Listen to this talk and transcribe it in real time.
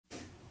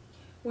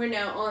We're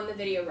now on the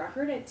video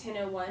record at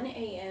 10:01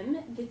 a.m.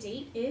 The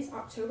date is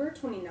October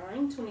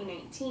 29,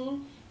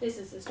 2019. This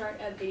is the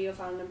start of video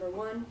file number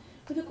 1.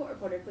 Will the court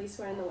reporter please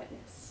swear in the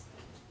witness?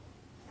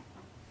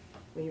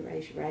 Will you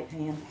raise your right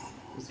hand?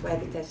 You swear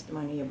the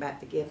testimony you're about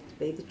to give to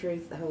be the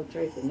truth, the whole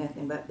truth, and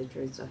nothing but the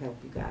truth, so help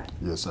you God.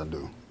 Yes, I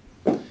do.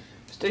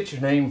 State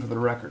your name for the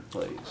record,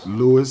 please.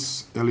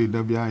 Lewis,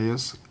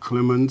 Lewis,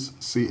 Clemons,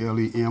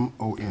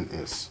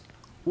 Clemons.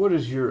 What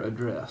is your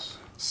address?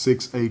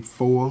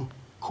 684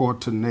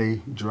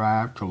 Courtenay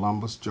Drive,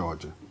 Columbus,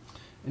 Georgia.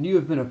 And you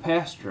have been a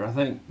pastor, I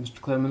think, Mr.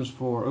 Clemons,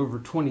 for over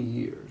 20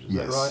 years. Is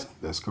Yes, that right?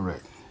 that's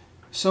correct.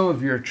 Some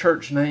of your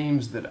church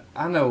names that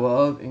I know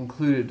of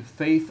included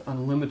Faith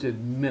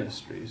Unlimited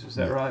Ministries. Is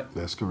that Yeah, right?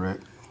 That's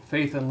correct.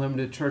 Faith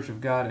Unlimited Church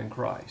of God in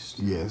Christ.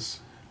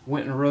 Yes,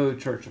 Winton Road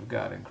Church of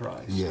God in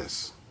Christ.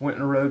 yes,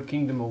 Winton Road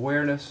Kingdom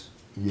Awareness.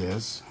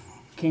 yes,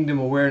 Kingdom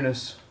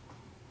Awareness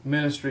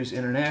Ministries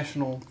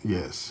International.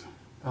 yes.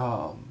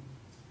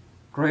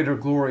 Greater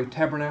Glory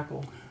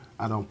Tabernacle.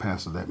 I don't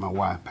pastor that. My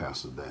wife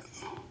pastors that.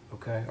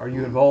 Okay. Are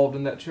you involved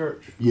in that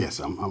church? Yes,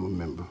 I'm a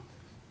member.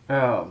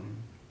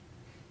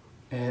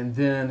 And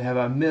then have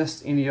I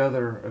missed any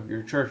other of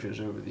your churches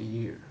over the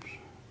years?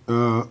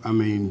 Those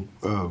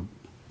are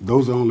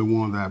the only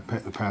ones that I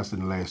pastored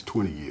in the last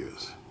 20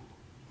 years.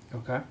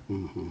 Okay.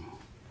 Mm-hmm.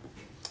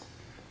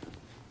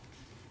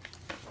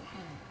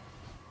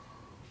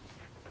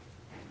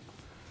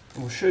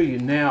 We'll show you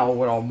now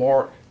what I'll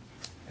mark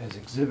as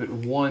Exhibit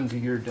 1 to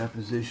your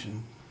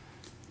deposition.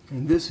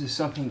 And this is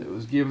something that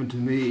was given to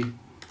me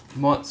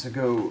months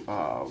ago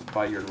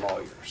by your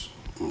lawyers.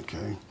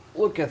 Okay.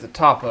 Look at the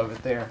top of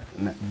it there.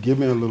 Now, give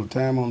me a little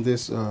time on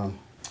this, Of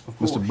Mr.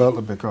 course.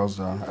 Butler, because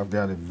I've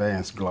got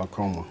advanced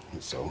glaucoma,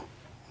 so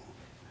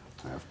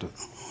I have to.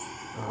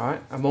 All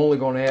right. I'm only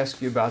going to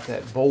ask you about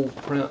that bold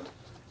print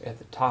at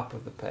the top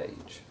of the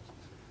page.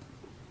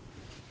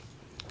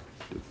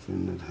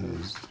 Defendant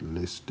has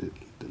listed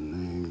the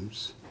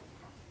names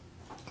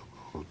of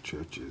all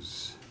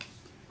churches.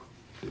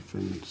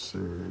 Defendant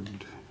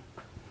served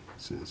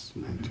since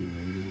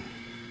 1980,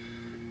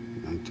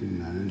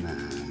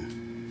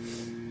 1999.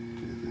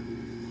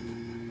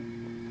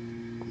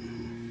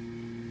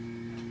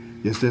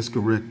 Yes, that's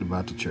correct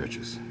about the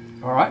churches.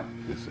 All right.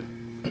 Yes, sir.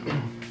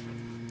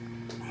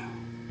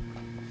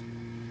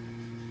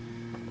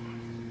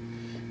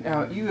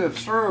 Now, you have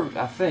served,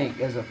 I think,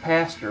 as a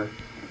pastor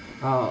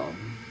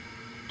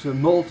to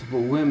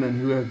multiple women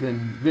who have been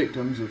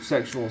victims of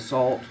sexual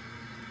assault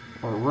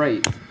or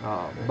rape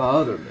by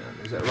other men.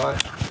 Is that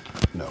right?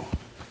 No.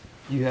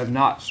 You have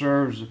not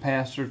served as a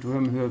pastor to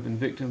women who have been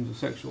victims of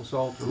sexual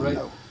assault or rape?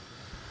 No.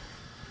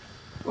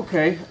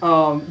 Okay.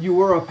 You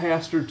were a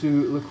pastor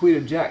to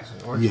Laquita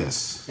Jackson, weren't you?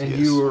 Yes. And yes.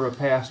 you were a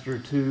pastor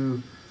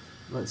to,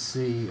 let's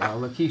see,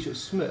 Lakeisha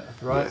Smith,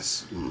 right?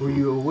 Yes. Mm-hmm. Were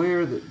you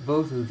aware that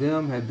both of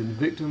them had been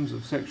victims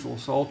of sexual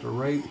assault or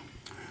rape?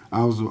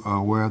 I was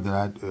aware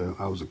that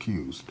I was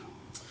accused.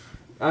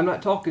 I'm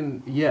not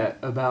talking yet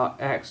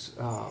about acts,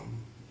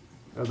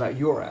 about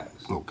your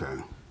acts. Okay.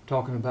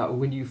 Talking about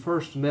when you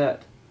first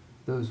met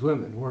those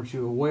women. Weren't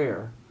you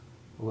aware?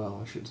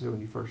 Well, I shouldn't say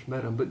when you first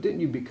met them, but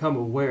didn't you become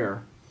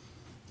aware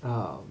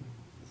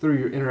through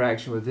your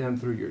interaction with them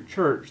through your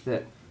church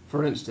that,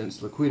 for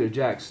instance, Laquita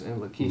Jackson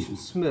and Lakeisha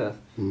Smith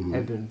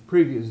had been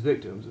previous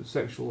victims of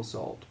sexual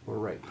assault or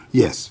rape?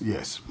 Yes.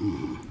 Yes.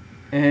 Mm-hmm.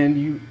 And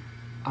you,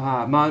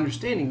 my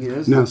understanding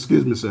is. Now,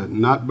 excuse me, sir.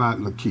 Not about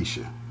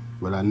Lakeisha,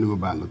 but I knew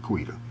about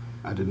Laquita.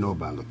 I didn't know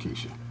about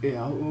Lakeisha.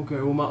 Yeah, okay.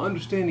 Well, my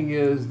understanding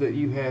is that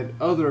you had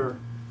other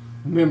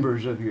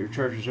members of your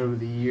churches over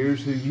the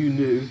years who you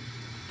knew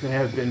to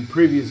have been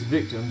previous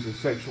victims of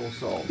sexual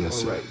assault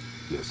Yes, or sir. rape.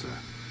 Yes, sir.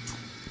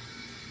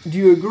 Do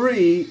you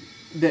agree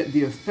that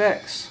the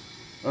effects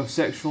of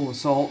sexual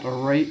assault or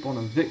rape on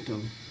a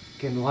victim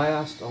can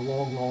last a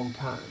long, long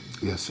time?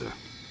 Yes, sir.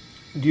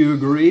 Do you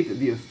agree that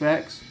the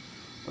effects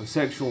of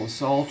sexual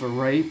assault or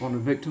rape on a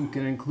victim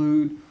can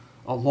include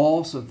a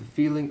loss of the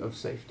feeling of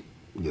safety?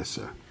 Yes,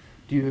 sir.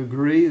 Do you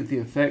agree that the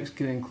effects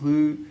can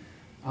include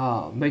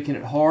making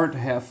it hard to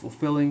have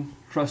fulfilling,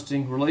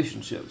 trusting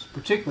relationships,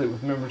 particularly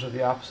with members of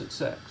the opposite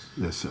sex?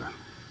 Yes, sir.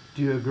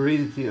 Do you agree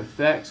that the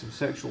effects of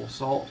sexual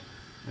assault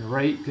and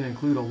rape can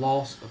include a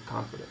loss of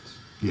confidence?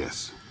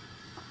 Yes.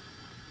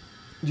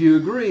 Do you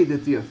agree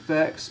that the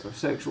effects of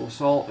sexual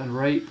assault and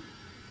rape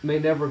may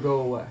never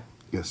go away?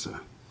 Yes, sir.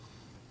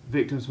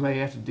 Victims may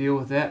have to deal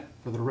with that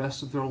for the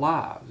rest of their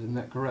lives. Isn't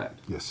that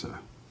correct? Yes, sir.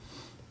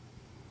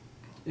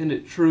 Isn't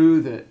it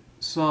true that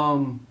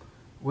some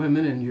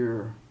women in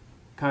your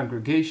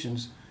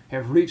congregations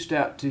have reached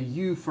out to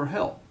you for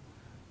help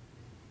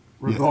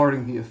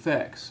regarding the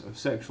effects of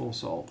sexual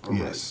assault or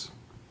rape? Yes.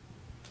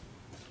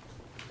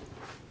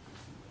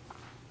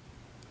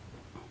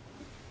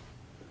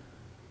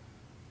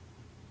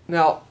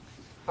 Now,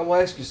 I will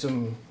ask you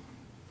some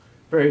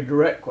very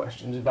direct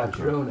questions about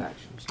your own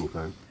actions,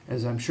 Okay.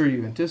 as I'm sure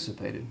you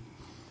anticipated.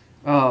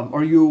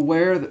 Are you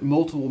aware that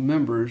multiple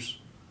members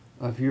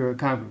of your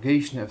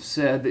congregation have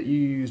said that you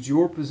used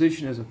your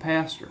position as a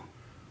pastor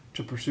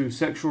to pursue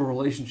sexual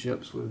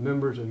relationships with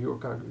members of your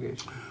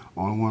congregation?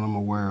 Only one I'm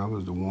aware of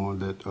is the one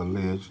that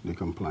alleged the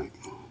complaint.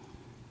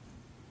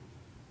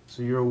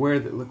 So you're aware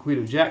that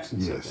Laquita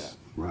Jackson said Yes, that?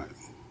 right.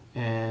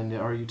 And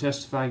are you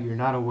testifying you're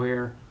not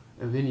aware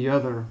of any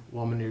other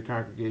woman in your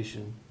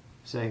congregation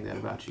saying that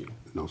about you?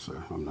 No,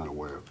 sir, I'm not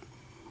aware of it.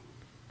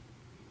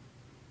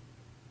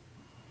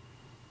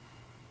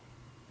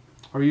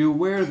 Are you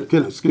aware that...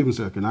 Excuse me,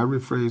 sir, can I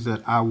rephrase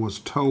that? I was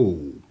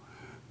told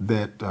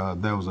that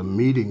there was a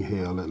meeting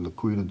held at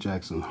Laquita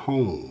Jackson's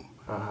home,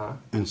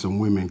 and some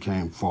women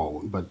came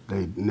forward, but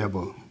they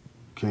never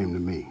came to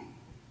me.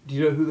 Do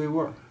you know who they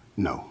were?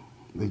 No,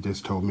 they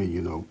just told me,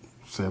 you know,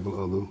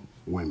 several other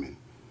women.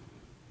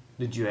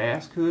 Did you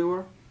ask who they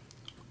were?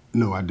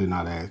 No, I did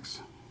not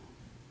ask.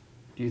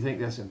 Do you think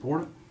that's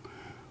important?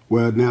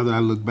 Well, now that I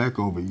look back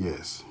over it,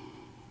 yes.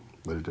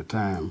 But at the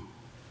time,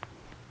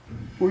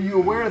 Were you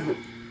aware that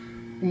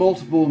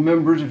multiple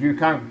members of your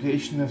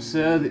congregation have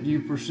said that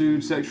you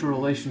pursued sexual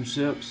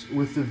relationships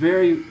with the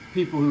very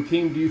people who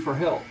came to you for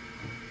help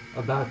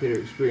about their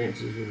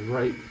experiences with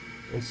rape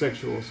and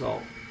sexual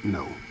assault?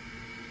 no.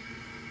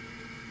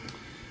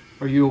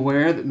 Are you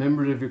aware that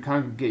members of your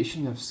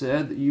congregation have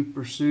said that you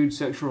pursued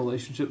sexual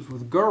relationships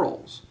with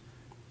girls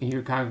in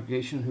your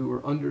congregation who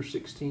were under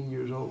 16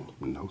 years old?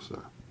 No,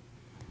 sir.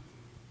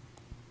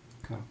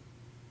 Okay.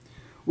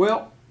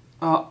 Well,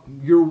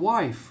 your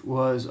wife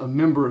was a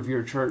member of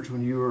your church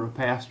when you were a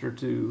pastor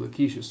to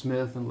Lakeisha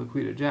Smith and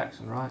Laquita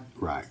Jackson, right?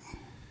 Right.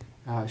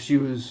 She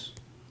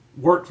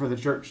worked for the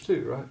church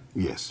too, right?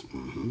 Yes.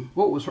 Mm-hmm.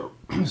 What was her,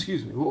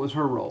 excuse me, what was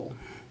her role?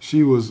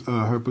 She was,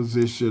 her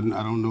position,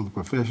 I don't know the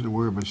professional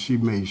word, but she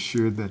made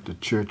sure that the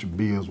church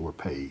bills were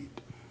paid.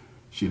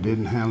 She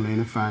didn't handle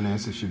any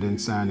finances, she didn't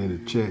sign any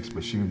checks,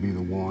 but she would be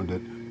the one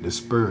that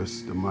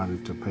dispersed the money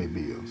to pay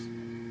bills.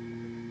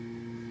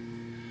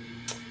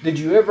 Did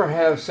you ever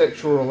have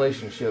sexual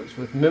relationships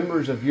with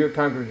members of your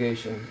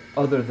congregation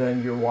other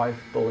than your wife,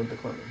 Belinda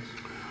Clemens?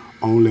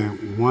 Only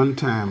one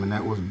time, and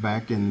that was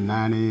back in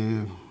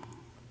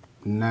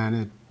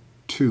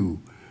 92,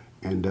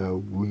 and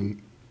we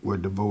were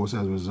divorced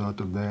as a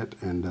result of that,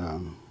 and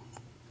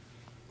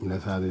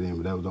that's how they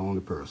ended. That was the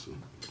only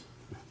person.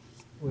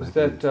 Was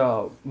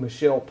that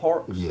Michelle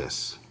Parks?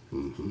 Yes.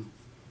 Mm-hmm.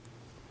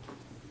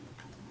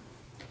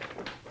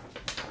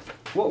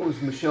 What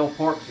was Michelle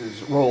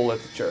Parks' role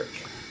at the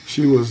church?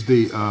 She was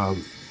the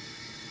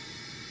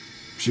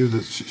she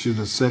was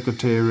the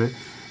secretary,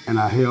 and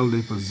I held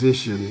a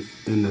position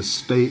in the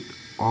state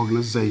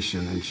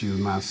organization, and she was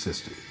my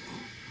assistant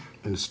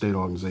in the state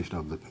organization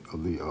of the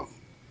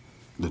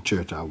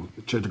church. I was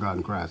the Church of God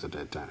in Christ at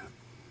that time.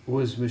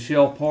 Was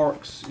Michelle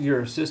Parks your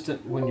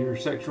assistant when your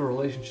sexual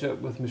relationship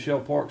with Michelle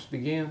Parks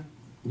began?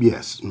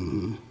 Yes.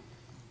 Mm-hmm.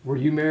 Were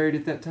you married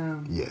at that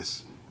time?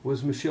 Yes.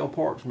 Was Michelle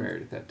Parks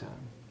married at that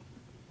time?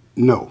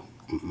 No.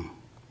 Mm-mm.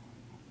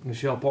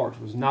 Michelle Parks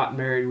was not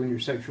married when your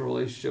sexual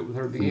relationship with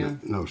her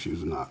began? No, she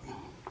was not.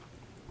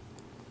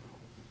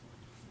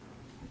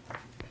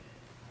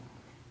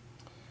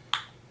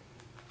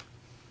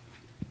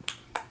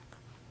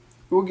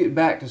 We'll get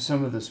back to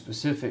some of the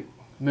specific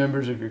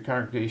members of your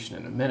congregation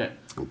in a minute.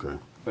 Okay.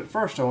 But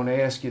first I want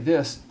to ask you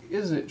this.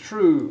 Isn't it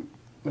true,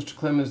 Mr.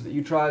 Clemens, that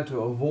you tried to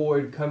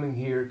avoid coming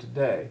here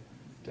today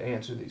to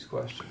answer these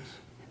questions?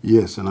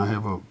 Yes, and I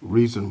have a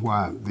reason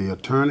why. The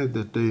attorney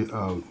that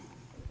the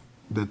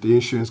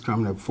insurance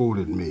company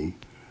forwarded me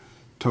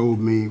told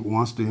me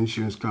once the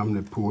insurance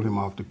company pulled him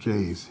off the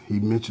case, he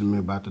mentioned to me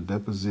about the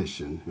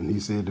deposition, and he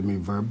said to me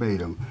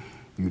verbatim,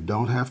 "You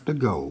don't have to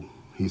go."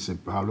 He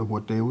said probably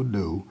what they would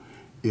do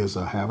is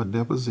have a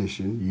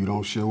deposition. You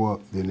don't show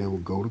up, then they will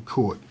go to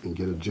court and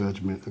get a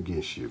judgment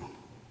against you.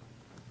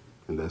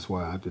 And that's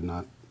why I did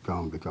not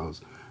come,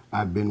 because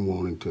I've been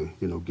wanting to,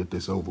 get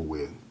this over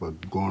with.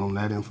 But going on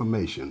that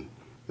information,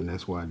 and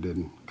that's why I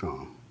didn't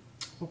come.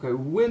 Okay,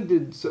 when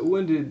did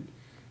the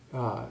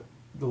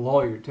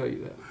lawyer tell you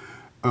that?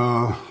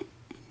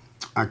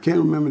 I can't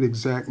remember the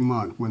exact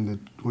month when the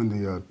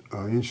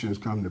insurance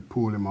company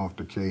pulled him off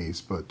the case,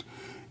 but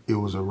it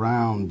was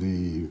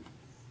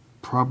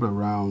probably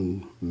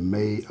around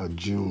May or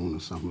June or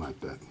something like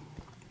that.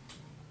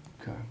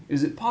 Okay.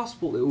 Is it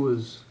possible it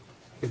was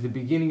at the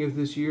beginning of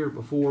this year,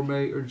 before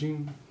May or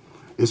June?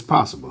 It's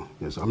possible.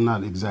 Yes, I'm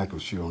not exactly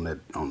sure on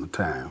the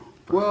time.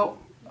 Well,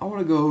 I want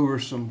to go over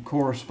some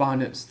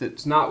correspondence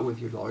that's not with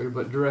your lawyer,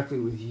 but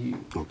directly with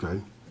you.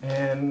 Okay.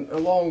 And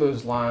along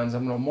those lines,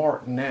 I'm going to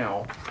mark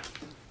now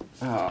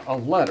a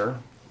letter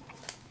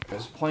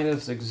as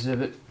Plaintiff's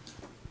Exhibit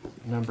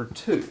number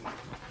 2.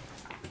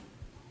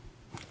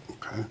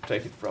 Okay.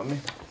 Take it from me.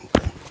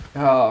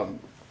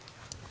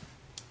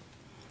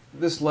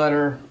 This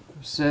letter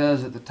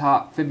says at the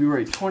top,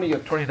 February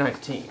 20th,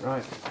 2019,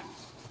 right?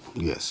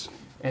 Yes.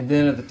 And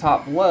then at the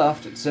top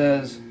left, it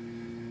says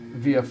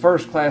via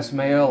first-class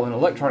mail and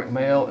electronic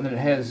mail, and then it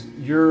has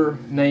your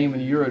name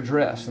and your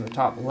address in the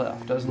top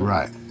left, doesn't it?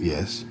 Right.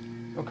 Yes.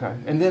 Okay.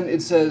 And then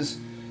it says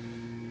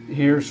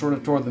here, sort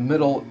of toward the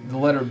middle, the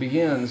letter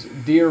begins,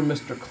 "Dear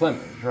Mr.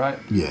 Clemens," right?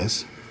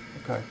 Yes.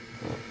 Okay.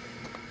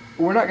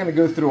 we're not going to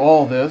go through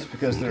all this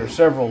because there are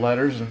several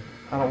letters and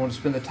I don't want to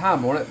spend the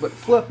time on it, but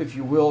flip, if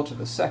you will, to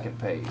the second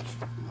page.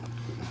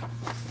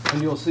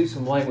 And you'll see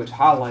some language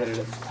highlighted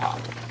at the top.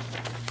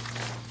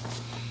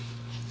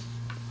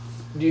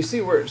 Do you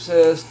see where it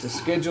says, to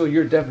schedule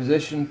your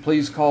deposition,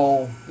 please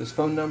call this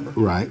phone number?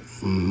 Right.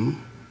 Mm-hmm.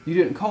 You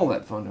didn't call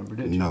that phone number,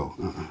 did you? No.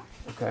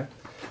 Okay.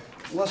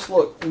 Let's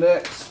look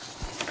next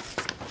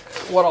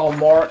what I'll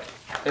mark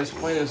as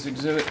plaintiff's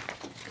exhibit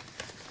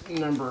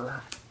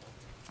number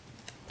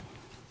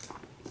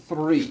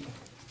 3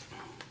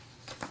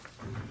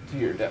 to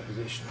your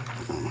deposition.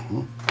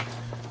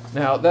 Mm-hmm.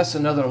 Now, that's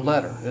another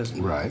letter, isn't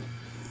it? Right.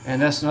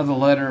 And that's another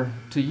letter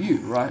to you,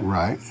 right?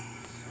 Right.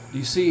 Do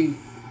you see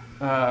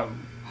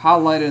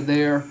highlighted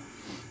there?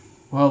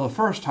 Well, the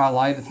first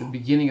highlight at the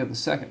beginning of the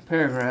second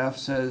paragraph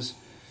says,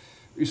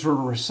 it sort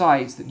of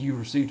recites that you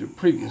received a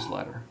previous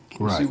letter.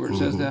 You Right. see where it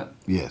says that?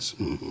 Yes.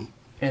 Mm-hmm.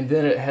 And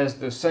then it has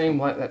the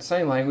that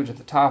same language at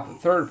the top of the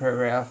third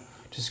paragraph.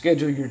 To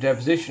schedule your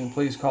deposition,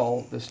 please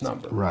call this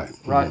number. Right.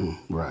 Right?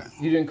 Mm-hmm. Right.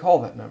 You didn't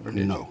call that number, did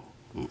you? No.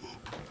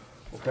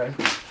 Okay.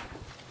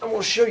 I'm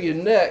going to show you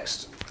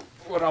next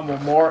what I'm going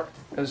to mark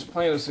as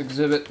plaintiff's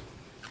exhibit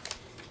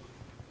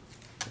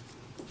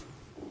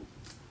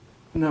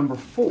number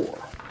 4.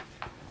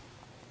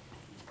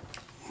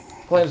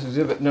 Plaintiff's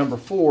exhibit number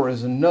 4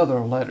 is another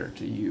letter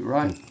to you,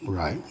 right?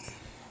 Right.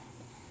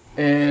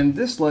 And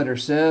this letter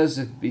says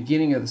at the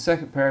beginning of the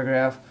second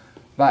paragraph,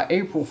 by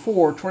April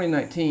 4,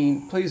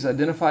 2019, please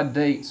identify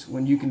dates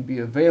when you can be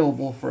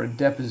available for a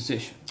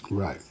deposition.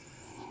 Right.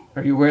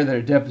 Are you aware that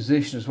a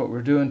deposition is what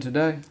we're doing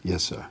today?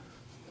 Yes, sir.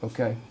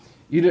 Okay.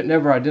 You didn't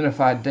ever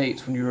identify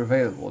dates when you were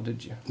available,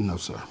 did you? No,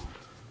 sir.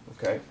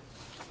 Okay.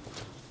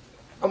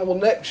 I'm going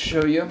to next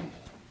show you.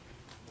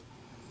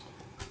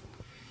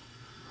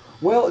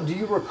 Well, do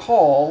you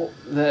recall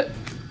that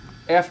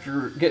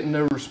after getting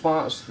no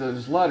response to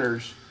those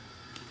letters,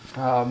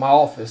 my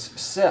office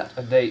set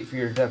a date for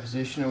your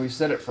deposition, and we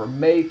set it for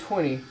May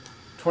 20,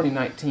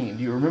 2019.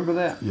 Do you remember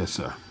that? Yes,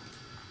 sir.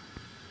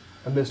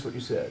 I missed what you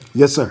said.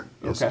 Yes, sir.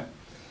 Yes, Okay. sir.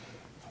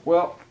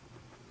 Well,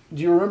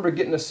 do you remember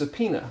getting a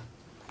subpoena?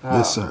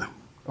 Yes, sir.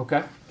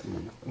 Okay.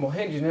 I'm going to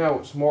hand you now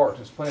what's marked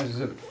as Plaintiff's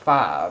Exhibit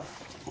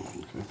 5.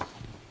 Okay.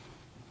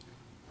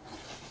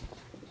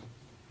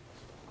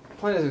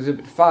 Plaintiff's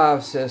Exhibit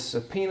 5 says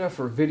subpoena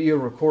for video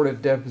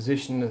recorded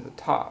deposition at the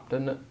top,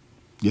 doesn't it?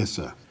 Yes,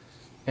 sir.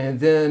 And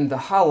then the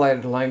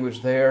highlighted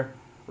language there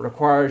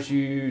requires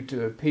you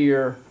to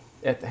appear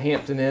at the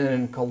Hampton Inn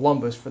in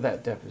Columbus for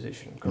that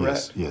deposition,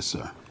 correct? Yes, yes,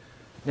 sir.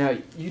 Now,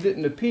 you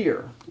didn't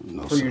appear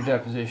No, for your sir.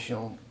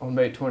 deposition on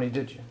May 20,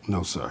 did you?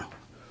 No, sir.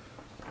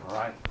 All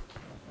right.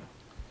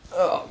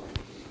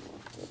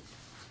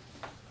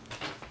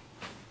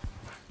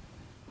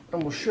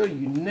 And we'll show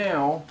you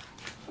now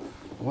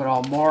what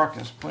I'll mark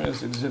as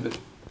Plaintiff's Exhibit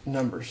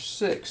number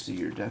 6 to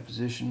your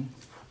deposition.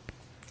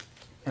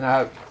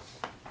 And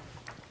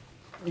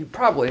you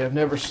probably have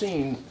never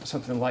seen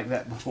something like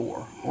that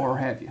before, or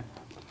have you?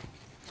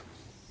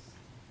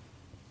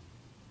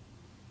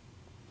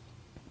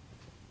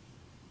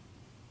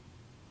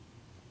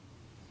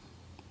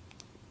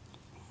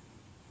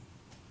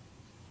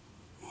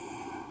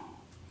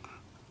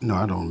 No,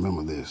 I don't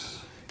remember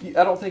this.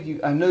 I don't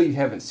think I know you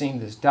haven't seen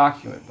this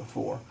document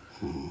before.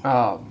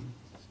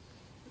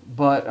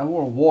 But I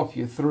want to walk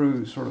you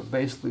through sort of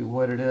basically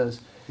what it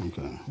is.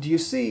 Okay. Do you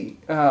see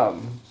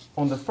on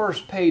the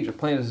first page of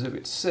Plaintiff's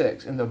Exhibit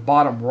 6, in the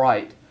bottom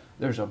right,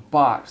 there's a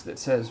box that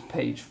says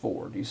page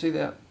 4. Do you see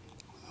that?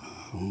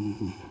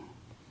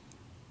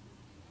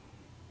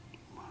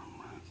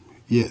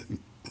 Yeah.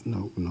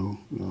 No.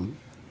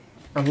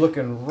 I'm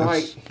looking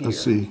right here. I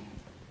see.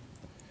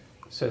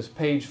 It says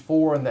page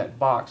 4 in that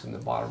box in the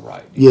bottom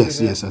right. Do you Yes,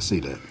 see that? yes, I see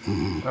that.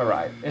 Mm-hmm. All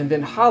right. And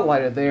then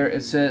highlighted there,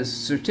 it says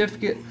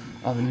certificate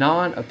of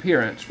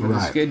non-appearance for the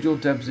Right.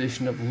 scheduled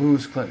deposition of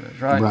Lewis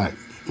Clemens, right? Right.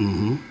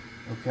 Mm-hmm.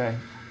 Okay.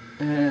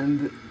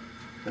 And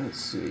let's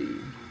see.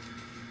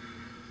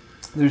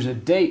 There's a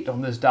date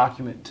on this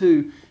document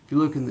too. If you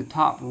look in the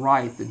top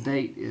right, the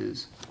date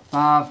is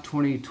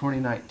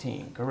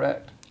 5/20/2019,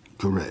 correct?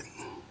 Correct.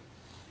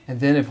 And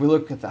then if we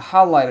look at the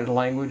highlighted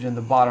language in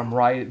the bottom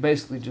right, it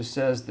basically just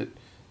says that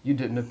you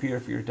didn't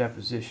appear for your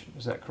deposition.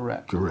 Is that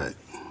correct? Correct.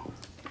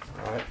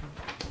 All right.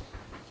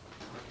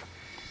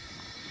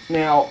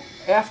 Now,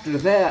 after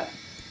that,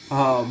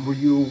 were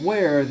you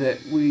aware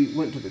that we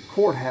went to the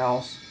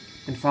courthouse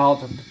and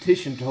filed a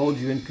petition to hold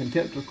you in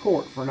contempt of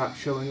court for not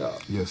showing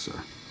up? Yes,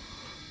 sir.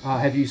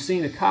 Have you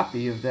seen a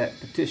copy of that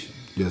petition?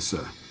 Yes,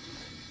 sir.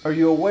 Are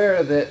you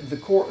aware that the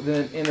court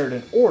then entered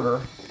an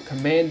order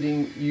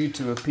commanding you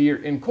to appear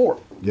in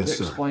court Yes, to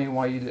sir. explain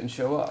why you didn't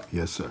show up?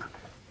 Yes, sir.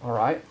 All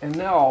right, and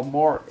now I'll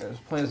mark as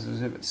Plaintiff's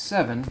Exhibit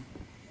 7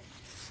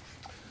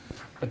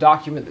 a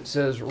document that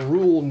says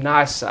Rule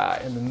Nisi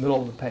in the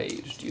middle of the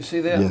page. Do you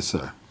see that? Yes,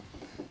 sir.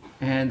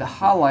 And the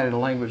highlighted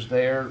language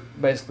there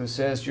basically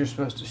says you're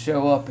supposed to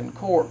show up in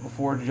court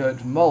before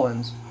Judge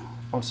Mullins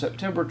on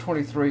September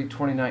 23,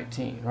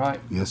 2019, right?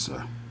 Yes,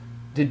 sir.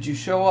 Did you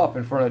show up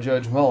in front of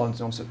Judge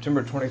Mullins on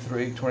September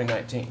 23,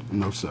 2019?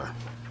 No, sir.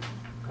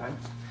 Okay.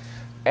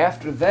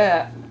 After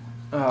that,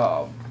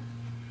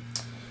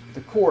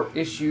 the court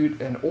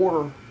issued an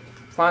order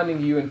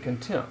finding you in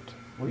contempt.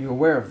 Were you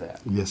aware of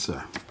that? Yes,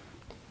 sir.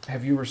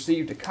 Have you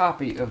received a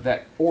copy of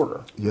that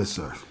order? Yes,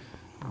 sir.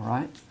 All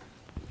right.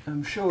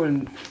 I'm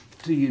showing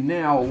to you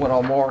now what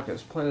I'll mark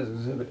as Plaintiff's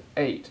Exhibit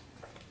 8.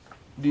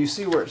 Do you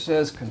see where it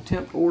says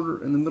contempt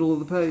order in the middle of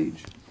the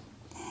page?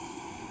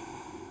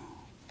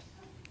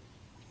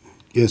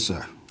 Yes,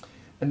 sir.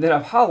 And then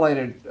I've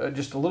highlighted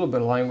just a little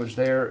bit of language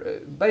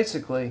there.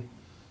 Basically,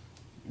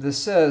 this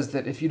says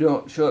that if you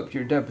don't show up to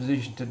your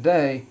deposition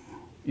today,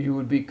 you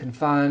would be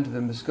confined to the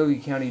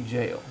Muskogee County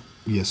Jail.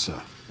 Yes,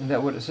 sir. Isn't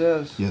that what it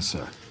says? Yes,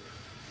 sir.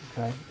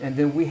 Okay. And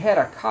then we had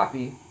a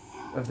copy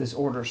of this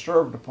order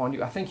served upon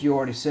you. I think you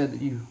already said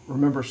that you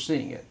remember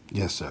seeing it.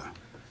 Yes, sir.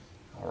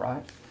 All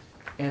right.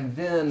 And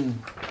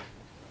then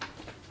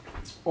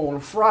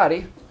on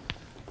Friday,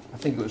 I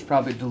think it was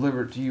probably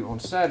delivered to you on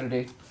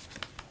Saturday,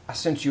 I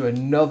sent you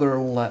another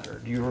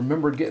letter. Do you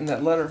remember getting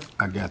that letter?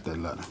 I got that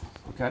letter.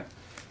 Okay.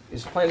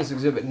 Is Plaintiff's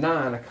Exhibit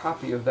 9 a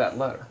copy of that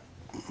letter?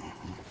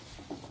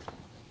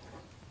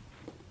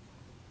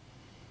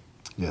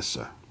 Yes,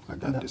 sir. I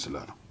got this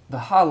letter. The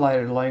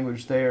highlighted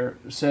language there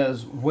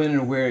says when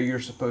and where you're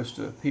supposed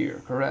to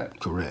appear, correct?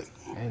 Correct.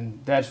 And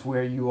that's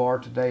where you are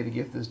today to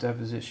get this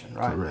deposition,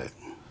 right? Correct.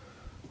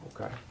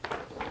 Okay.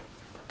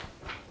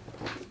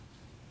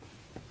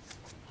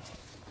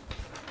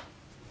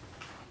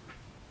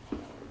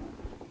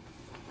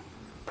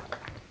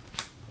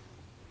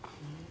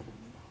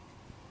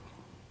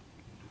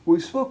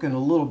 We've spoken a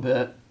little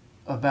bit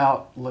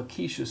about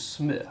Lakeisha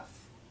Smith.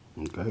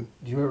 Okay.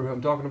 Do you remember who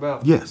I'm talking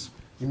about? Yes.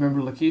 You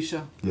remember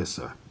Lakeisha? Yes,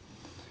 sir.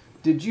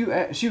 Did you?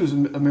 She was a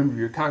member of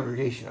your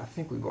congregation. I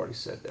think we've already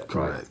said that.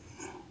 Correct.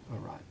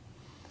 Right?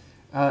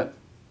 All right.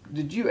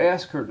 Did you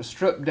ask her to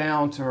strip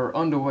down to her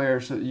underwear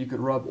so that you could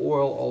rub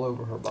oil all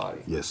over her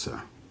body? Yes,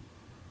 sir.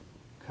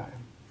 Okay.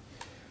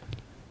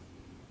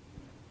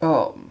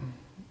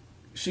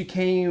 She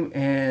came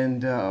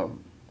and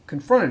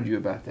confronted you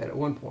about that at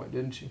one point,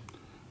 didn't she?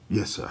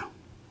 Yes, sir.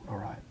 All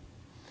right.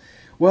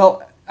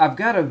 Well, I've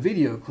got a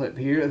video clip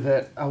here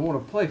that I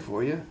want to play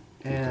for you,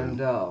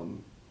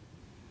 and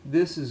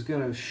this is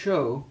going to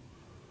show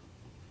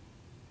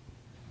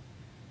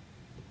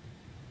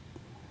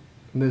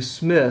Miss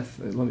Smith.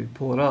 Let me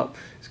pull it up.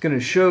 It's going to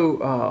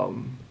show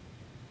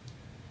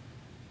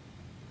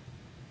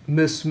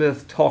Miss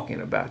Smith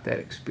talking about that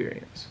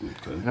experience.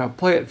 Okay. And I'll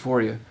play it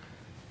for you,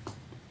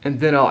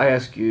 and then I'll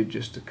ask you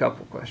just a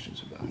couple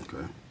questions about it.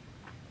 Okay.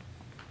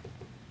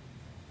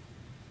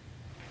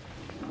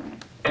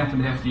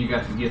 Happened after you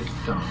got the gift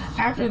of tongues?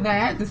 After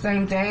that, the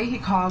same day, he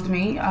called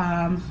me.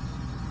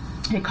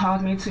 He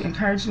called me to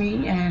encourage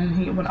me, and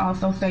he would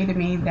also say to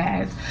me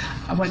that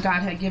what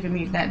God had given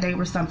me that day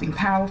was something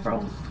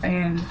powerful,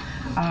 and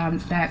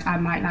that I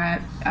might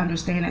not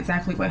understand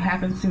exactly what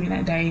happened to me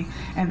that day,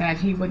 and that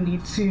he would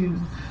need to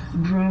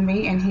groom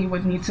me, and he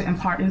would need to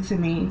impart into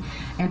me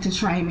and to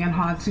train me on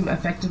how to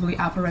effectively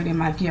operate in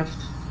my gift.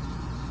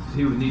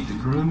 He would need to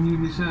groom you,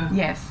 you said?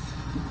 Yes.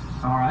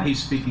 All right.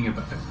 He's speaking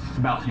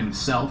about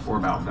himself or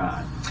about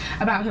God?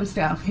 About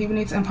himself. He would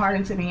need to impart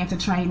into me and to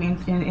train me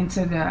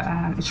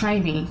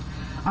train me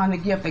on the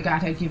gift that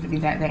God had given me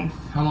that day.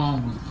 How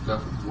long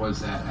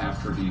was that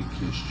after he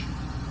kissed you?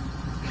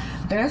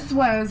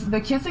 The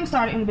kissing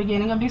started in the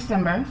beginning of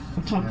December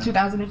of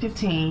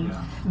 2015.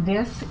 Yeah.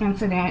 This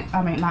incident,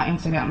 not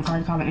incident, I'm sorry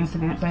to call it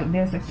incident, but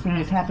this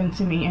experience happened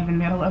to me in the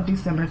middle of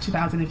December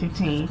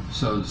 2015.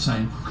 So the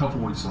same couple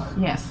weeks later?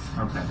 Yes.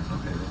 Okay,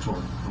 that's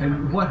what.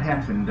 And what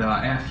happened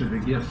after the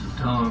gift of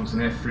tongues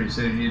and after he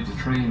said he needed to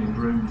train and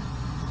groom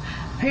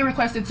you? He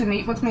requested to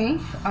meet with me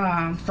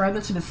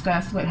further to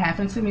discuss what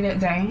happened to me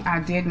that day. I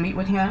did meet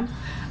with him,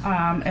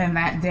 and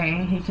that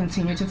day he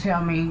continued to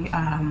tell me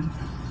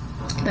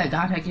that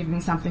God had given me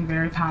something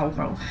very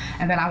powerful,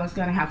 and that I was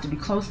going to have to be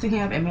close to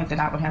him. It meant that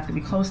I would have to be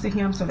close to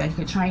him so that he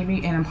could train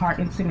me and impart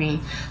into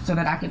me so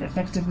that I could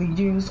effectively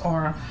use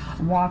or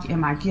walk in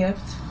my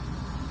gift.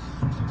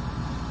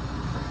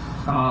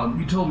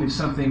 You told me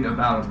something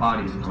about a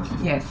body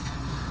anointing. Yes.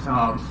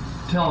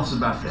 Tell us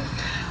about that.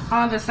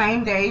 On the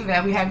same day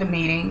that we had the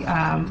meeting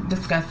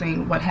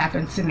discussing what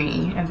happened to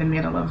me in the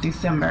middle of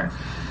December,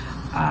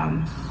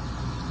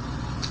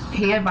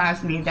 he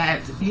advised me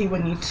that he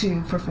would need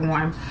to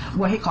perform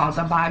what he calls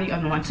a body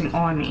anointing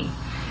on me.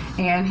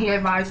 And he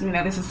advised me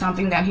that this is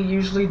something that he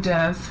usually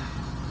does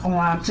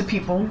to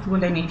people when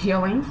they need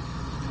healing.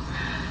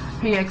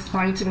 He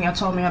explained to me, or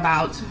told me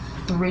about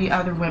 3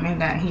 other women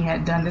that he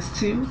had done this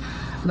to,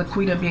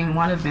 Laquita being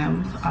one of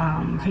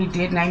them. He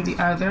did name the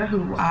other,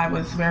 who I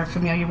was very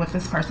familiar with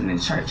this person in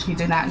church. He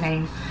did not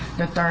name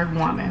the 3rd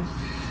woman.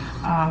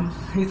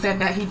 He said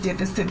that he did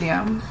this to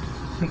them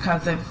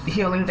because of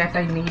healing that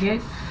they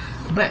needed.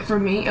 But for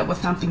me, it was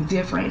something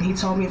different. He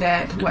told me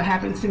that what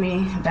happened to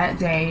me that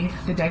day,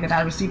 the day that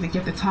I received the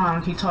gift of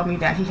tongue, he told me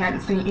that he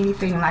hadn't seen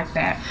anything like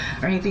that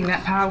or anything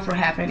that powerful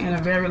happen in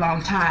a very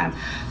long time.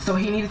 So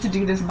he needed to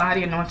do this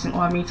body anointing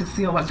on me to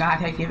seal what God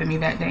had given me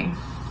that day.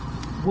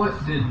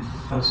 What did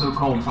a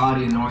so-called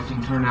body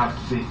anointing turn out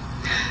to be?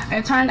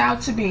 It turned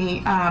out to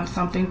be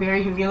something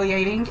very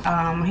humiliating.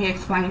 He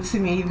explained to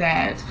me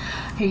that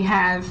he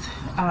has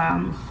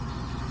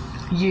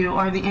you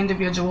or the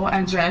individual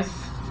undress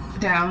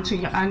down to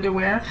your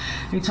underwear.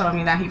 He told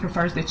me that he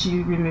prefers that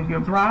you remove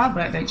your bra,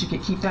 but that you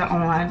could keep that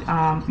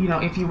on, you know,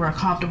 if you were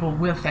comfortable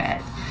with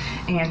that.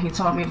 And he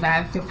told me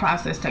that the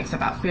process takes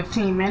about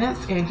 15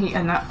 minutes, and he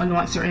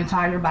anoints your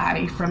entire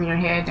body from your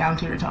head down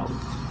to your toes.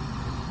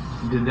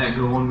 Did that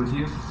go on with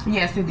you?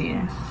 Yes, it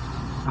did.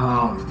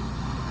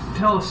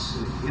 Tell us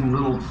in a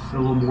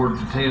little more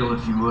detail,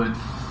 if you would,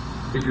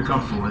 if you're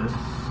comfortable with it,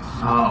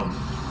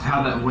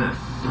 how that went,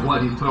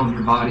 what he put on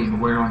your body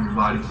and where on your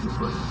body he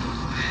put it.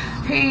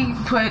 He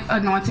put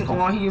anointing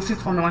oil. He used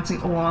his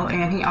anointing oil,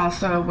 and he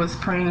also was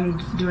praying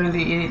during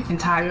the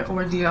entire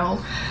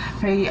ordeal.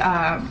 He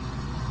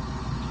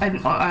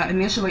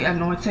initially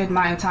anointed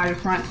my entire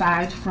front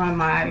side from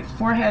my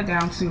forehead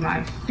down to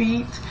my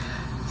feet,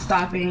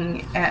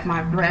 stopping at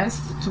my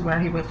breast to where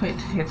he would put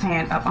his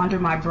hand up under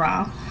my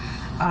bra.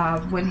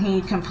 When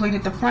he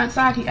completed the front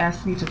side, he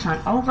asked me to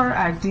turn over.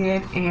 I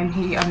did, and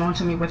he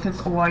anointed me with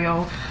his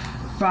oil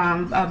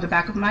from the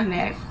back of my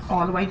neck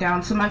all the way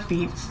down to my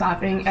feet,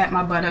 stopping at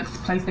my buttocks,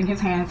 placing his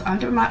hands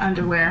under my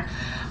underwear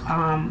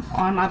on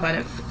my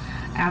buttocks.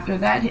 After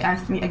that, he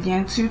asked me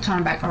again to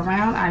turn back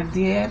around. I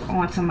did,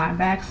 onto my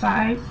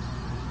backside.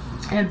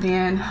 And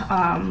then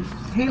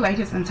he laid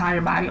his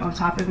entire body on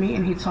top of me,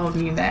 and he told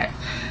me that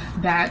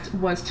that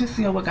was to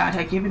seal what God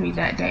had given me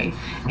that day,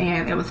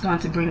 and it was going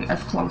to bring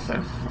us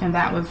closer. And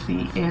that was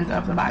the end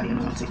of the body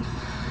anointing.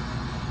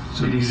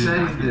 So did he say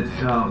that,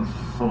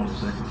 hold on a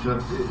second,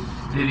 Chuck,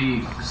 did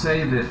he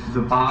say that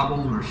the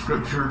Bible or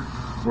Scripture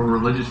or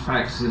religious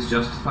practices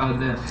justified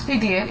that? He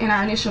did. In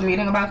our initial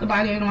meeting about the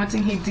body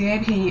anointing, he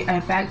did. He,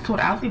 in fact, pulled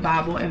out the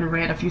Bible and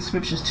read a few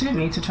scriptures to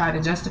me to try to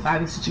justify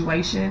the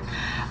situation.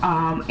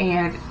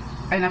 And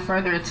in a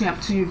further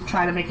attempt to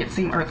try to make it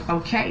seem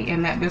okay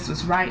and that this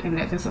was right and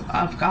that this was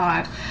of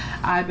God,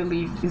 I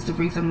believe is the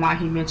reason why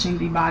he mentioned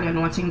the body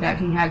anointing that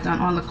he had done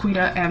on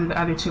Laquita and the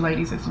other two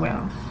ladies as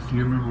well. Do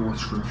you remember what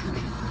scriptures?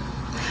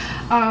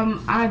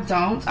 I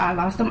don't. I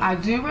lost them. I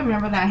do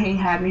remember that he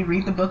had me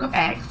read the book of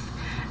Acts,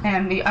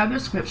 and the other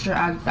scripture,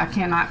 I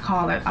cannot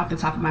call it off the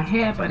top of my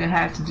head, but it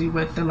had to do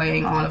with the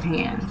laying on of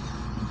hands.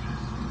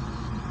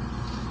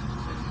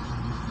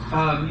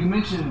 You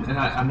mentioned, and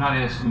I'm not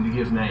asking to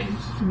give names,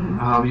 you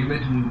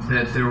mentioned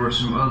that there were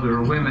some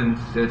other women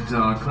that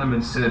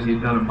Clemens said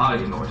he'd done a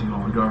body anointing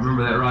on. Do I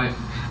remember that right?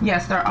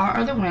 Yes, there are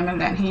other women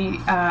that he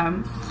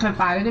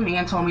confided in me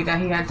and told me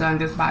that he had done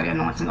this body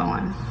anointing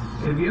on.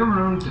 Have you ever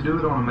known to do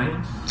it on a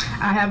man?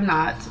 I have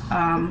not.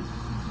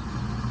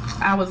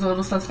 I was a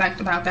little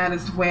suspect about that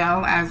as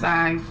well as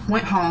I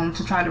went home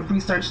to try to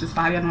research this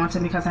body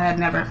anointing because I had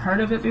never heard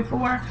of it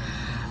before.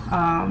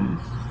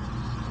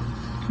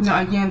 You know,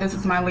 again, this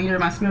is my leader,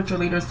 my spiritual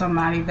leader,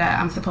 somebody that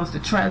I'm supposed to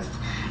trust,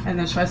 and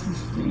the trust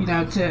is, you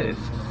know, to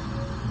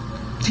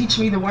teach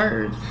me the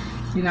word,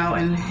 you know,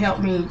 and help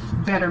me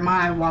better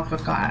my walk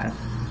with God.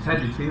 How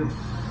did you feel?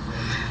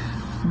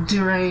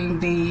 During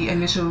the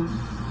initial,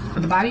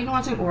 the body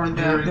anointing or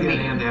the meeting?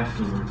 And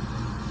afterward.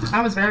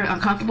 I was very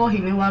uncomfortable. He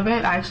knew of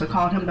it. I actually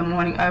called him the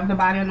morning of the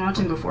body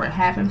anointing before it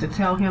happened to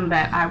tell him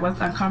that I was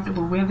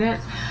uncomfortable with it.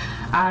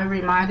 I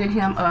reminded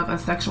him of a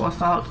sexual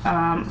assault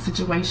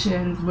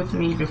situation with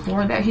me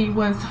before that he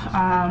was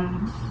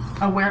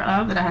aware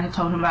of, that I had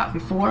told him about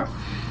before.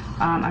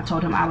 I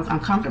told him I was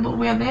uncomfortable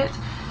with it.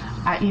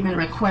 I even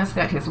requested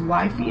that his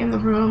wife be in the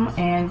room,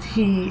 and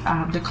he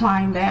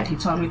declined that. He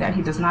told me that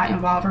he does not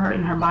involve her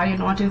in her body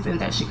anointings and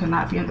that she could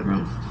not be in the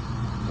room.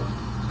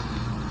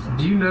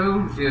 Do you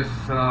know if...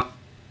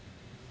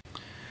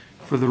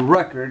 For the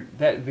record,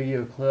 that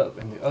video clip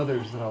and the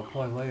others that I'll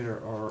play later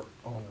are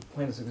on the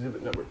Plaintiff's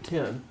Exhibit number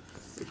 10,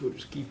 which we'll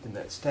just keep in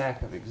that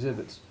stack of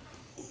exhibits.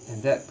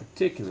 And that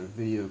particular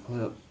video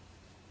clip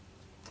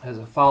has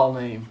a file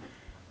name,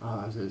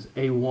 it says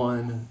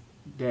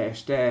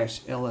A1-LS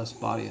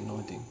Body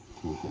Anointing.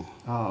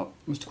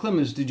 Mr.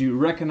 Clemens, did you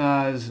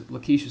recognize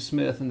Lakeisha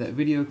Smith in that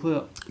video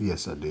clip?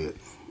 Yes, I did.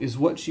 Is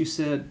what she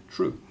said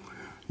true?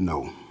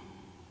 No.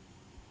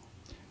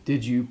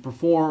 Did you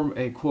perform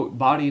a, quote,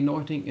 body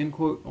anointing, end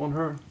quote, on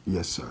her?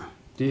 Yes, sir.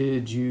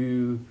 Did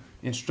you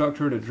instruct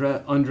her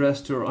to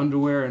undress to her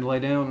underwear and lay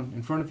down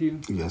in front of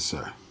you? Yes,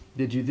 sir.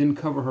 Did you then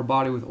cover her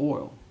body with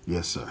oil?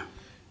 Yes, sir.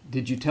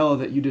 Did you tell her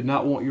that you did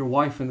not want your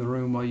wife in the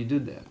room while you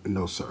did that?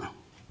 No, sir.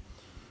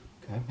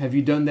 Okay. Have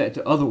you done that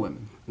to other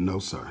women? No,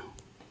 sir.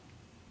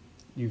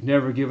 You've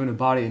never given a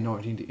body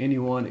anointing to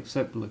anyone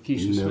except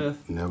Lakeisha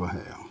Smith? Never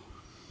have.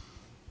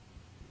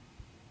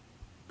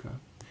 Okay.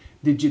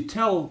 Did you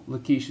tell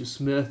Lakeisha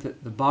Smith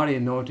that the body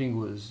anointing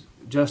was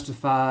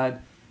justified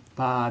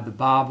by the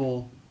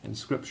Bible in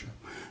Scripture?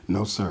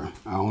 No, sir.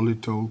 I only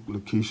told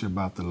Lakeisha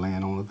about the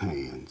laying on of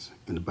hands,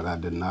 but I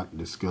did not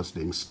discuss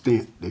the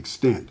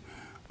extent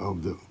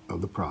of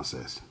the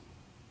process.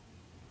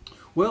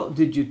 Well,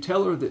 did you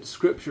tell her that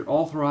Scripture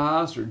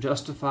authorized or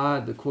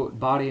justified the, quote,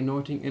 body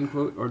anointing, end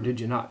quote, or did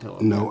you not tell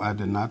her No, that? I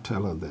did not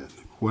tell her that.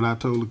 What I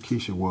told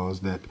Lakeisha was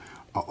that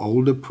an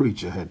older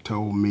preacher had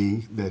told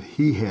me that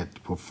he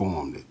had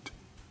performed it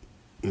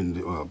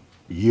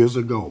years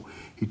ago.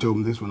 He told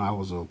me this when I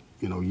was a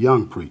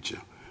young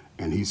preacher.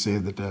 And he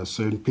said that there are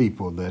certain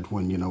people that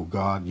when,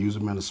 God uses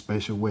them in a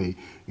special way,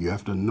 you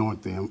have to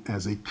anoint them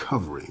as a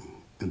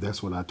covering. And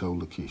that's what I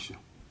told Lakeisha.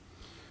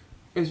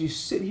 As you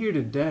sit here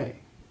today,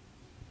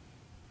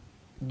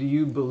 do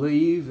you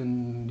believe,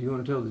 and do you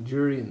want to tell the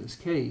jury in this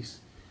case,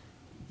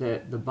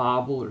 that the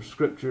Bible or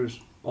Scriptures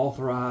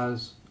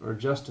authorize or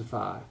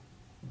justify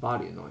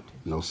body anointing?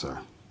 No, sir.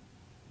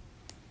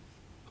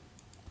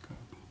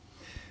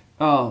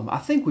 I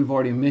think we've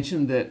already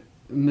mentioned that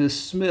Ms.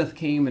 Smith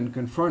came and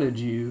confronted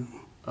you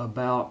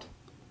about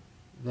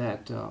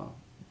that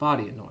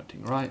body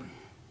anointing, right?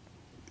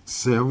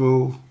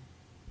 Several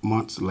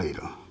months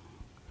later,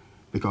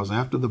 because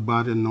after the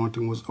body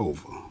anointing was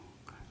over,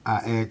 I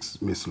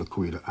asked Miss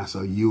Laquita, I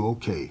said, "Are you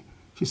okay?"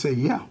 She said,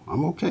 "Yeah,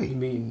 I'm okay." You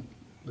mean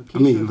Lakeisha? I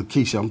mean,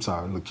 Lakeisha, I'm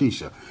sorry,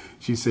 Lakeisha.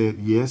 She said,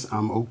 "Yes,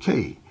 I'm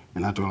okay."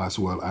 And I told her, I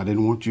said, "Well, I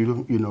didn't want you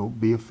to,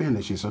 be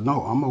offended." She said,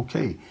 "No, I'm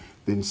okay."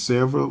 Then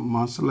several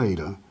months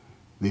later,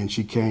 then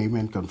she came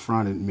and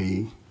confronted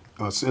me,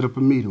 set up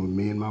a meeting with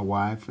me and my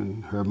wife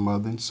and her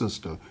mother and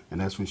sister,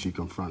 and that's when she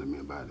confronted me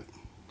about it.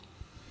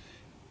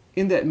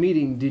 In that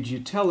meeting, did you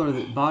tell her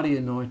that body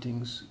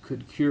anointings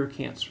could cure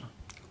cancer?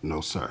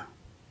 No, sir.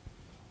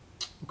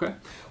 Okay.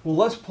 Well,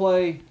 let's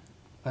play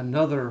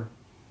another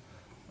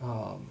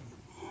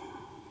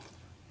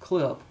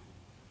clip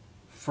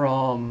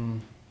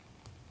from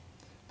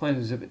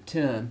Plaintiff Exhibit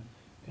 10,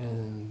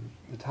 and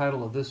the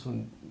title of this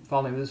one,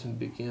 file name of this one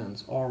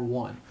begins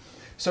R1.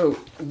 So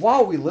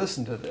while we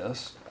listen to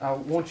this, I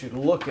want you to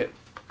look at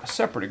a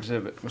separate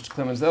exhibit, Mr.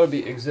 Clemens. That would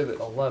be Exhibit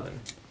 11.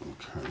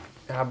 Okay.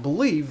 And I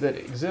believe that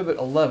Exhibit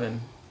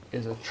 11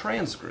 is a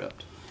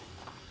transcript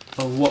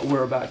of what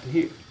we're about to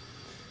hear.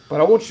 But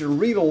I want you to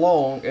read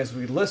along as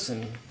we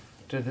listen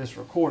to this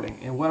recording.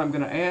 And what I'm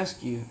going to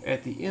ask you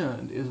at the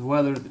end is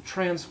whether the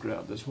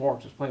transcript that's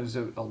marked as Plaintiff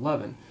Exhibit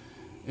 11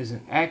 is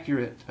an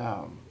accurate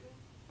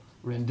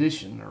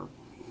rendition or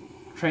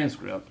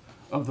transcript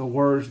of the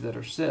words that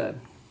are said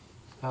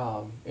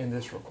in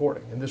this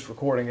recording. And this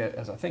recording,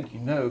 as I think you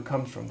know,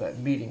 comes from that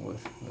meeting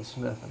with Ms.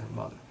 Smith and her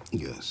mother.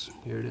 Yes.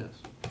 Here it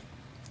is.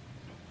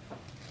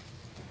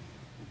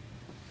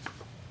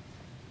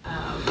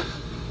 And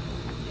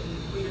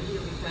we're here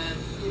because,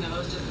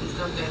 it's just some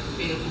stuff that's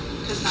been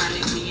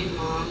concerning me and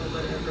mom or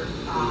whatever.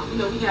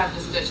 We have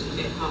discussions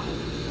at home.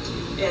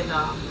 And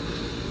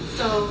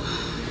so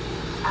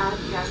I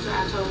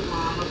told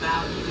mom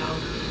about,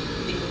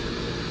 the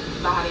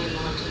body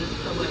anointing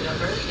or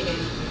whatever.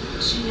 And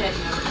she had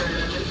never heard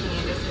of it,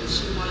 Candace, and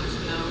she wanted to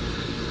know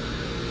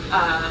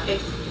if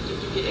you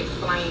could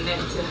explain that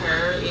to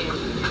her and,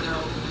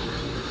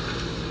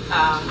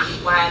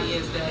 why it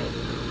is that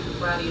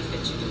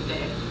you do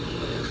that,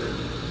 whatever.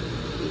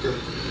 Okay.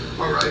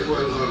 All right.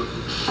 Well,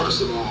 first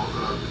of all,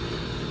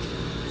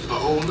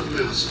 an older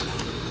minister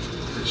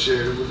had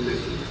shared it with me,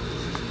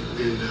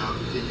 and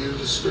he used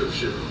a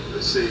scripture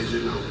that says,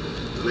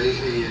 lay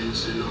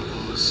hands,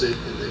 on the sick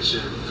and they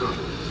shall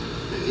recover.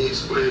 And he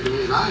explained to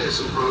me, and I had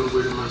some problem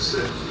with it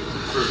myself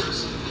at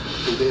first.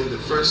 And then the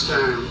first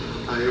time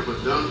I ever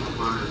done a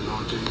body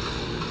anointing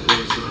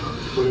was,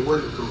 but it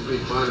wasn't a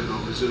complete body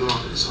anointing, it was in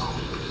Arkansas.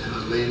 And a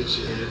lady,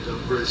 she had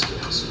breast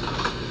cancer.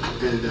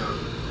 And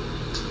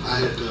I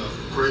had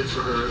prayed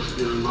for her,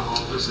 in my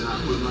office, and I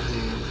put my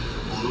hand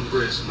on the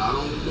breast, not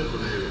on the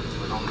nipple area,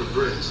 but on the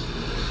breast.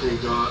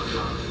 And God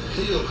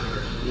healed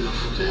her,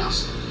 from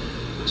cancer.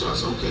 And so I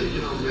said, okay,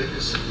 maybe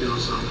it's,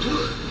 something to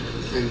it.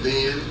 And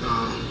then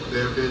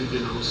there have been,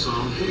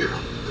 some here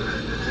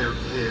that have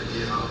had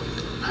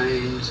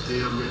pains,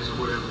 ailments, or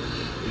whatever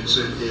in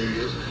certain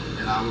areas.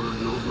 And I would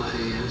anoint my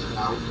hands, and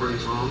I would pray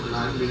for them, and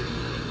I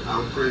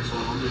would pray for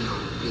them,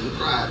 in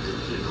private,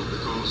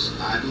 because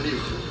I knew,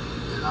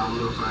 and I don't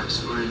know if I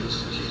explained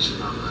this to Keisha,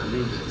 but I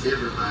knew that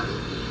everybody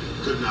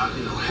could not,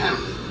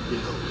 handle it,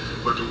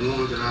 But the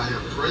ones that I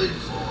have prayed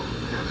for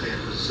have had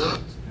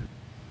results.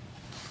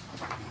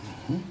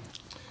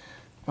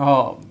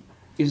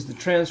 Is the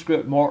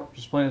transcript marked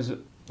as Plaintiff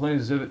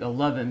Exhibit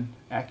 11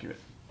 accurate?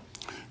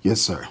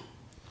 Yes, sir.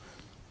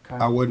 Okay.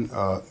 I wasn't,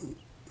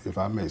 if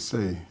I may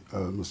say,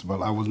 Mr.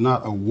 Butler, I was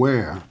not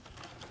aware,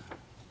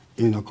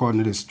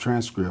 according to this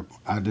transcript,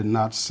 I did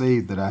not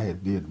say that I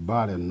had did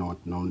body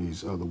anointing on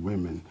these other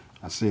women.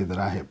 I said that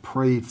I had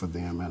prayed for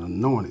them and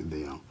anointed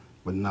them,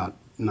 but not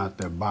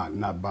their body,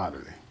 not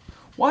bodily.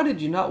 Why did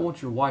you not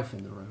want your wife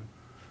in the room?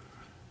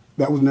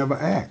 That was never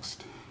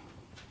asked.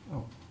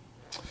 Oh.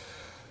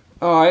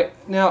 All right.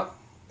 Now,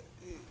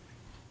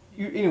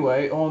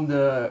 anyway, on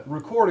the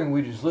recording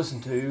we just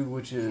listened to,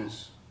 which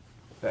is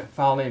that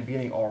file name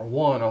beginning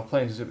R1 on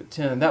Plaintiff's Exhibit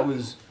 10, that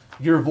was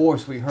your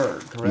voice we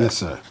heard, correct? Yes,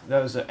 sir.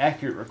 That was an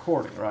accurate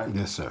recording, right?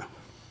 Yes, sir.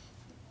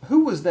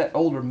 Who was that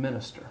older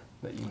minister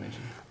that you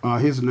mentioned?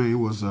 His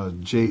name was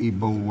J.E.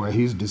 Boulware.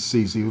 He's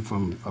deceased. He was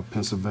from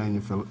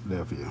Pennsylvania,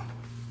 Philadelphia.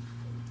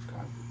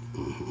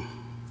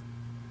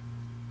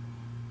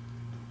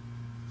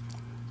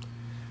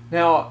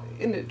 Now,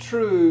 isn't it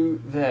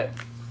true that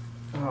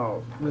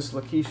Miss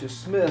Lakeisha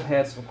Smith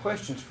had some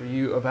questions for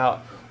you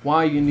about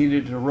why you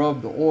needed to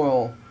rub the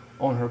oil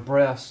on her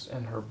breasts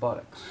and her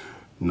buttocks?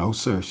 No,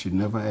 sir. She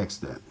never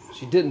asked that.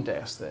 She didn't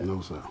ask that.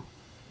 No, sir.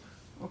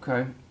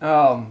 Okay.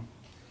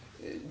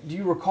 Do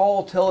you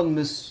recall telling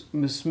Miss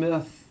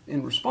Smith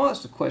in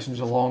response to questions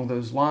along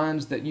those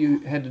lines that you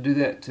had to do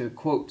that to,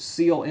 quote,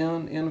 seal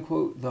in, end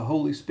quote, the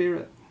Holy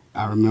Spirit?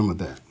 I remember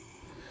that.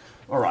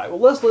 All right, well,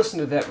 let's listen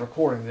to that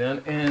recording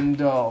then,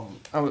 and I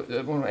want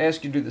to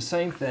ask you to do the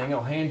same thing.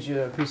 I'll hand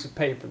you a piece of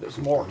paper that's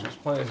marked as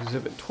Plaintiff's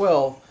Exhibit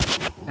 12,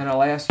 and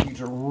I'll ask you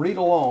to read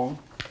along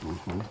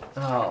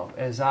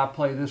as I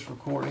play this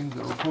recording.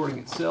 The recording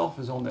itself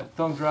is on that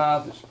thumb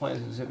drive that's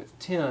Plaintiff's Exhibit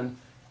 10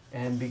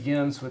 and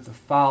begins with the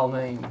file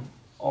name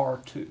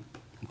R2.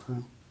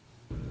 Okay.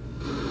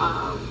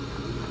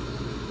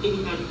 And,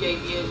 you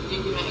gave me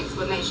an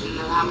explanation,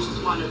 and I was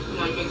just wondering,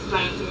 you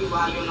explained to me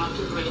why you're not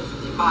to breast,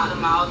 your bottom,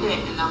 all that,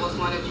 and I was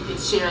wondering if you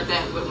could share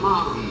that with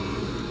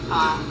Mom,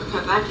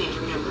 because I can't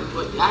even remember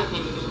what the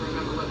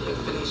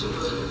explanation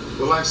was.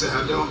 Well, like I said,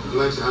 I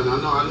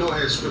know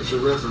I had scripture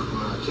reference,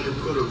 but I can't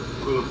pull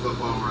them up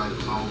all right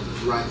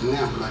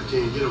now, but I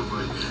can't get them for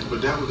you.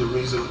 But that was the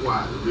reason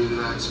why. The reason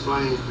I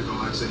explained,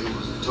 because like I said, it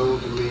was told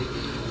to me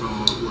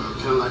from,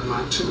 kind of like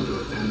my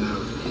tutor, and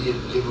he had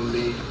given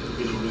me,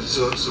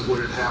 results of what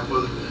had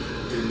happened.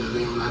 And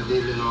then when I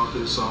did it in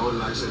Arkansas, and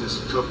like I said, there's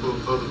a couple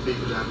of other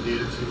people that I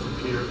did it from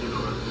here,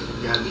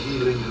 gotten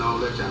healing and all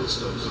that kind of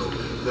stuff. So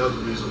that was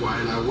the reason why.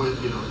 And I went,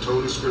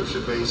 totally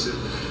scripture basis.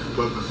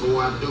 But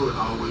before I do it,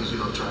 I always,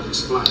 try to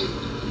explain,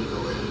 and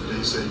if they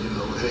say,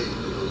 hey,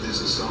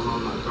 this is something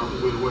I'm not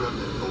comfortable with or whatever,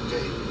 then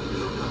okay,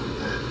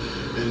 that.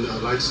 And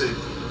like I said,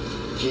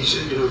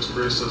 Keisha,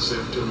 expressed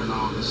herself to me and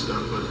all this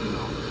stuff, but,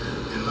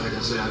 and like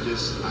I said,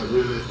 I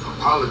really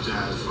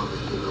apologize for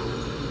the,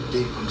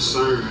 deep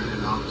concern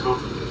and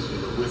uncomfortableness,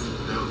 with it.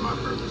 That was my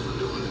purpose for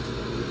doing it.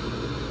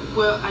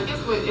 Well, I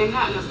guess and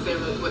not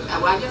necessarily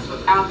I guess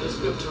without the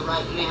scripture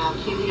right now,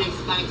 can you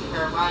explain to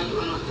her why you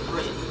anoint the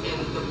breast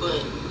and the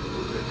butt?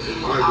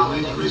 Okay. All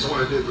right, the reason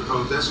why I did,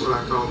 because that's what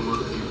I call a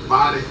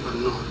body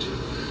anointing.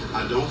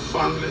 I don't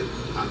funnel it,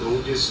 I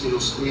don't just,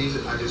 squeeze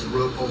it, I just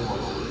rub oil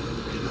on it.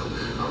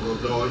 I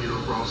rubbed oil,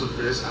 across her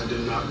breast. I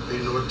did not pay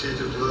no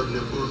attention to her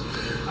nipples.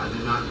 I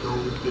did not go,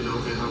 in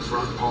her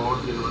front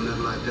part,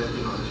 nothing like that.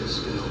 I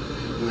just,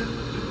 went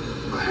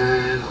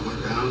behind, I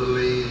went down the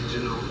legs,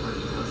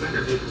 I think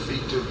I did the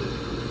feet too.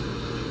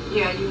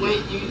 Yeah, you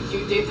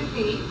did the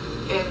feet,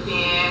 and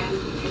then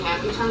you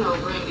had me turn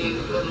over, and then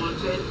you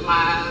anointed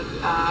my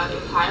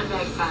entire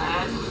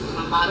backside,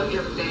 my bottom,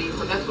 everything.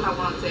 So that's what I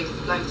wanted to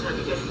explain to her,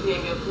 because you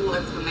gave me a full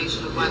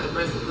explanation of why the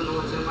breast is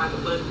anointed and why the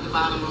butt, the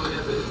bottom, or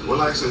whatever. Well,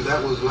 like I said,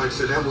 that was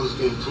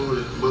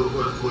included, what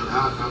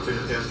I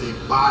feel as a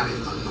body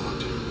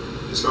anointing.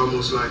 It's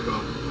almost like a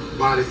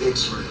body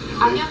X-ray.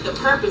 I guess the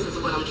purpose is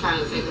what I'm trying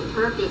to say. The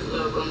purpose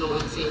of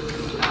anointing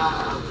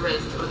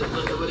breast or the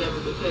butt or whatever,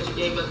 because you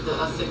gave us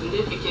a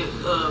significance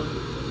of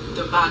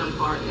the bottom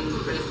part and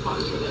the breast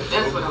part.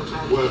 That's what I'm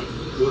trying to say.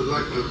 Well,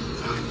 like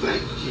I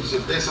think he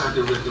said, that's how I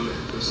can recollect.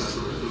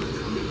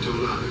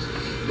 Totally honest,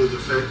 was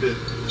the fact that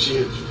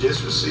she had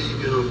just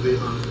received, the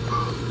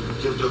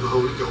gift of the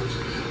Holy Ghost.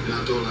 And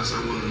I told her, I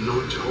said, I want to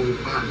anoint your whole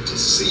body to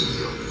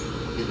seal,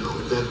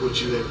 if that's what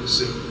you have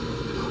received,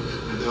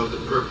 and that was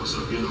the purpose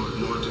of,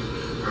 anointing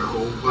her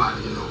whole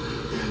body, and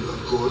of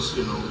course,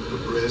 the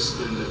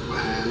breast and the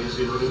behind is,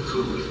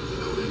 included,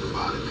 in the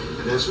body.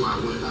 And that's why I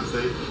went,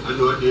 I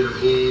know I did her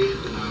head,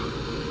 and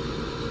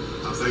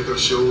I think her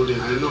shoulder,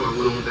 and I know I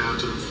went on down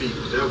to the feet,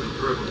 but that was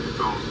the purpose,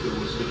 because it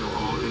was,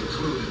 all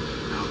included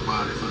in her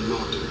body,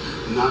 anointed,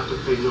 not to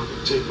pay no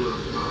particular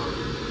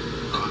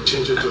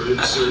attention to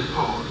any certain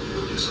part,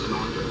 just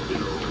anoint the,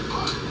 whole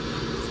body.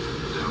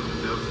 That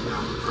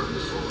was the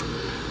purpose for it.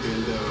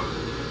 And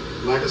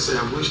like I said,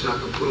 I wished I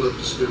could pull up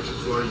the scripture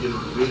for you,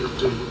 read them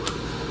to you, but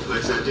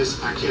like I said,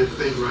 I can't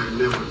think right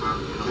now. If I,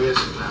 had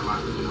some time, I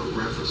could,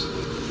 reference it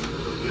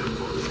and get them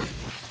for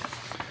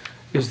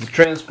you. Is the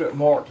transcript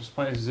marked as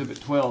Plaintiff's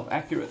Exhibit 12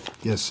 accurate?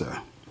 Yes,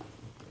 sir.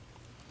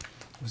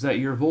 Was that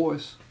your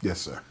voice? Yes,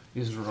 sir.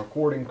 Is the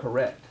recording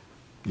correct?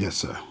 Yes,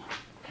 sir.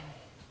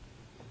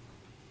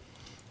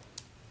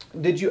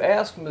 Did you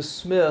ask Ms.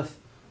 Smith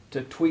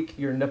to tweak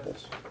your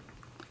nipples?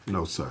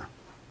 No, sir.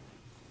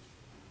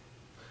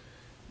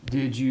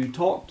 Did you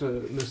talk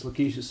to Ms.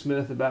 Lakeisha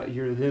Smith about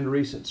your then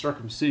recent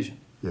circumcision?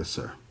 Yes,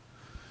 sir.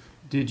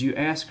 Did you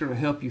ask her to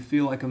help you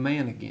feel like a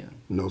man again?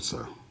 No,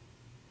 sir.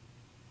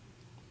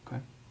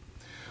 Okay.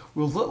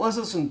 Well, let's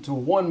listen to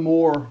one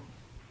more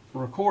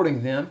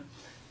recording then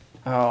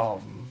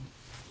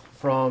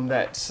from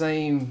that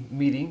same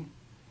meeting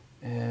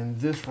And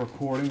this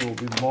recording will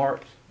be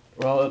marked,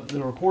 well,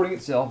 the recording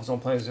itself is on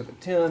Plan Exhibit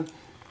 10,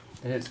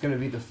 and it's going to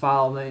be the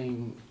file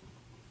name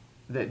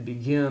that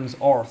begins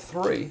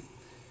R3.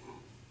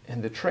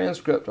 And the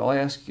transcript I'll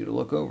ask you to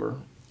look over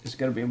is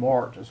going to be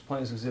marked as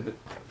Plan Exhibit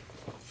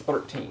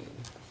 13.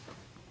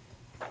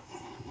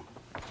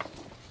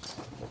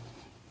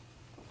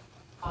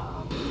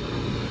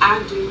 I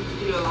do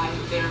feel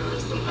like there are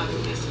some other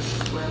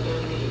instances where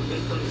there may have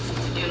been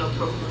some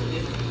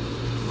inappropriate,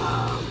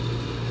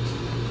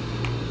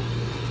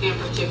 in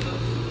particular,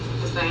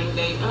 the same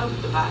day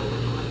of the body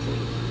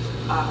anointing,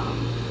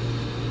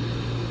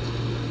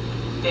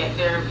 that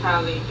there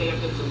probably may have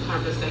been some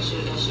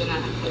conversation that should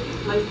not have taken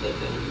place that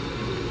day.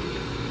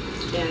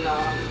 And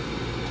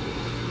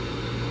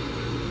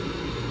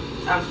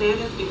I'm saying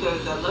this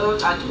because I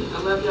love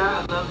y'all,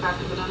 I love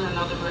Pastor Banana, I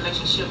know the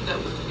relationship that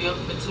was built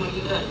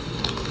between us.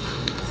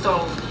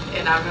 So,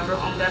 and I remember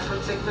on that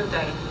particular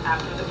day,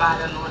 after the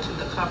body anointing,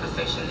 the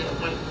conversation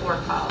that went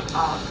forth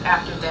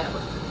after that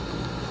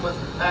was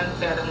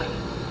unsettling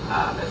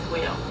as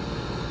well.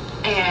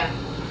 And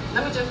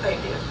let me just say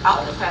this,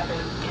 all this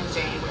happened in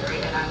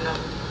January, and I know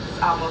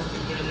it's almost a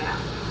year now.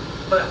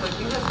 But when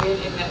you have been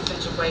in that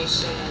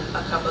situation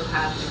a couple of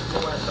times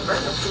before, the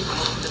burden of proof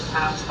most of the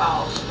time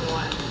falls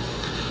on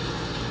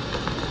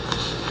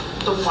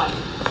the woman.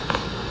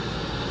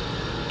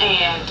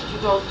 And you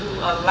go through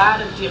a lot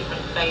of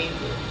different phases.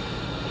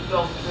 You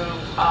go through,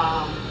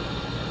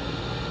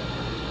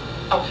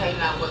 okay,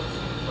 now was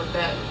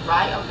that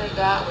right? Okay,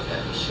 God, was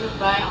that for sure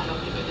right? I don't know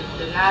if you could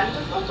deny it. You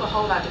just go through a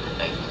whole lot of different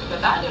phases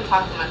because I didn't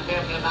talk to my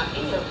family about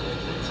any of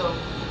this until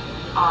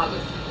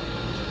August.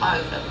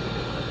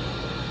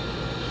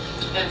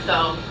 And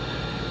so,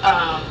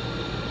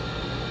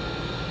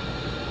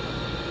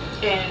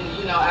 and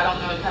you know, I don't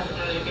know if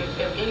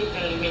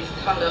anything makes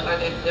come up like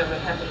that ever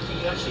happened to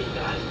you. I'm sure you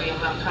can understand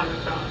where I'm coming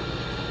from.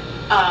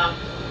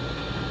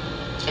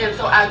 And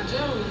so I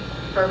do,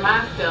 for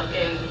myself,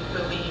 and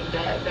believe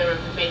that there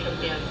may have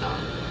been some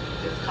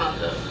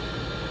misconduct.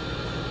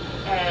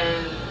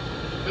 And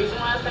the reason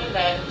why I say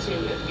that too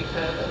is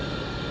because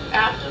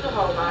after the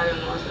whole body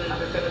anointing,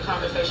 like I said, the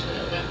conversation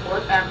that went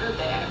forth after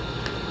that,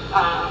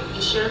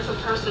 you shared some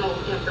personal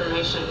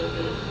information with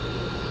me.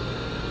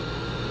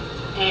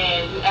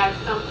 And you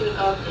asked something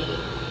of me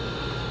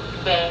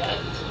that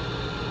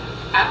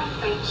I don't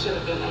think should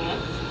have been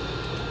asked.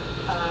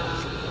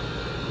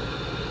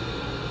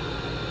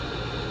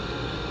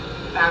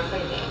 I'll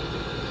say that.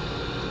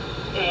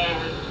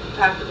 And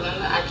Pastor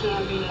Glenda, I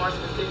can be more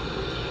specific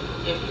with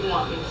you if you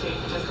want me to.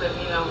 Just let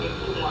me know if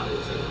you want me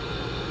to.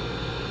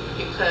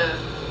 Because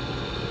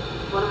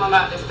what I'm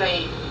about to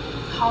say is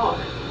hard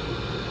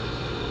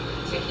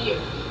to hear.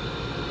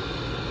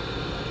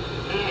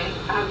 And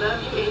I love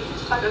you, and you're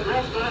just like a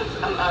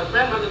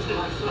grandmother to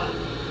my son.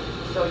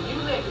 So you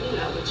let me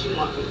know what you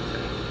want me to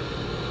say.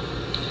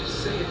 Just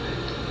say it.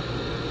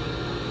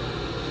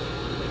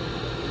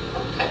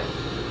 Okay.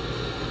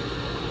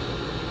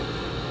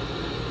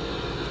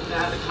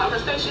 Now the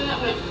conversation that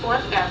went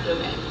forth after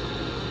that,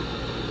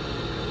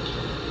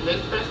 you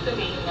expressed to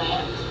me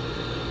that,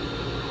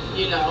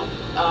 you know,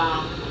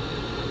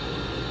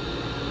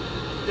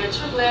 that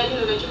you're glad, you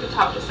know, that you can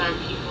talk to certain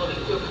people and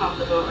feel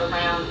comfortable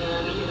around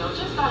them, and, you know,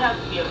 just don't have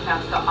to be a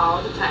pastor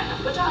all the time.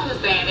 But y'all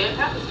understand that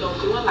pastors go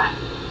through a lot.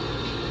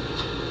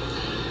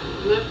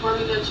 You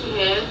informed me that you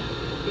had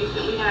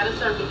recently had a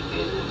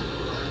circumcision,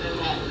 and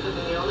that the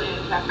meal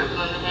and Pastor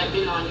Glenda had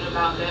been on you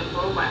about that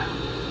for a while.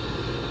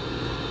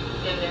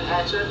 And then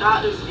at your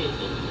doctor's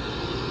visit,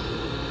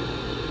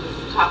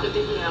 talking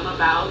to him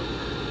about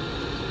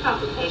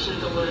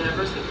complications or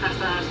whatever, some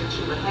concerns that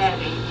you were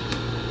having,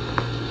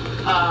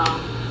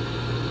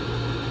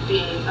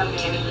 being a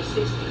man in your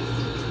 60s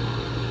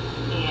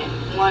and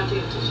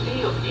wanting to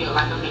still feel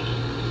like a man.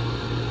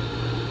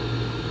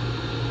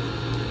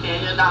 And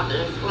your doctor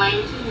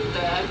explained to you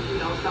that, you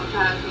know,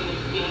 sometimes when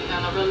you've been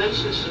in a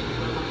relationship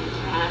for a long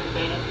time,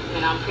 that,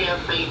 and I'm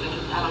paraphrasing,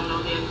 I don't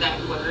know the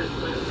exact words,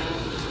 but that,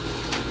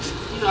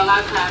 you know, a lot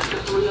of times the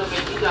thrill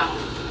may be gone.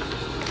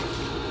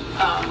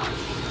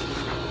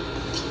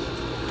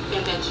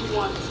 And that you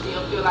want to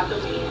still feel like a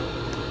man,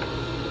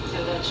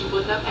 and that you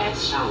would have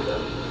asked Shonda,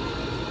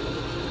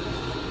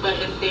 but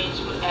instead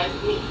you would ask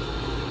me.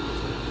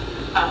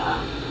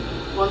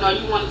 Well, no,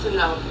 you wanted to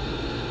know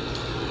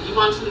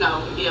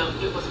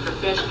if it was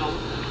professional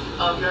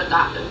of your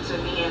doctor to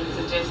then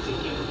suggest to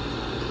you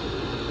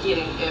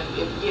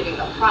getting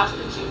a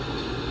prostitute.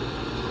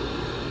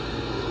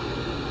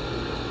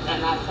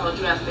 And I told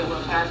you, I said,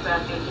 well, Pastor,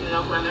 I think you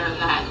know whether or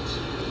not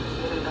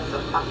getting a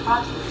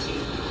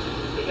prostitute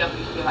to help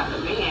you feel like a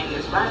man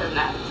is right or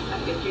not. I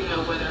think you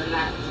know whether or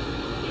not,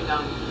 you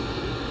know,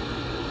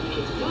 you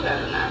need to do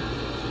that or not.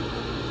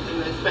 You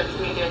expected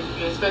me that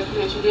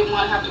you didn't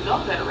want to have to go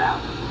that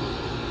route.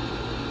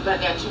 But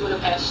that you would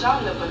have asked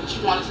Shonda, but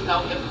you wanted to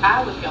know if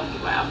I would help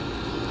you out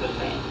with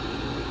that.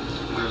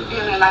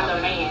 Feeling like a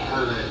man.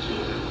 How did I ask you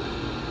that?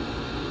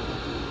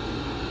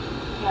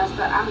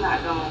 Pastor, I'm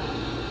not going.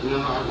 No,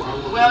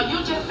 I Well,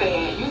 you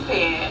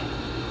said,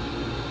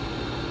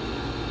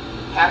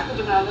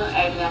 Pastor Donella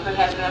and never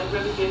had never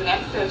really been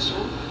that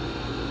sexual,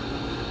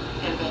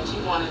 and that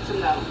you wanted to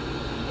know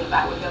if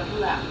I would help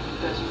you out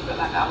because you felt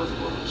like I was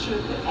more mature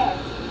than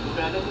Pastor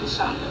rather than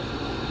Shonda.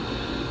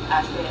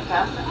 I said,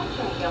 Pastor, I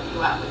can't help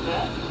you out with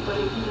that, but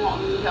if you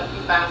want me to help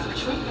you find some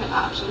treatment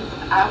options,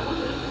 I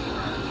would.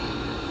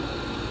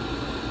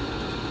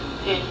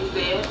 And he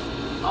said,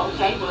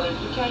 okay, well, if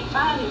you can't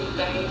find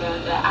anything,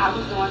 then I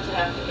was going to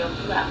have to help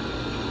you out.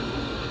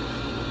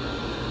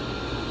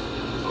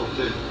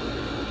 Okay.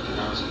 Can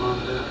I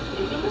respond to that?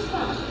 You can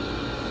respond.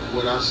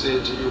 What I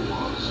said to you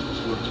was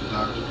what the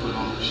doctor put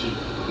on the sheet,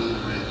 put in the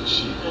red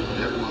sheet.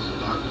 That was the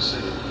doctor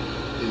said,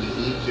 in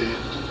the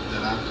event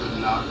that I could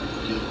not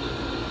get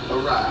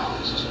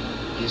aroused,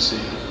 he said,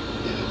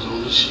 and it was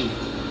on the sheet,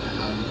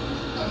 and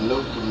I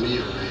know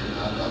Camille read it,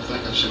 I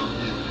think I showed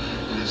you,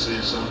 and it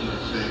said something to the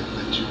effect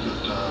that you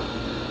could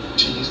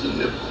tease the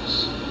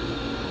nipples,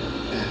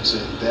 and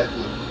said that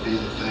would be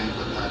the thing,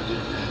 but I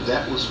didn't, and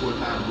that was what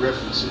I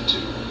referenced it to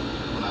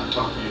when I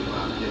talked to you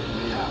about getting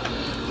me out.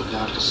 The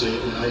doctor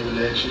said, and I even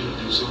asked you to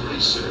do some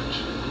research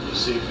to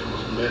see if it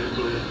was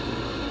medically.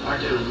 I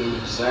can't remember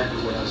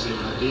exactly what I said,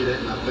 but I did it,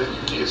 and I think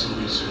you did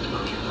some research,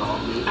 but you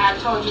called me. I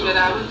told you that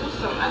I would do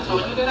some. I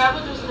told you that I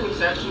would do some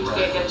research. You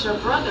said that your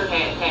brother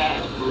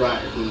had Right.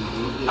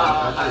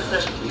 a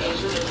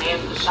certification and had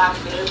the shock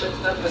therapy and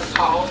stuff with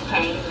Paul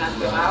pain, and I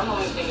said, well, I don't know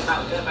anything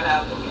about that, but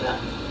I'll look it up.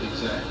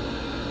 Exactly.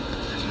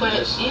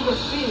 But even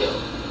still,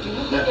 do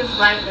you think it's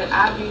right that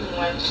I be the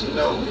one to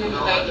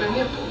stimulate your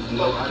nipples?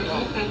 No, I do don't.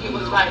 you think it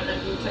was right for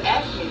you to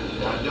ask me to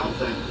do I that? don't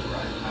think it's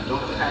right. I don't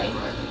think it's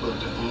right. But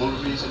the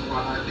only reason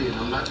why I did,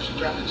 I'm not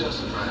trying to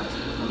justify it,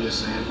 I'm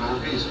just saying my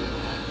reason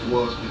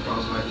was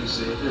because, like you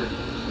said earlier,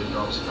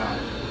 because I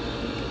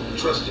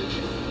trusted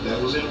you. That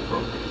was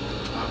inappropriate.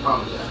 I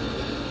apologize for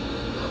that.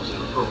 That was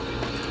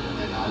inappropriate.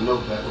 And I know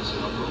that was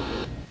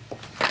inappropriate.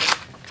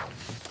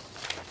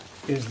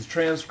 Is the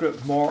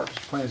transcript marked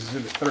Plaintiff's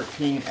Exhibit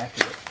 13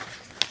 accurate?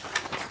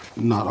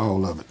 Not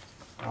all of it.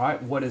 All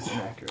right, what is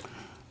inaccurate?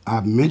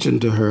 I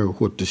mentioned to her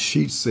what the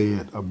sheet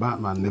said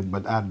about my nipple,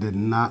 but I did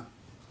not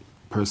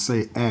per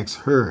se ask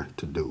her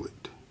to do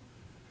it.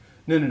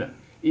 No.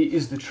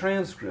 Is the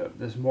transcript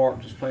that's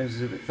marked as Plaintiff's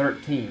Exhibit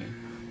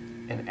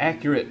 13 an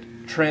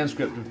accurate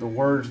transcript of the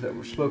words that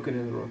were spoken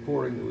in the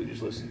recording that we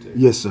just listened to?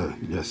 Yes, sir.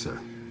 Yes, sir.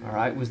 All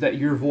right, was that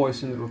your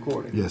voice in the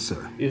recording? Yes,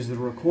 sir. Is the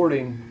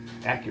recording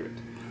accurate?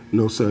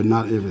 No, sir,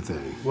 not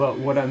everything. Well,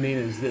 what I mean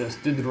is this.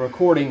 Did the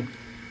recording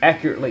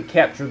accurately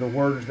capture the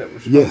words that were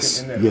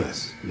spoken in there?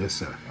 Yes,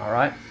 sir. All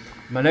right.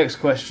 My next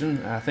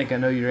question, I think I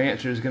know your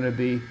answer is going to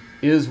be,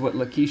 is what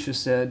Lakeisha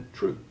said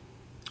true?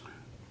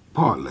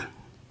 Partly.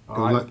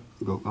 All right.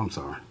 I'm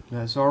sorry.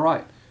 That's all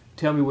right.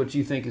 Tell me what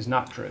you think is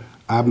not true.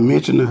 I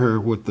mentioned to her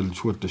what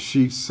the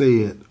sheet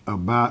said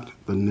about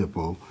the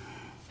nipple,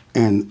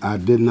 and I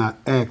did not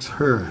ask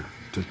her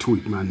to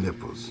tweak my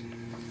nipples.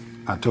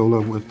 I told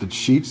her what the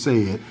sheet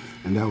said,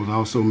 and that was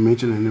also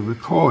mentioned in the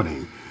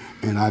recording.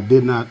 And I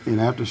did not, and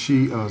after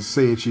she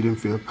said she didn't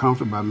feel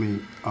comfortable by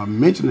me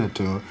mentioning it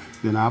to her,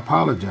 then I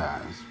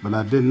apologized. But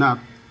I did not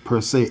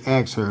per se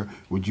ask her,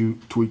 would you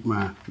tweak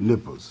my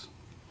nipples?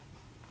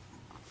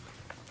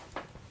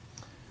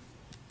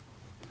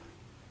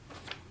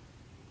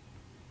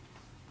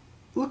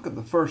 Look at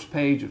the first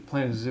page of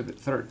Plaintiff's Exhibit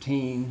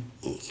 13.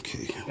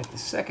 Okay. At the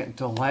second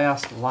to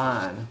last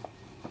line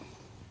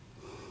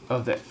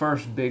of that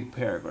first big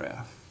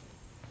paragraph.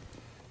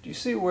 Do you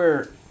see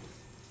where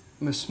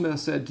Ms. Smith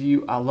said to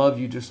you, I love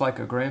you just like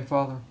a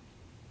grandfather?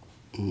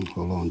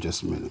 Hold on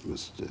just a minute,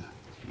 Mr.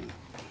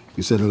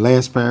 You said the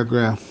last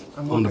paragraph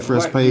on the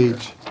first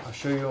page? Here. I'll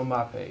show you on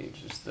my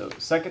page. It's the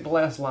second to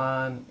last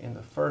line in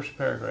the first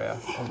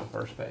paragraph on the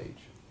first page.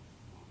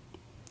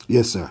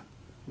 Yes, sir.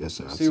 Yes,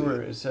 sir. See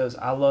where it says,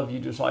 I love you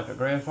just like a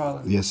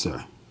grandfather? Yes,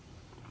 sir.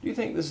 Do you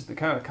think this is the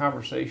kind of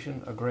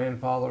conversation a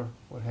grandfather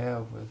would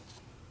have with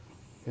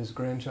his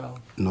grandchild?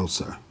 No,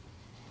 sir.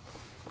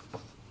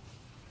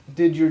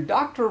 Did your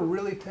doctor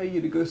really tell you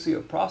to go see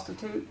a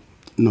prostitute?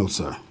 No,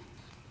 sir.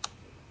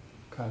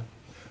 Okay.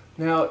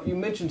 Now, you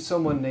mentioned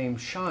someone named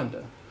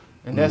Shonda,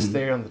 and that's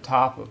there on the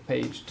top of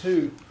page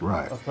 2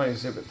 of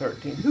Plaintiff's Exhibit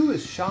 13. Who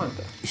is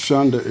Shonda?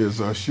 Shonda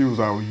is, she was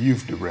our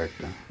youth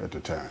director at the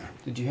time.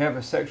 Did you have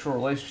a sexual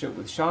relationship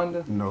with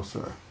Shonda? No,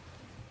 sir.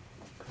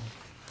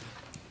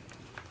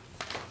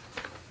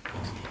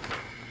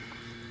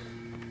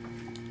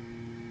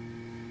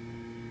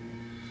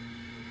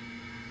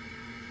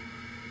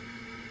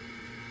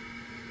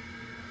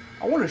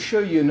 I want to show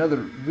you another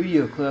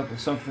video clip of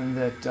something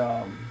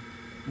that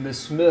Ms.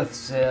 Smith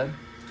said.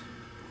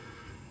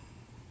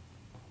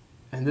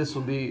 And this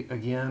will be,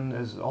 again,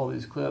 as all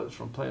these clips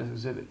from Plaintiff's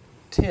Exhibit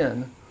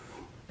 10,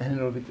 and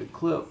it'll be the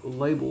clip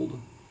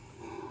labeled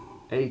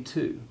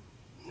A2.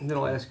 And then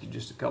I'll ask you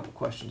just a couple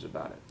questions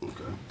about it.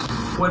 Okay.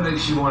 What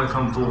makes you want to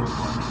come forward?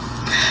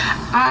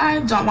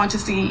 I don't want to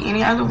see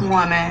any other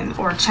woman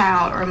or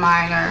child or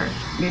minor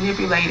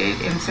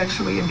manipulated and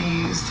sexually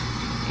abused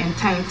and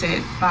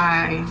tainted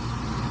by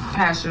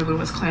Pastor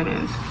Lewis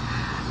Clemens.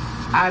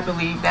 I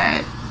believe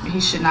that he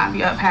should not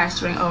be up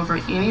pastoring over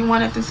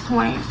anyone at this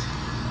point.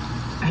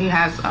 He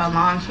has a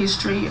long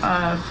history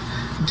of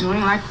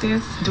doing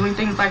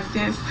things like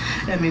this,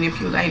 and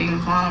manipulating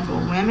vulnerable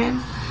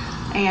women.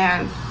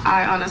 And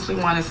I honestly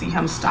want to see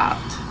him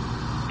stopped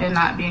and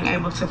not being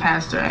able to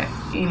pastor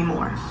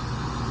anymore.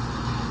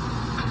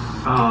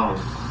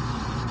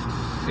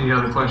 Any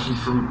other questions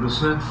from Ms.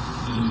 Smith?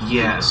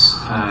 Yes.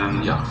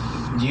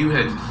 You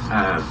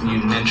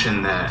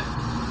mentioned that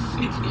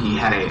he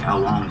had a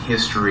long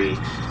history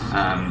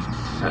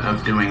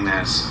of doing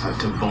this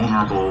to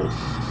vulnerable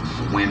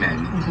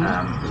women.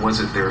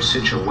 Was it their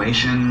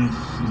situation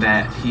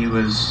that he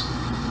was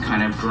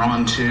kind of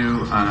drawn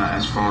to,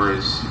 as far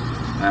as,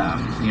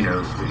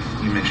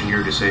 you mentioned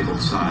your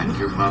disabled son,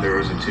 your mother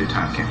is a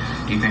two-time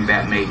do you think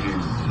that made you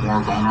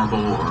more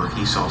vulnerable, or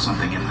he saw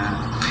something in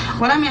that?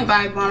 What I meant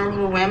by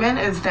vulnerable women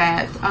is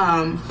that,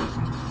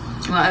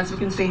 well, as you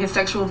can see, his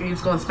sexual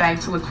abuse goes back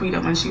to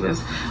Laquita when she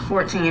was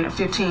 14 or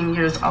 15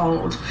 years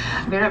old.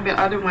 There have been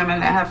other women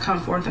that have come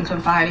forth and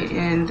confided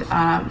in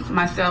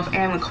myself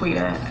and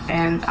Laquita,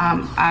 and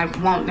I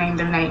won't name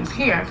their names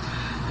here.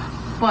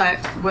 But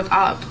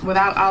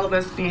without all of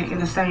us being in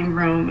the same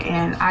room,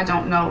 and I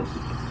don't know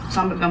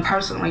some of them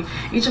personally,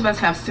 each of us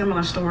have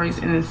similar stories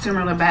and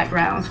similar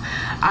backgrounds.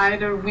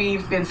 Either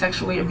we've been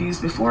sexually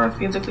abused before,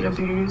 physically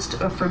abused.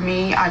 For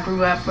me, I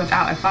grew up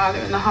without a father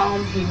in the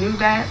home. He knew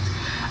that.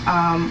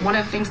 One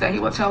of the things that he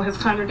would tell his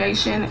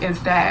congregation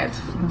is that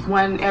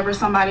whenever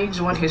somebody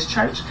joined his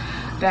church,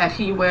 that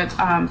he would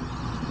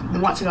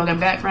want to know their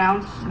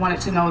background,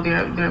 wanted to know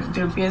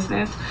their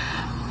business,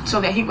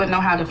 so that he would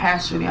know how to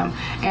pastor them.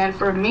 And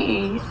for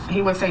me,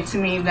 he would say to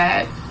me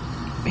that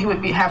he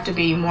would have to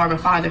be more of a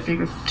father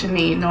figure to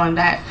me, knowing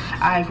that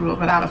I grew up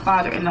without a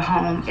father in the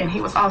home. And he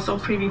was also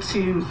privy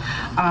to,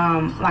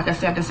 like I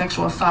said, the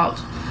sexual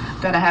assault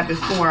that I had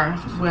before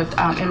with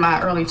in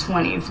my early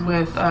 20s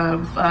with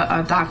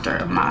a doctor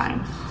of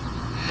mine.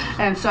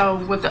 And so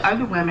with the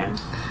other women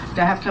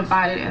that have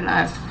confided in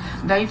us,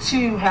 they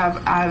too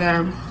have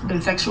either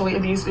been sexually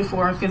abused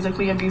before,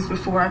 physically abused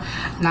before,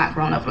 not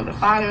grown up with a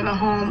father in the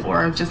home,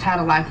 or just had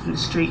a life in the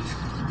streets.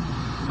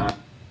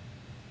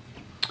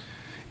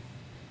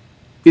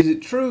 Is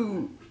it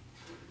true,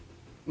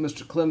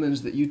 Mr.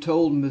 Clemens, that you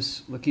told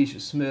Miss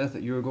Lakeisha Smith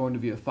that you were going to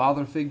be a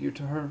father figure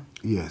to her?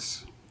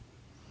 Yes.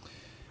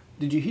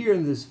 Did you hear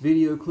in this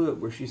video clip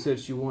where she said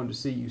she wanted to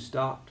see you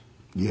stopped?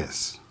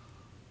 Yes.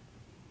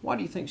 Why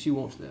do you think she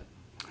wants that?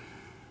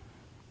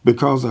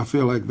 Because I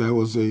feel like there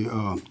was a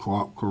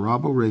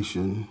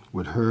corroboration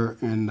with her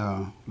and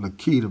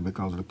Laquita,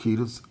 because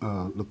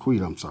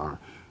Laquita,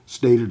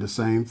 stated the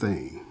same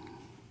thing.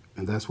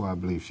 And that's why I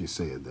believe she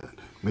said that.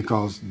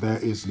 Because there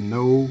is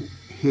no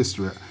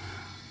history.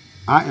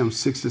 I am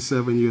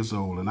 67 years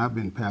old, and I've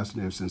been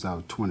pastoring ever since I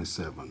was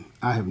 27.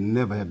 I have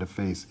never had to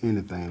face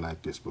anything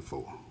like this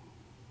before.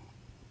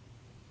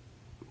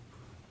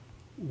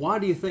 Why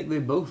do you think they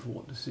both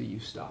want to see you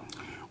stop?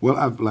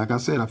 Well, like I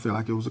said, I feel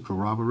like it was a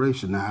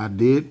corroboration. Now, I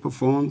did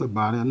perform the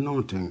body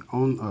anointing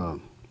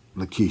on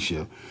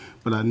Lakeisha,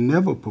 but I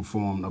never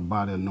performed a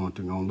body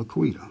anointing on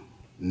Laquita.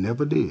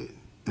 Never did.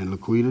 And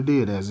Laquita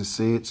did, as it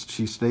said,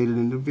 she stated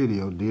in the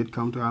video, did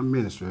come to our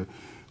ministry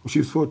when she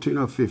was 14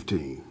 or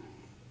 15.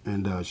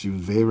 And she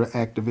was very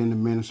active in the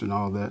ministry and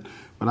all that.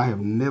 But I have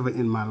never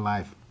in my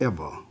life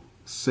ever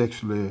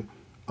sexually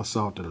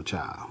assaulted a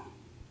child.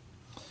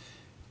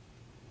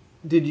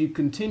 Did you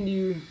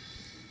continue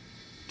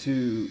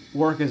to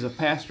work as a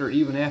pastor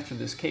even after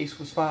this case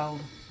was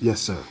filed?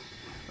 Yes, sir.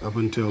 Up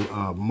until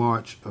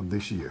March of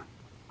this year.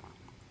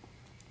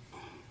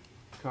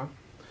 Okay.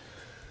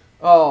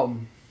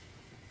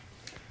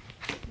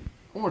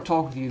 I want to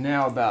talk with you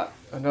now about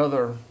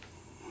another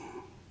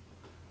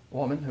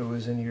woman who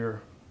is in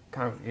your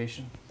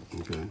congregation.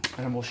 Okay. And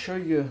I'm going to show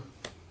you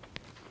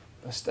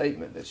a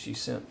statement that she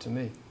sent to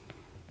me.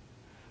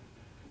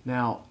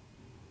 Now,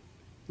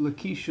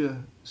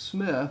 Lakeisha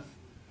Smith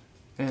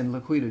and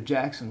Laquita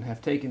Jackson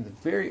have taken the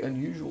very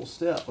unusual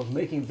step of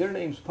making their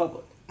names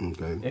public.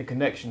 Okay. In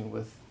connection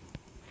with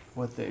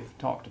what they've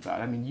talked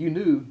about. I mean, you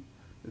knew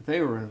that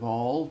they were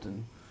involved,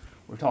 and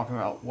we're talking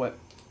about what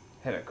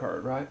had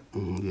occurred, right?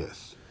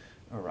 Yes.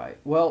 All right.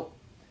 Well,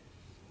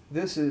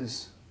 this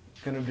is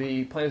going to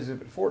be, Plaintiff's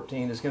Exhibit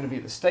 14 is going to be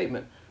the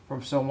statement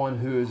from someone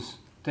who is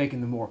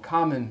taking the more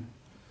common,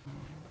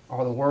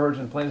 are the words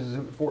in Plaintiff's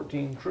Exhibit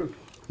 14 true?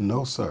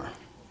 No, sir.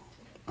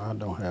 I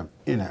don't have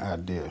any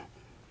idea.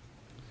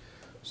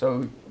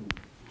 So,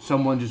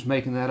 someone just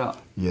making that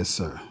up? Yes,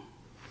 sir.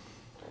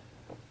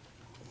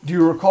 Do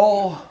you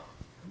recall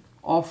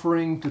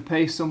offering to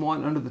pay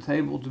someone under the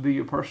table to be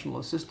your personal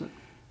assistant?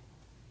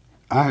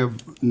 I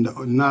have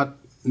not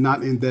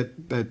in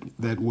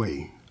that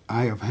way.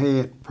 I have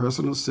had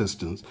personal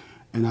assistants,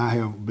 and I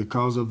have,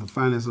 because of the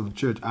finance of the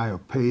church, I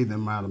have paid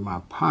them out of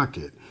my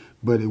pocket,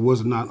 but it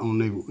was not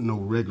on no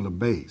regular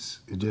base.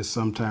 It just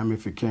sometime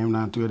if it came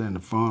down to it and the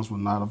funds were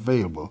not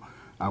available,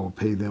 I would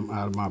pay them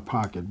out of my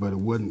pocket, but it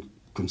wasn't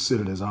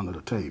considered as under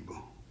the table.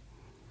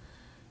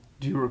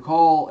 Do you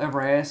recall ever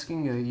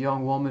asking a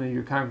young woman in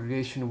your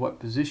congregation what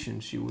position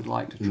she would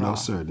like to try? No,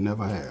 sir,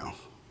 never have.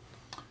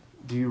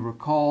 Do you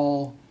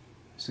recall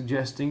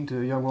suggesting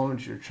to a young woman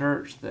at your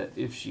church that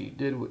if she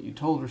did what you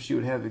told her, she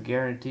would have a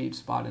guaranteed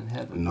spot in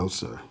heaven? No,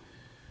 sir.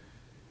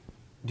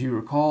 Do you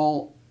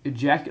recall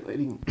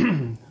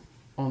ejaculating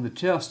on the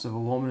chest of a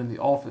woman in the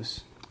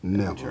office at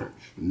the church?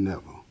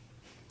 Never.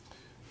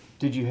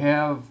 Did you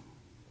have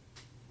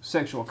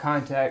sexual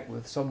contact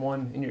with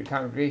someone in your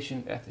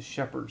congregation at the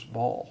shepherd's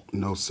ball?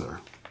 No, sir.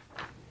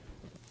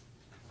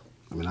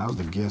 I mean, I was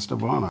the guest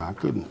of honor. I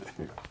couldn't.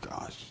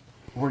 Gosh.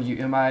 Were you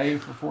MIA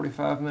for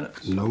 45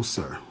 minutes? No,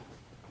 sir.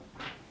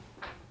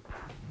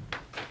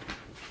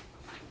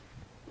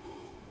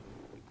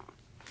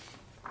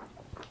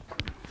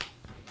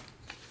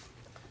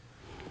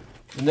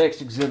 The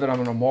next exhibit I'm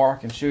going to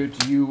mark and show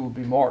to you will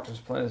be marked as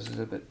Plaintiff's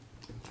Exhibit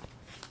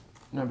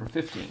number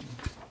 15.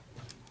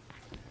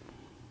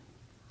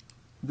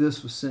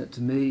 This was sent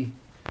to me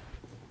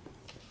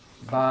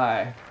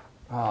by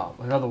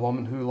another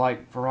woman who,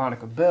 like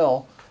Veronica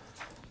Bell,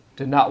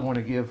 did not want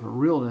to give her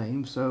real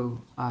name,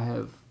 so I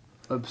have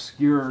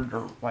obscured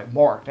or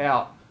marked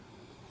out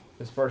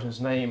this person's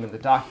name in the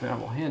document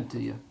I will hand to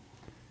you.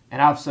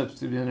 And I've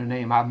substituted in a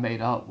name I've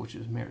made up, which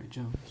is Mary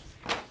Jones.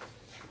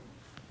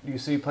 Do you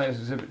see Plaintiff's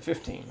Exhibit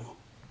 15?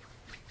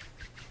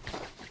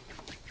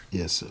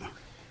 Yes, sir.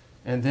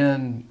 And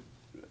then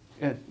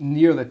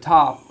near the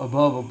top,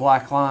 above a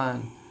black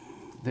line,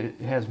 that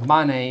has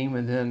my name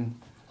and then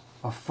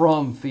a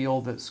from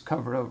field that's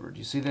covered over. Do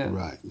you see that?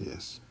 Right,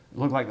 yes. It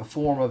looked like the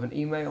form of an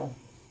email.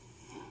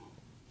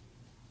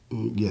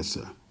 Yes,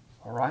 sir.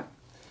 All right.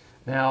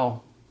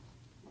 Now,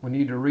 we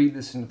need to read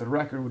this into the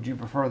record. Would you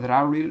prefer that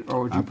I read it,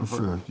 or would you I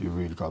prefer you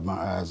read it because my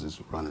eyes is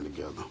running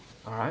together.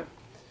 All right.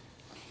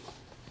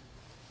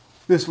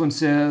 This one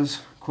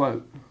says,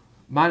 quote,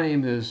 "My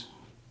name is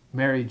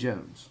Mary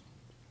Jones.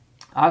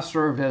 I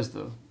served as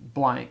the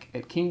blank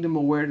at Kingdom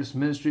Awareness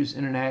Ministries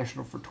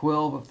International for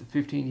 12 of the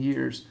 15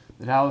 years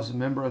that I was a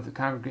member of the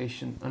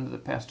congregation under the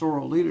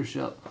pastoral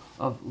leadership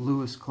of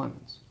Lewis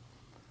Clemens.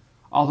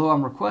 Although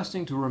I'm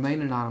requesting to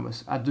remain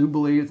anonymous, I do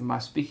believe that my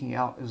speaking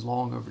out is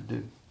long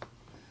overdue.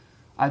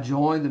 I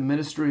joined the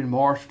ministry in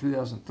March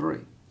 2003.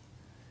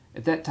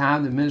 At that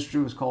time, the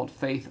ministry was called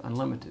Faith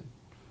Unlimited.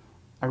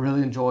 I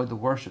really enjoyed the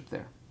worship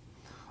there.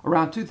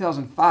 Around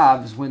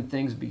 2005 is when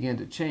things began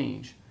to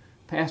change.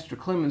 Pastor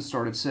Clemens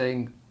started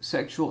saying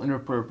sexual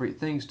inappropriate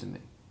things to me.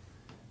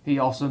 He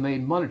also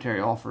made monetary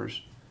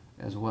offers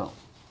as well.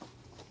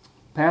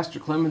 Pastor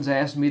Clemens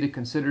asked me to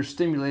consider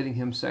stimulating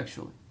him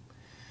sexually.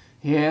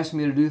 He asked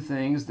me to do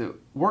things that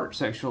weren't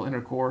sexual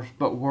intercourse,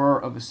 but were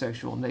of a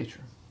sexual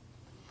nature.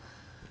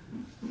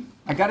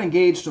 I got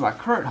engaged to my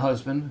current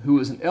husband, who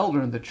was an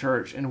elder in the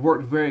church and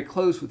worked very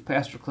close with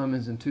Pastor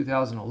Clemens in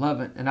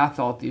 2011, and I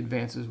thought the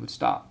advances would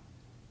stop.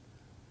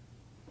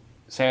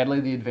 Sadly,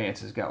 the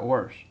advances got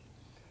worse.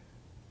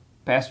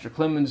 Pastor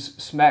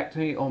Clemens smacked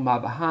me on my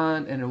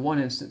behind, and in one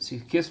instance, he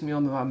kissed me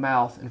on my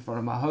mouth in front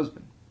of my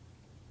husband.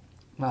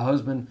 My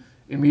husband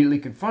immediately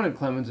confronted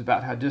Clemens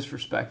about how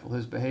disrespectful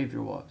his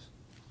behavior was.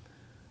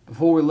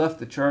 Before we left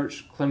the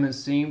church,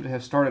 Clemens seemed to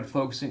have started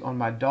focusing on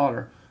my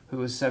daughter, who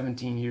was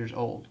 17 years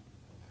old.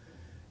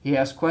 He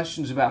asked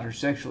questions about her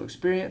sexual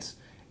experience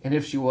and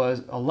if she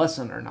was a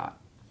lesson or not.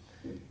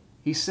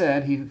 He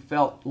said he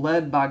felt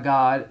led by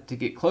God to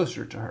get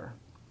closer to her.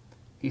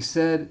 He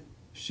said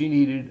she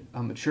needed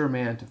a mature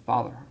man to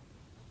father her.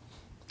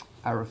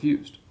 I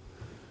refused.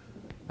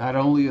 Not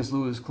only is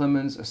Lewis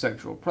Clemens a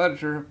sexual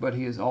predator, but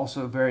he is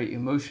also very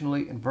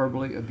emotionally and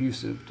verbally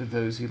abusive to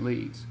those he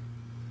leads.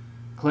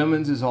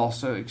 Clemens is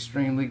also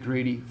extremely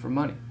greedy for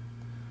money.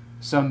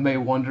 Some may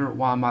wonder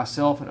why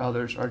myself and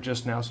others are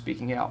just now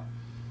speaking out.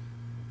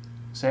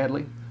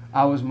 Sadly,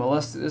 I was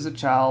molested as a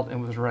child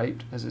and was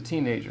raped as a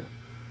teenager.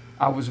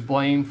 I was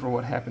blamed for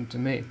what happened to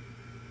me.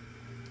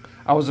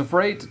 I was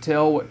afraid to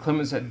tell what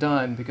Clemens had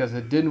done because I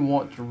didn't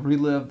want to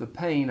relive the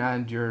pain I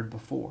endured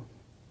before.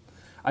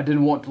 I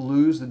didn't want to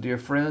lose the dear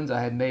friends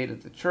I had made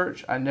at the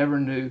church. I never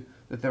knew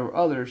that there were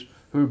others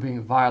who were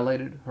being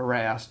violated,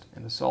 harassed,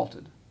 and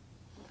assaulted.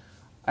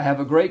 I have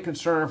a great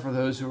concern for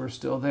those who are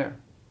still there.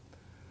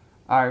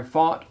 I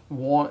don't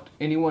want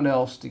anyone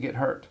else to get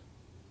hurt.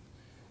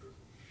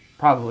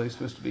 Probably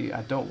supposed to be,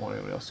 I don't want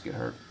anyone else to get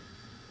hurt.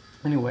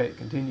 Anyway, it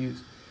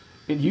continues.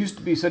 It used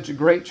to be such a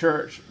great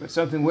church, but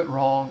something went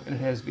wrong and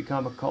it has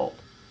become a cult.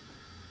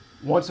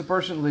 Once a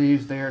person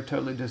leaves, they are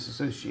totally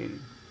disassociated.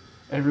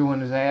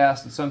 Everyone is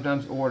asked and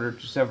sometimes ordered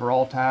to sever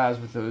all ties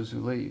with those who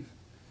leave.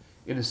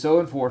 It is so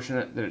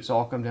unfortunate that it's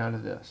all come down to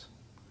this.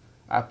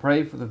 I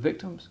pray for the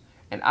victims,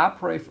 and I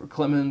pray for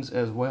Clemens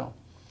as well.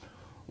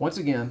 Once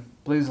again,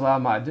 please allow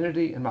my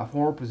identity and my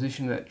former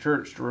position in that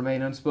church to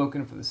remain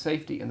unspoken for the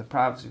safety and the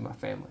privacy of my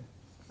family.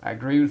 I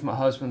agree with my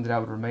husband that I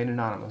would remain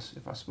anonymous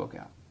if I spoke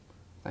out.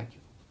 Thank you.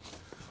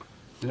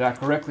 Did I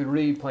correctly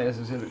read Plaintiff's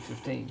Exhibit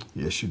 15?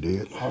 Yes, you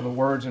did. Are the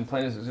words in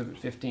Plaintiff's Exhibit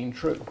 15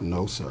 true?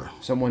 No, sir.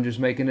 Someone just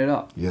making it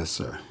up? Yes,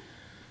 sir.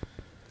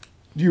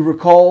 Do you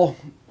recall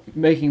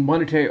making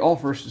monetary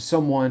offers to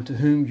someone to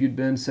whom you'd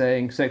been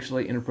saying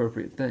sexually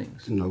inappropriate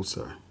things? No,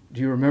 sir.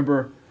 Do you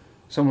remember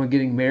someone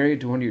getting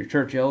married to one of your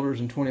church elders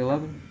in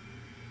 2011?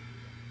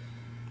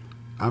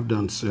 I've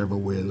done several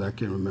weddings. I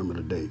can't remember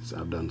the dates.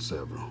 I've done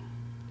several.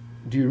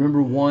 Do you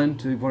remember one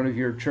to one of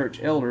your church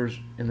elders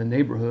in the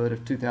neighborhood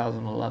of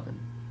 2011?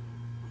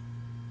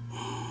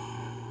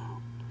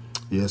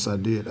 Yes, I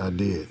did. I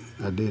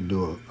did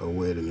do a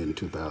wedding in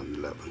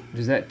 2011.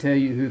 Does that tell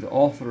you who the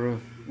author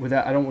of,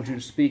 without, I don't want you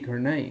to speak her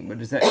name, but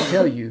does that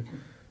tell you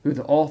who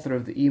the author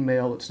of the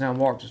email that's now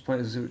marked as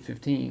Plaintiff's Exhibit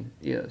 15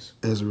 is?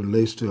 As it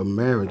relates to a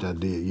marriage, I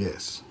did,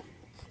 yes.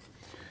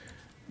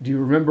 Do you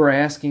remember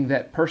asking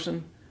that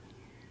person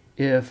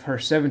if her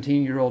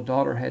 17-year-old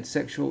daughter had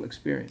sexual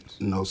experience?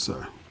 No,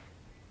 sir.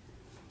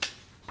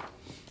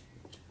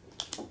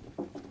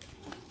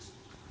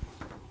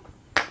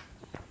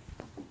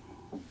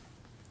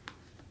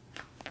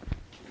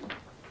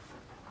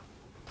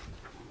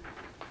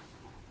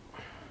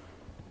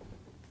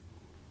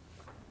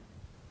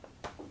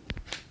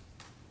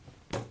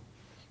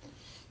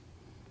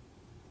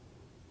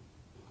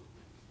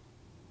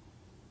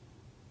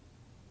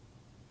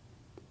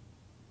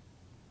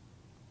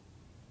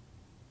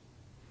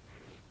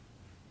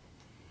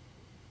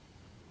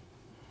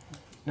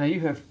 Now,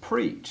 you have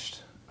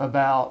preached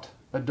about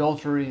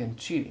adultery and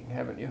cheating,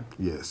 haven't you?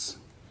 Yes.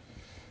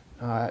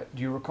 Do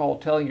you recall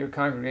telling your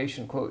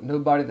congregation, quote,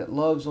 "Nobody that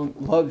loves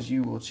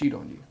you will cheat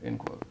on you," end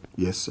quote?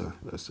 Yes, sir.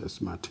 That's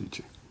my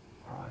teaching.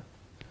 All right.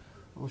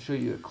 I'll show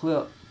you a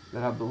clip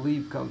that I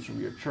believe comes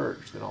from your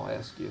church, then I'll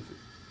ask you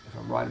if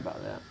I'm right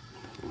about that.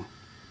 Can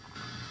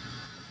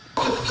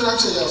I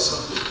tell y'all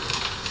something?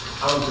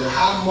 I don't care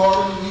how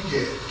modern we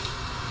get,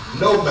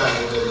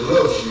 nobody that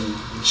loves you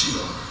will cheat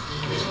on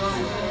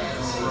you.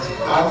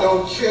 I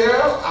don't care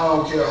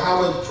how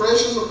much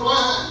pressure's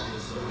applied.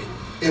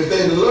 If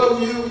they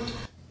love you.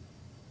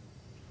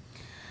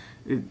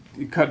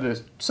 It cut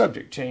the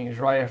subject change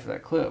right after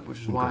that clip,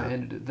 which is why I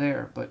ended it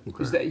there. But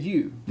is that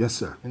you? Yes,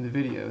 sir. In the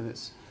video,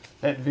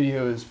 that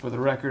video is, for the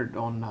record,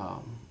 on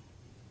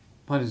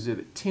Plaintiff's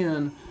Exhibit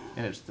 10,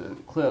 and it's the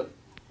clip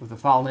with the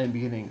file name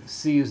beginning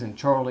C as in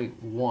Charlie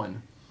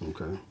 1.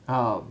 Okay.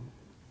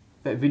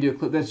 That video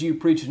clip, that's you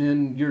preaching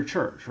in your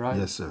church, right?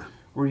 Yes, sir.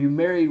 Were you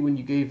married when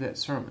you gave that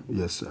sermon?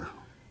 Yes, sir.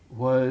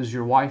 Was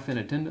your wife in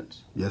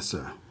attendance? Yes,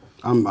 sir.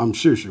 I'm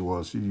sure she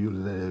was. She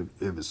usually there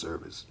every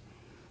service.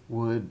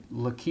 Would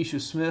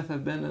Lakeisha Smith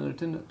have been in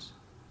attendance?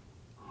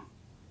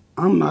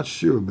 I'm not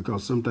sure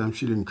because sometimes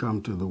she didn't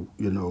come to the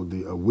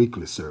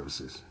weekly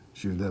services.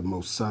 She was there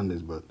most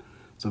Sundays, but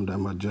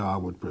sometimes her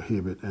job would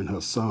prohibit, and her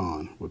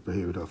son would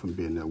prohibit her from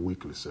being there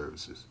weekly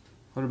services.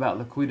 What about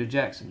Laquita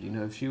Jackson? Do you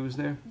know if she was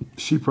there?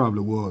 She probably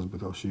was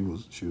because she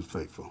was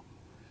faithful.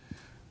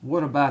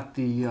 What about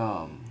the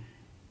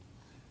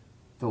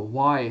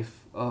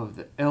wife of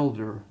the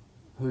elder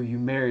who you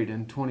married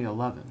in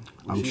 2011?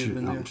 I'm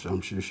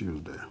sure she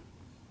was there.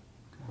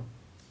 Okay.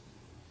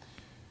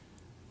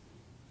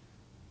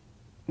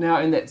 Now,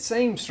 in that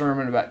same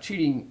sermon about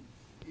cheating,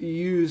 you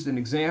used an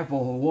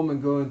example of a woman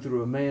going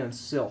through a man's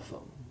cell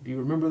phone. Do you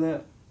remember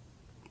that?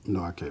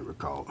 No, I can't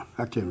recall.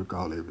 I can't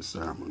recall every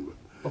sermon, but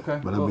okay.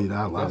 But well, I mean,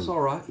 that's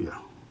all right. Yeah.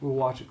 We'll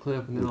watch a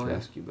clip and then I'll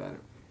ask you about it.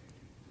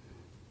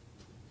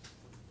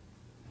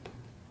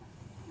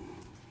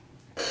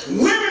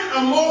 Women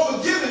are more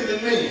forgiving than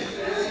men.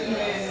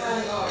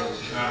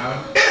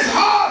 It's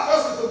hard for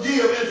us to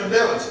forgive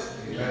infidelity.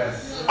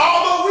 Yes.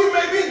 Although we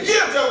may be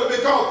guilty of it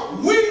because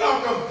we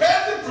are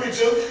competitive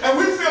preachers and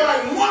we feel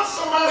like once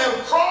somebody has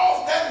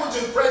crossed that which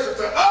is precious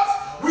to us,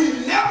 we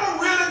never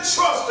really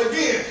trust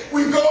again.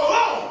 We go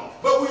along,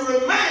 but we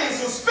remain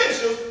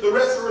suspicious the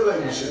rest of the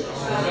relationship.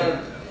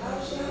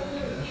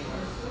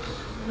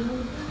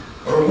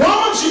 But a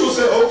woman, she will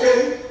say,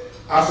 okay,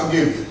 I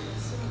forgive you.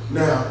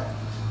 Now,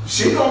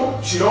 she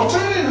don't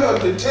turn in her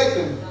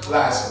detective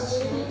license.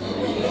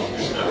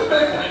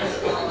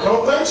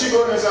 Don't think she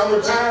go there and say, I'm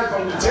retired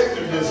from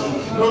detective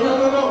business. No.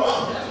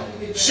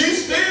 She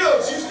still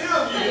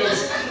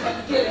uses.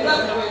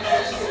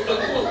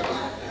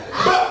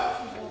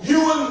 But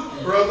you and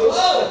brothers,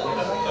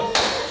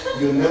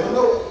 you'll never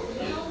know it.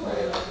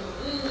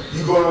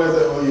 You go in there and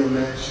say, oh yeah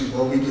man, shoot,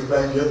 when we get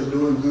back together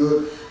doing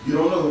good. You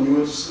don't know when you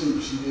went to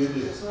sleep, she did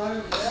this.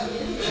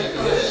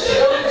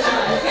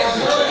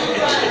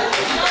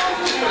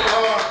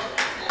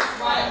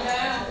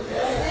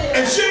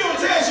 And she don't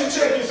tell you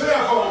check your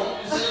cell phone.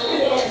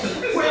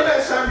 When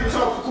last time you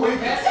talked to Queen?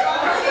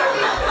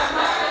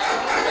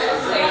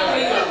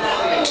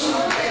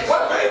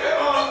 What baby?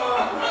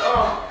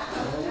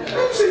 Let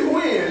me see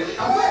when.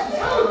 I think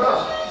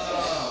about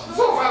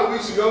 4 or 5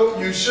 weeks ago.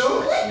 You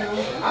sure? I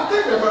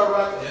think that's about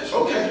right.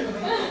 Okay.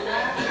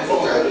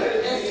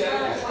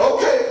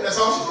 Okay, that's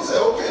all she can say.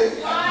 Okay.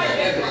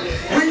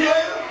 Week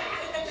later.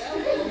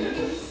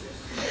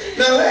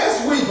 Now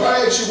last week,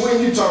 I asked you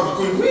when you talked to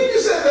Queen. When you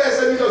said last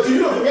time you talked to, you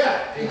don't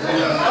forget.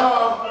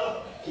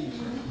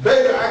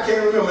 Baby, I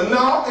can't remember.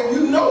 No, and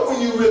you know when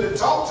you really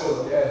talk to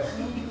her.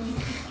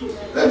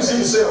 Let me see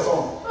your cell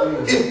phone.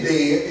 It's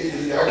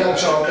dead. I got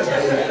chalk. It's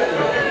dead.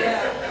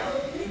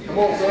 Come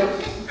on, son.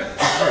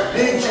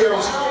 Then Carol,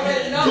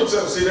 get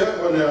up, see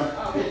that one now.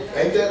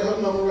 Ain't that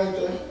her number right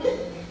there?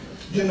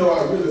 You know,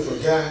 I really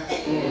forgot.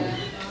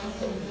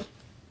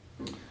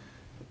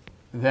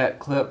 That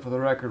clip, for the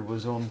record,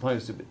 was on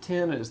Plaintiff's Exhibit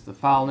 10. It's the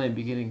file name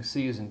beginning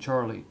C as in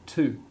Charlie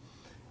 2.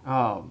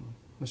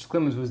 Mr.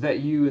 Clemens, was that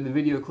you in the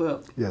video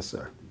clip? Yes,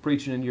 sir.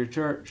 Preaching in your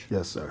church?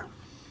 Yes, sir.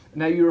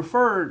 Now, you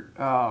referred,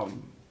 I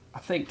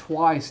think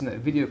twice in that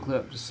video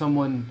clip, to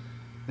someone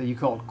that you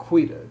called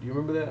Quita. Do you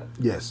remember that?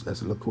 Yes,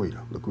 that's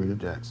Laquita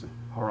Jackson.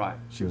 All right.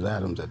 She was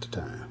Adams at the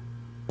time.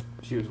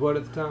 She was what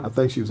at the time? I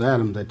think she was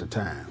Adams at the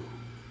time.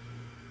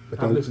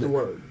 I missed the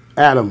word.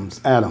 Adams.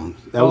 That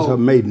was her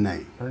maiden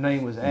name. Her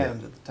name was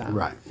Adams at the time.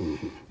 Right.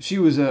 Mm-hmm. She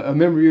was a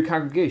member of your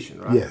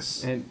congregation, right?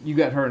 Yes. And you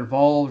got her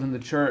involved in the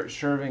church,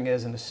 serving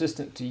as an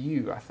assistant to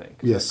you, I think.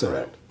 Yes,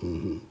 sir.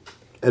 Mm-hmm.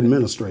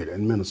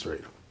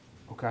 Administrator.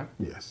 Okay.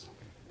 Yes.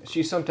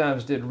 She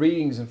sometimes did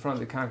readings in front of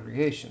the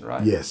congregation,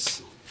 right?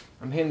 Yes.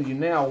 I'm handing you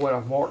now what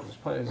I've marked as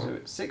Plaintiff's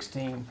Exhibit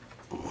 16.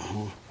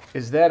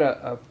 Is that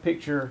a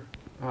picture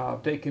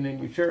taken in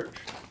your church?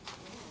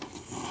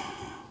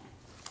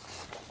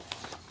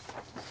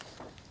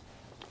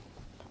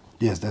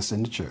 Yes, that's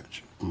in the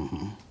church.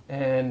 Mm-hmm.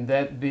 And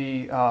that'd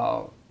be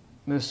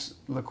Miss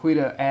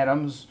Laquita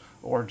Adams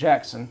or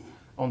Jackson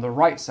on the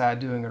right side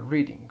doing a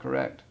reading,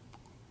 correct?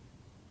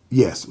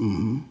 Yes.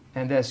 Mm-hmm.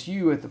 And that's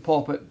you at the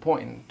pulpit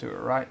pointing to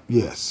her, right?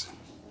 Yes.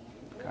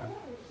 Okay.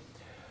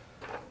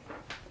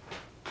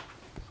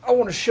 I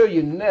want to show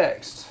you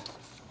next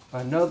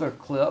another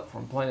clip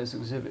from Plaintiff's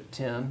Exhibit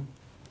 10.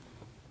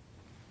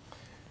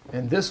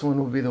 And this one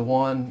will be the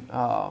one,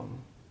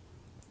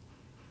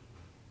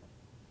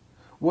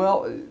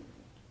 well,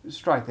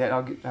 strike that.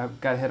 I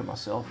got ahead of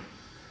myself.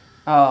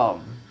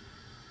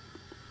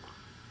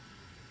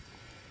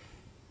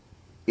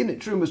 Isn't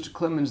it true, Mr.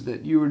 Clemens,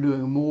 that you were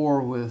doing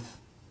more with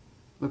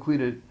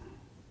Laquita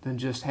than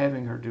just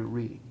having her do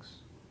readings?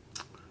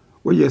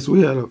 Well, yes,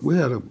 we had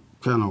a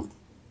kind of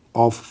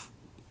off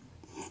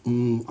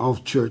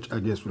church, I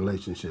guess,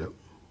 relationship.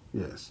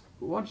 Yes.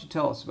 Why don't you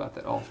tell us about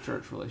that off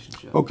church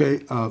relationship? Okay,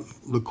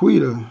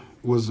 Laquita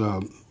was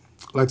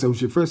like I said, when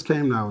she first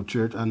came to our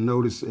church, I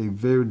noticed a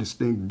very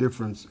distinct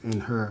difference in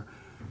her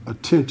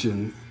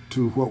attention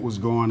to what was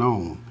going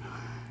on.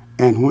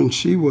 And when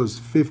she was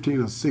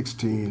 15 or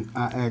 16,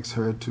 I asked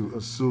her to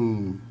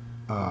assume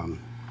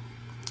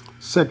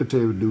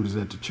secretary duties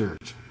at the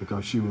church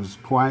because she was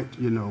quite,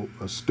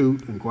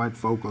 astute and quite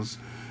focused,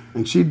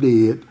 and she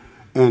did.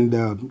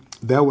 And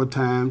there were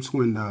times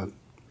when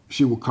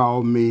she would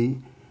call me,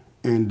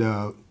 and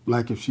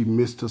like if she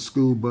missed her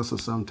school bus or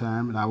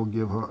sometime, and I would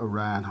give her a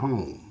ride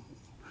home.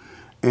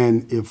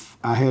 And if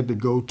I had to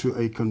go to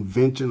a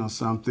convention or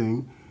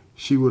something,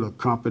 she would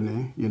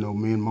accompany,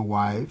 me and my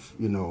wife,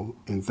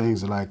 and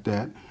things like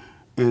that.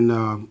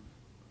 And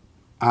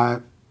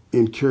I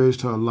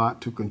encouraged her a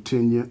lot to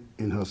continue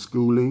in her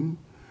schooling.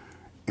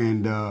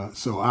 And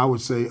so I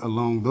would say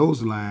along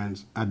those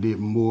lines, I did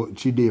more.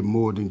 She did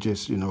more than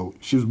just,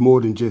 she was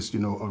more than just, a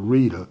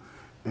reader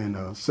and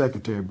a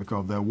secretary,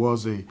 because there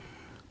was a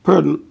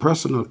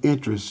personal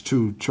interest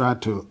to try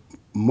to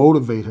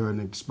motivate her and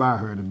inspire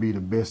her to be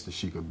the best that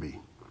she could be.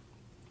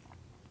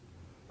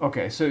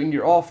 Okay, so in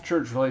your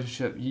off-church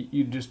relationship,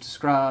 you just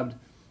described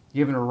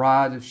giving her a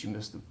ride if she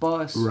missed the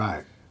bus.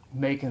 Right.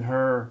 Making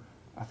her,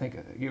 I think,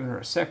 giving her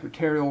a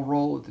secretarial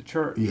role at the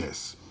church.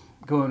 Yes.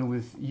 Going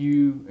with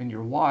you and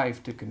your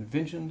wife to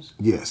conventions.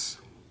 Yes.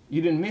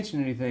 You didn't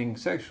mention anything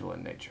sexual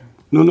in nature.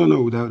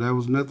 No. That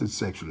was nothing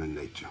sexual in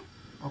nature.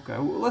 Okay,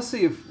 well, let's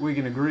see if we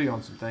can agree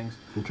on some things.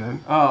 Okay.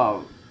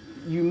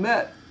 You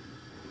met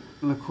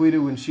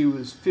Laquita when she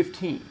was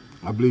 15.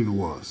 I believe it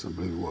was.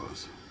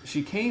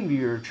 She came to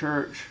your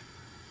church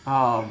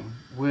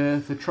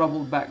with a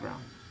troubled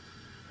background.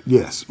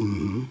 Yes.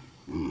 Mm-hmm.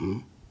 Mm-hmm.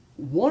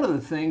 One of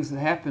the things that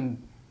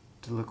happened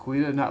to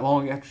Laquita not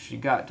long after she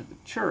got to the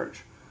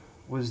church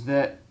was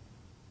that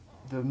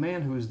the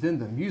man who was then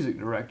the music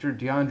director,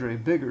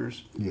 DeAndre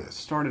Biggers, yes,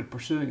 started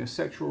pursuing a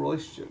sexual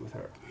relationship with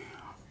her.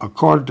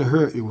 According to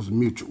her, it was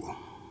mutual.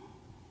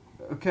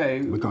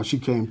 Okay. Because she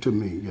came to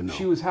me,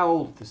 She was how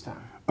old at this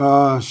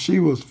time? She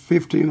was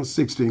 15 or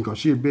 16 because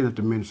she had been at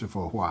the ministry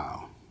for a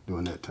while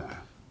during that time.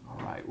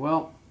 All right.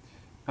 Well,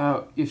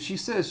 if she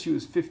says she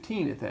was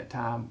 15 at that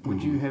time,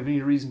 would you have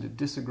any reason to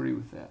disagree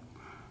with that?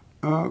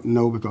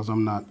 No, because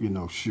I'm not,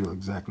 sure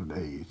exactly the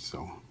age,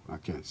 so I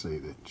can't say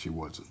that she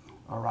wasn't.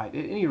 All right.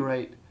 At any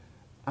rate,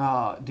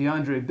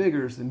 DeAndre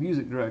Biggers, the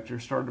music director,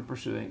 started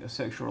pursuing a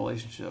sexual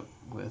relationship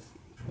with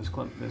Miss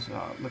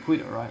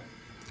Laquita, right?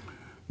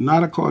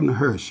 Not according to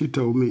her. She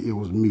told me it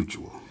was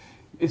mutual.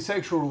 A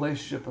sexual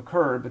relationship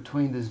occurred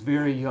between this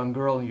very young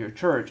girl in your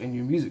church and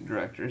your music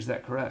director. Is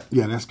that correct?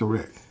 Yeah, that's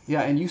correct.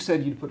 Yeah, and you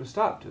said you'd put a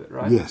stop to it,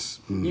 right? Yes.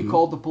 Mm-hmm. You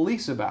called the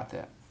police about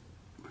that.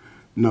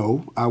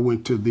 No, I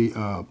went to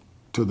the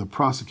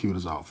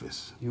prosecutor's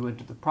office. You went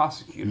to the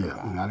prosecutor?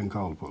 Yeah, and I didn't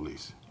call the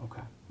police.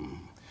 Okay.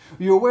 Mm-hmm.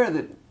 You're aware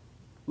that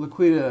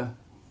Laquita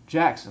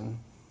Jackson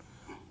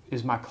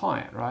is my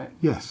client, right?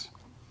 Yes.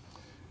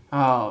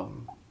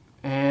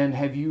 And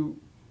have you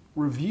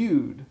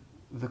reviewed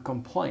the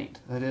complaint,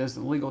 that is,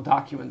 the legal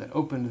document that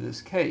opened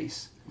this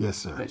case? Yes,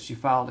 sir. That she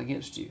filed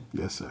against you?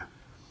 Yes, sir.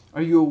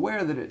 Are you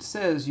aware that it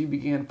says you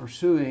began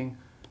pursuing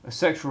a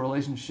sexual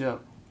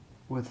relationship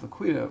with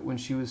Laquita when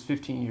she was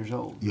 15 years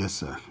old? Yes,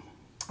 sir.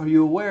 Are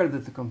you aware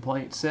that the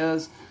complaint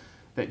says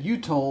that you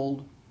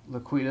told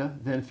Laquita,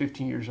 then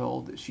 15 years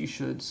old, that she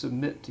should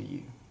submit to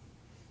you?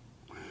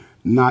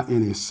 Not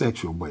in a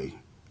sexual way.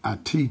 I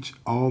teach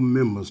all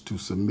members to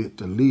submit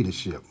to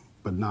leadership,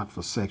 but not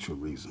for sexual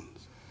reasons.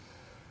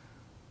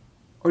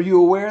 Are you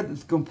aware that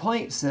the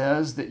complaint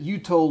says that you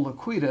told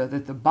Laquita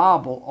that the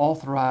Bible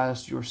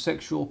authorized your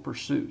sexual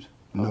pursuit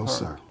of No, her?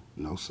 sir.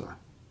 No, sir.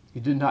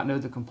 You did not know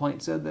the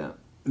complaint said that?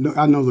 No,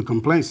 I know the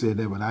complaint said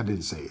that, but I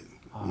didn't say it.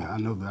 Yeah, I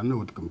know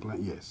what the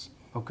complaint. Yes.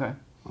 Okay.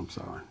 I'm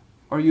sorry.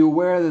 Are you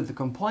aware that the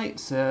complaint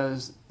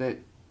says that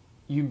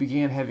you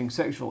began having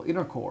sexual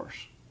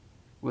intercourse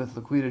with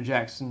Laquita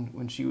Jackson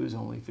when she was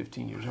only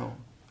 15 years old?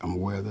 I'm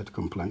aware that the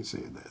complaint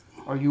said that.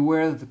 Are you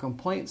aware that the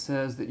complaint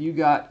says that you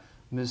got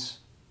Miss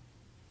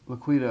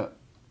Laquita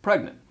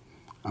pregnant?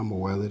 I'm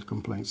aware that the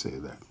complaint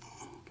said that.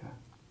 Okay.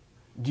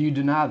 Do you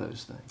deny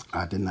those things?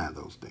 I deny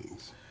those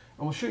things.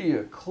 I'm going to show you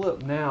a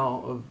clip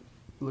now of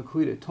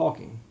Laquita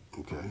talking.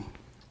 Okay.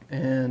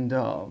 And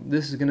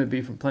this is going to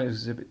be from Plaintiff's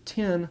Exhibit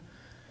 10,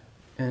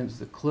 and it's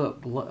the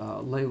clip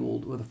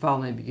labeled with a file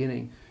name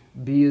beginning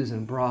B as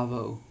in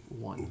Bravo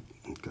 1.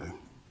 Okay.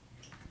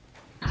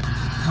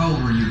 How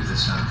old were you at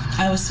this time?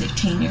 I was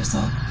 15 years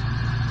old.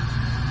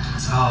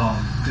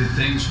 Did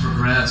things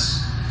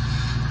progress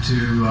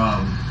to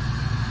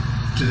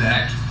the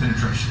act of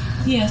penetration?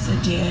 Yes,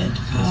 it did.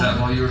 Was that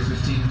while you were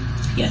 15?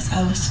 Yes,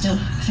 I was still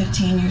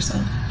 15 years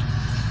old.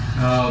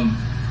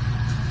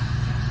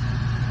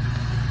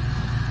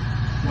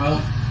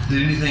 Well,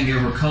 did anything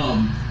ever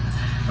come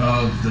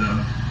of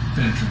the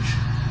penetration?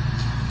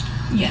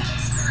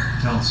 Yes.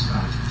 Tell us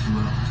about it, if you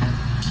will.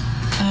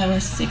 I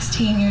was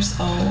 16 years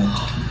old,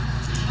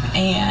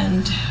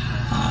 and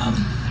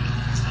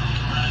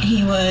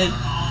he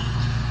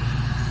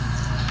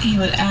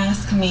would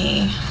ask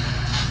me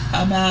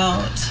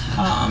about,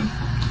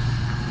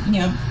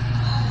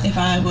 if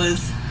I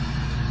was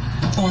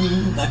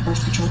on like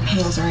birth control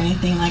pills or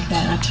anything like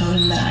that. And I told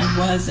him that I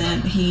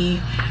wasn't. He,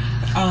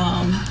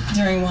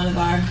 during one of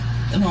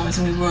the moments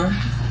when we were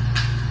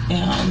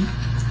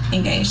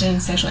engaged in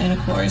sexual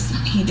intercourse,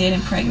 he did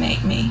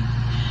impregnate me.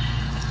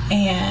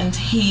 And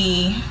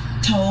he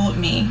told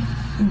me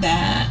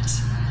that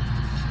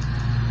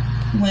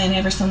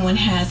whenever someone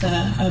has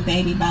a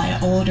baby by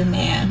an older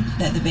man,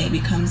 that the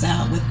baby comes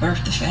out with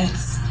birth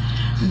defects,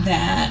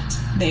 that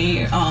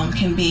they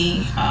can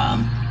be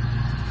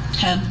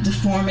have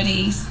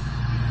deformities,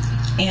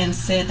 and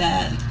said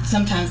that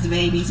sometimes the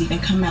babies even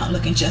come out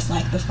looking just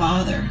like the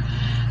father,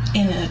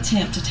 in an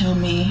attempt to tell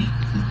me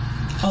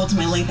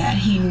ultimately that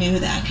he knew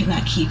that I could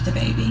not keep the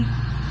baby.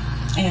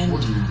 And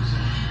what year was that?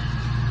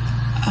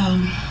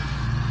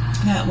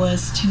 That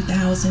was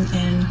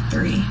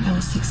 2003. I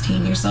was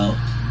 16 years old.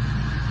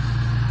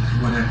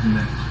 What happened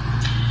next?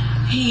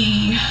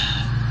 He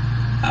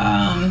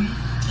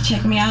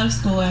checked me out of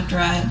school after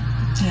I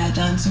had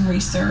done some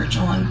research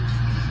on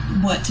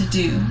what to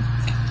do,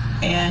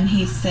 and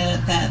he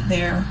said that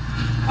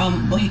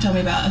he told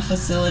me about a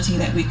facility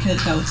that we could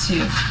go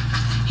to.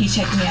 He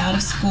checked me out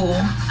of school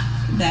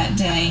that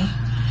day,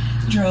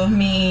 drove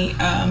me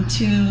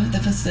to the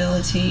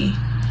facility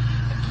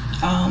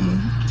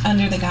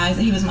under the guise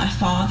that he was my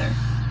father,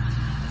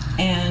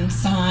 and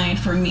signed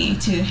for me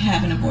to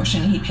have an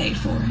abortion, and he paid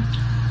for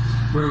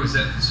it. Where was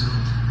that facility?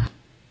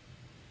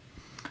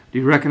 Do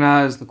you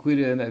recognize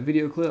Laquita in that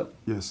video clip?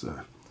 Yes,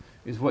 sir.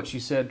 Is what she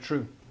said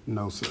true?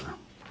 No, sir.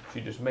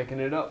 She just making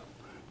it up?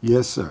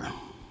 Yes, sir.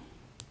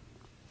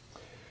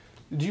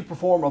 Did you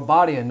perform a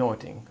body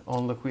anointing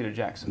on Laquita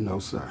Jackson? No,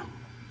 sir.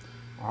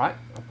 All right,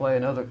 I'll play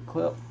another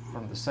clip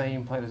from the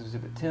same Plaintiff's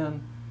Exhibit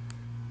 10.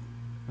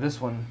 This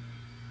one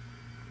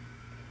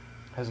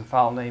has a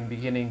file name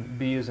beginning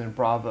B as in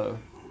Bravo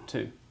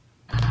 2.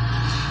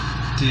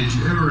 Did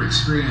you ever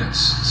experience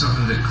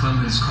something that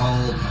Clemens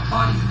called a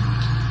body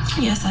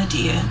anointing? Yes, I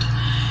did.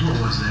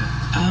 What was that?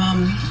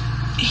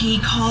 He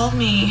called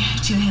me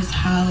to his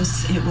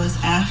house. It was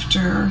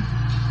after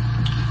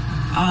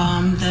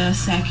the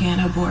second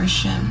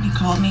abortion. He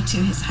called me to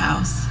his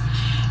house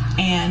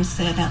and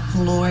said that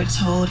the Lord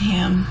told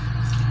him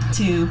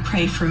to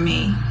pray for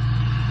me.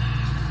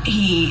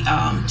 He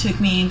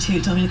told me to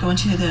go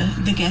into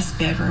the guest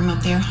bedroom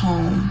of their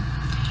home,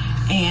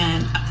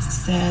 and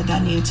said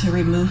that I needed to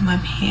remove my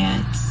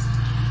pants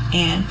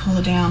and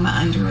pull down my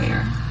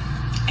underwear.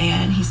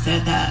 And he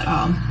said that,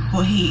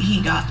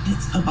 he got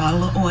a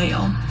bottle of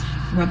oil,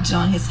 rubbed it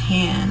on his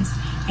hands,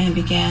 and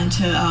began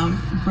to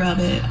rub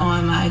it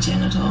on my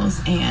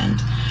genitals,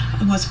 and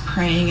was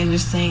praying and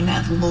just saying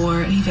that the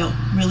Lord, he felt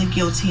really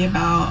guilty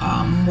about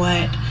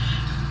what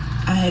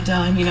I had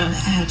done. I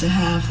had to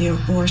have the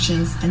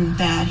abortions, and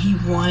that he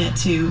wanted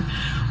to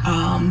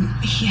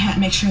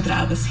make sure that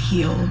I was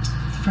healed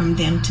from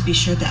them to be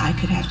sure that I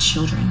could have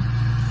children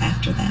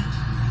after that.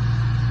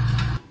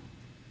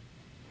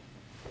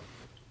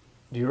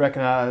 Do you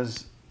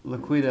recognize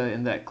Laquita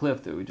in that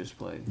clip that we just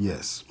played?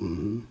 Yes.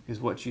 Mm-hmm. Is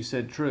what she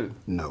said true?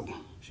 No.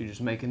 She's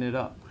just making it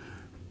up.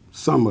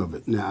 Some of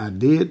it. Now, I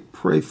did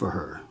pray for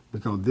her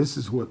because this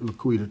is what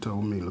Laquita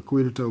told me.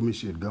 Laquita told me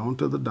she had gone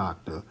to the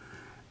doctor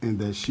and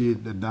that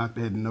the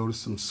doctor had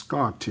noticed some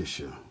scar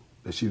tissue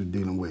that she was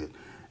dealing with.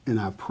 And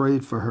I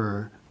prayed for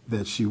her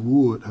that she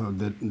would,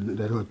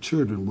 that her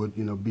children would,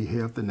 be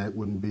healthy and that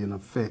wouldn't be an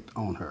effect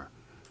on her.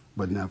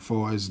 But now, as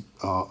far as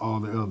all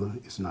the other,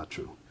 it's not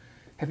true.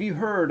 Have you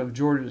heard of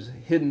Georgia's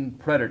Hidden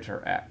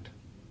Predator Act?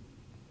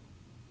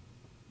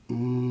 I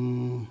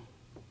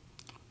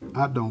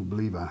don't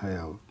believe I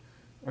have.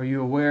 Are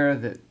you aware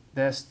that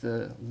that's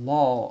the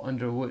law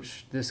under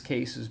which this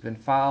case has been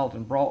filed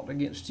and brought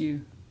against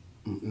you?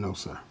 No,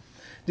 sir.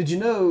 Did you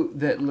know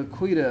that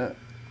Laquita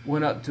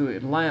went up to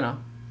Atlanta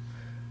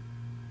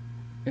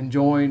and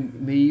joined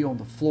me on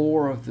the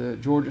floor of the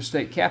Georgia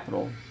State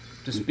Capitol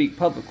to speak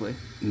publicly?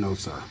 No,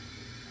 sir.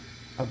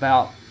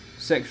 About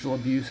sexual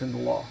abuse in the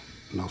law?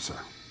 No, sir.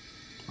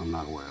 I'm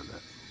not aware of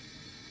that.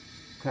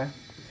 Okay.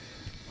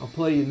 I'll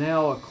play you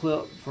now a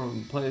clip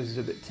from Plaintiff's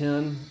Exhibit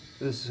 10.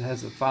 This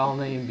has a file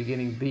name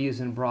beginning B as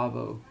in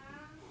Bravo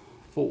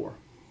 4.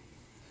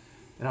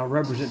 And I'll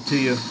represent to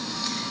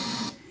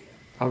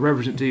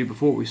you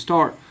before we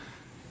start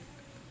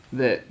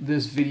that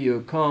this video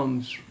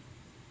comes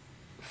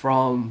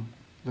from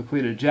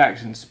Laquita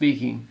Jackson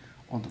speaking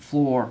on the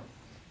floor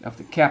of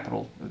the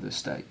Capitol of this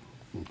state.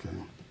 Okay.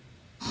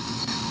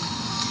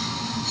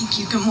 Thank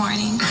you. Good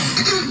morning.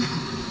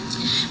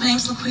 My name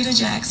is Laquita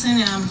Jackson,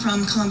 and I'm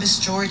from Columbus,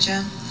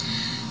 Georgia.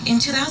 In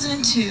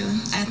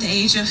 2002, at the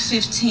age of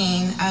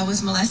 15, I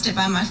was molested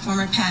by my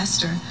former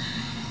pastor,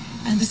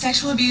 and the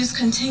sexual abuse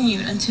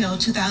continued until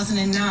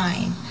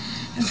 2009.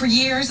 And for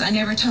years, I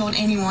never told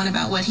anyone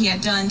about what he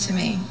had done to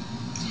me.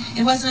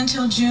 It wasn't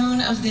until June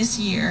of this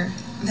year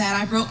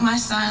that I broke my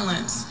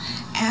silence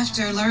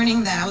after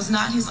learning that I was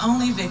not his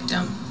only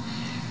victim,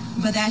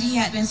 but that he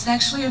had been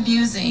sexually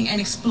abusing and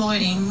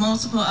exploiting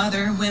multiple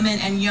other women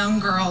and young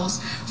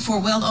girls for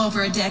well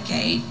over a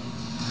decade.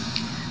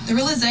 The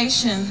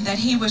realization that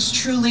he was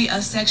truly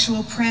a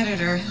sexual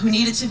predator who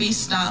needed to be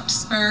stopped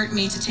spurred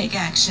me to take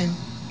action.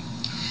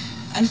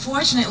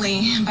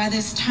 Unfortunately, by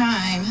this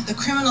time, the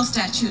criminal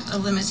statute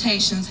of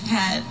limitations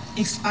had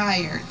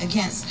expired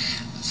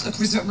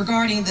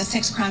regarding the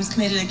sex crimes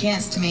committed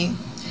against me.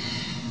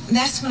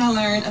 That's when I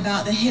learned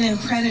about the Hidden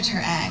Predator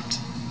Act.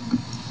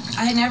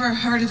 I had never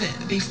heard of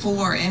it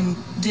before and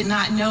did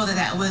not know that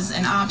that was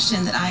an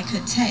option that I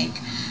could take.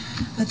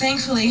 But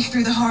thankfully,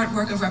 through the hard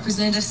work of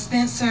Representative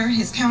Spencer,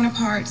 his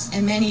counterparts,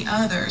 and many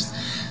others,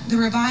 the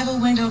revival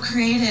window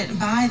created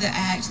by the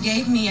act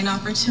gave me an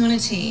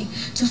opportunity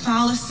to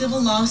file a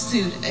civil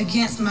lawsuit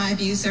against my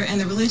abuser and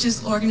the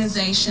religious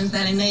organizations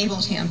that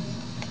enabled him.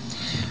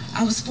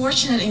 I was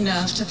fortunate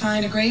enough to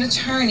find a great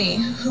attorney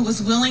who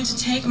was willing to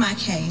take my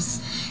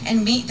case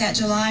and meet that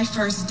July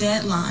 1st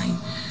deadline.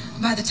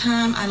 By the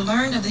time I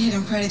learned of the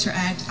Hidden Predator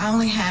Act, I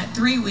only had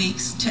 3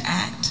 weeks to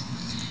act.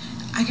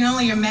 I can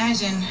only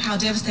imagine how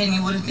devastating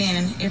it would have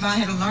been if I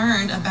had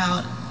learned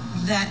about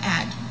that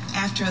act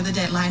after the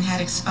deadline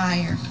had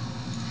expired.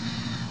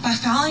 By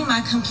filing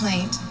my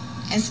complaint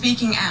and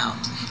speaking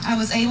out, I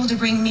was able to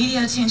bring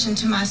media attention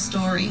to my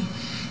story,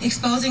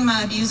 exposing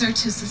my abuser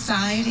to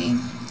society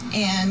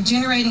and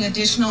generating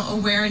additional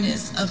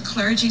awareness of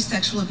clergy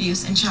sexual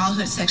abuse and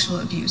childhood sexual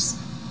abuse.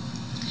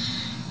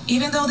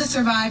 Even though the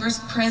survivors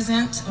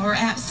present or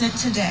absent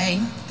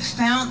today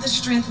found the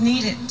strength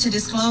needed to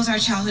disclose our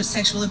childhood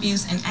sexual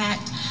abuse and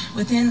act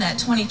within that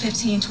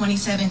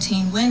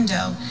 2015-2017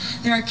 window,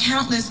 there are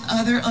countless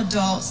other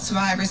adult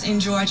survivors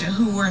in Georgia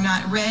who were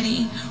not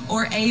ready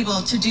or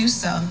able to do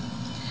so.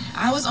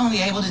 I was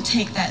only able to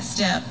take that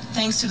step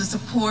thanks to the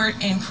support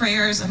and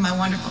prayers of my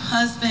wonderful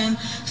husband,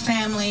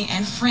 family,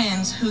 and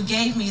friends who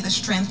gave me the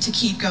strength to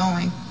keep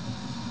going.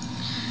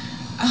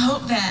 I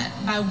hope that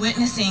by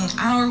witnessing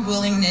our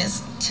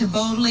willingness to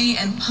boldly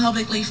and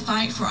publicly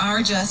fight for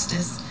our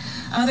justice,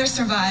 other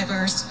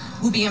survivors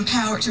will be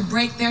empowered to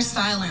break their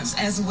silence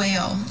as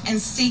well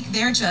and seek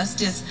their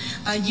justice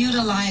by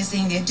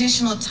utilizing the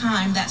additional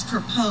time that's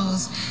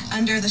proposed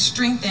under the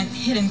strengthened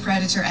Hidden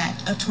Predator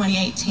Act of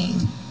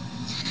 2018.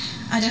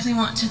 I definitely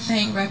want to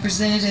thank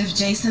Representative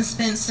Jason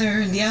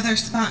Spencer and the other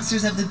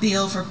sponsors of the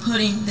bill for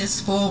putting this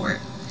forward.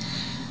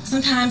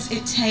 Sometimes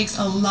it takes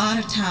a lot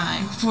of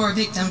time for a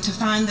victim to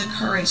find the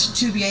courage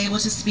to be able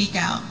to speak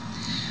out.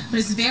 But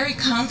it's very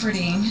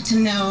comforting to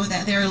know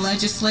that there are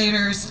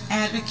legislators,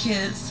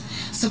 advocates,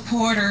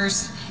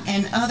 supporters,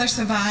 and other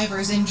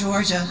survivors in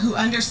Georgia who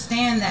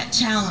understand that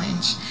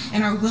challenge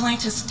and are willing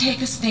to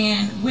take a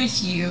stand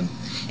with you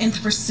in the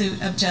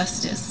pursuit of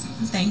justice.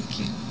 Thank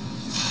you.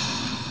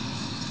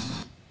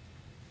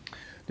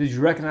 Did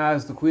you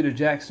recognize Laquita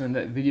Jackson in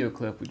that video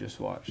clip we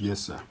just watched? Yes,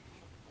 sir.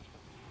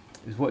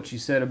 Is what she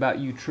said about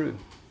you true?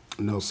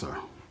 No, sir.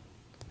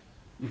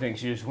 You think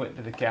she just went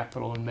to the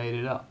Capitol and made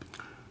it up?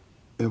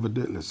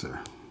 Evidently,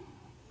 sir.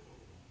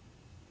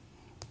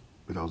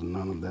 because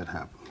none of that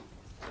happened.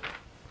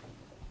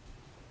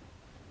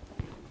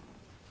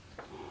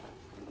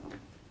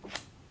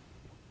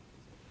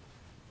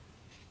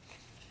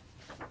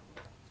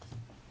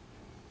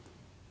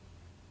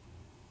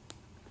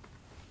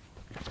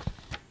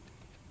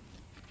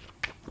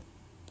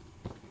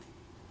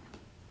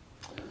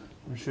 I'm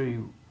going to show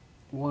you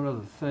one other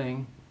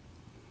thing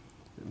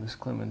that Ms.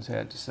 Clemens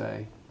had to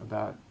say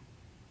about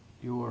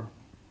your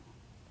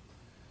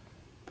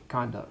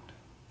conduct.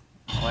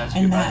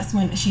 And that's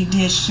when she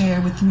did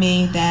share with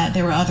me that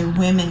there were other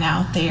women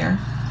out there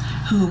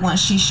who, once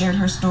she shared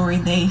her story,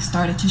 they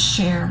started to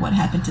share what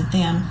happened to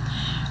them.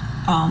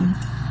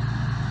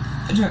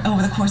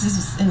 Over the course, this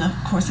was in the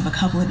course of a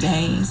couple of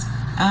days,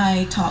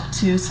 I talked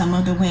to some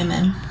of the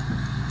women.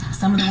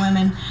 Some of the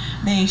women,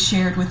 they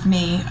shared with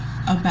me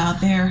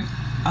about their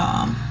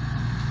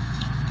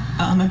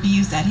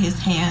abuse at his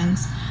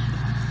hands.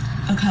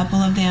 A couple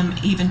of them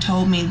even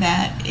told me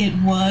that it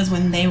was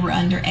when they were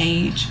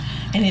underage,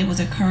 and it was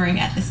occurring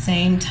at the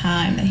same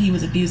time that he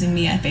was abusing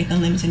me at Faith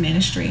Unlimited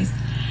Ministries.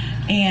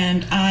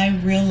 And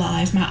I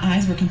realized, my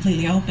eyes were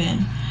completely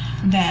open,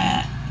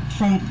 that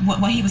from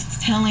what he was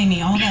telling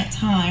me all that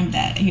time,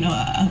 that, you know,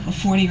 a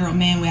 40-year-old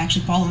man would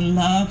actually fall in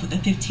love with a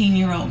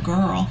 15-year-old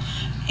girl,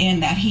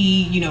 and that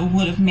he, you know,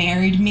 would have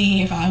married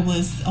me if I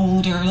was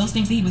older. Those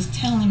things that he was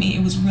telling me,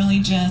 it was really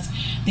just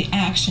the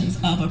actions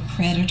of a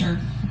predator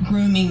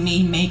grooming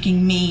me,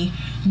 making me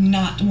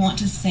not want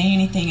to say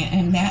anything.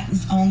 And that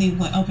is only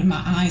what opened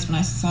my eyes when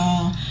I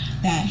saw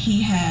that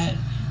he had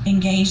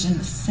engaged in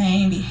the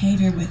same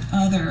behavior with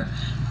other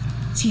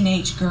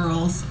teenage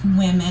girls,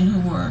 women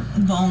who were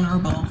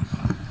vulnerable.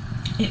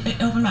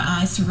 It opened my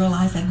eyes to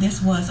realize that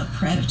this was a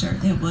predator.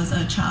 It was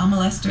a child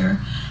molester.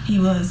 He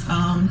was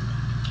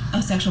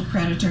a sexual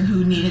predator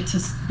who needed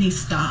to be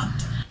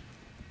stopped.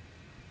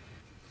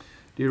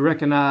 Do you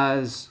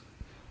recognize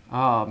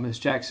Ms.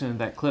 Jackson in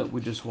that clip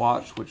we just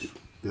watched, which,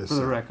 Yes, for the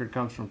sir. record,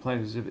 comes from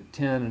Plaintiff Exhibit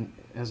 10 and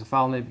has a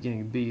file name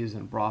beginning B as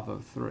in Bravo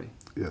 3?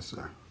 Yes,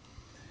 sir.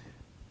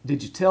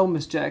 Did you tell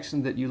Ms.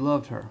 Jackson that you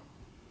loved her?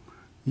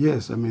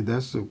 Yes, I mean,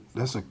 that's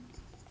a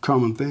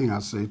common thing I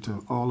say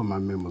to all of my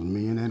members,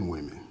 men and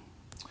women.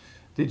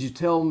 Did you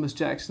tell Ms.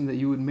 Jackson that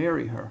you would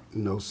marry her?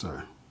 No,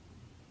 sir.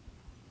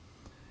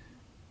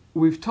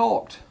 We've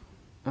talked,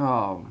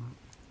 well,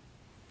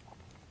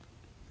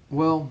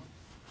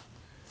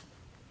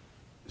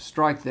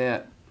 strike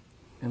that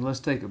and let's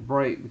take a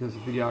break because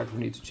the videographer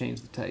needs to change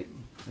the tape,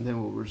 and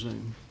then we'll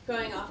resume.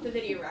 Going off the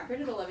video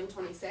record at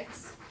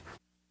 11:26.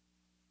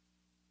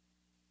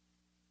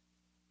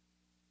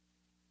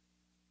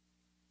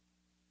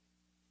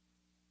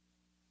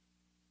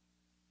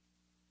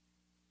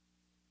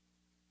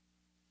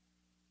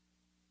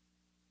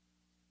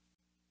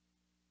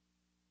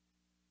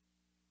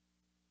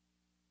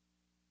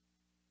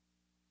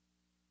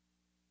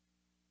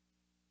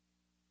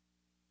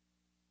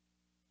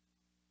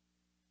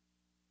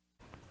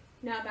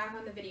 Now back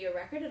on the video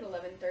record at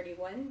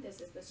 11:31. This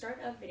is the start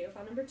of video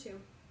file number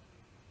 2.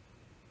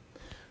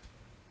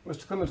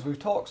 Mr. Clemens, we've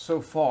talked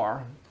so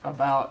far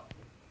about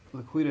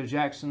Laquita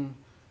Jackson,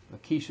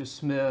 Lakeisha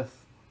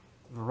Smith,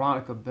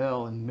 Veronica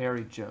Bell, and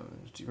Mary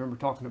Jones. Do you remember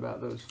talking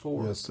about those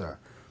 4? Yes, sir.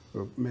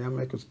 May I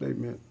make a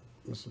statement,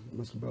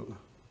 Mr. Butler?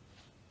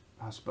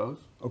 I suppose.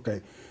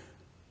 Okay.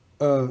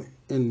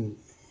 In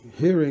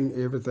hearing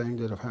everything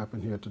that have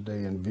happened here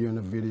today and viewing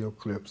the video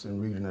clips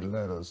and reading the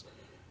letters,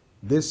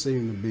 this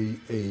seemed to be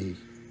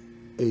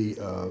a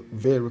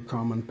very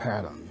common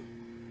pattern.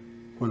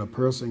 When a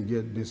person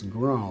gets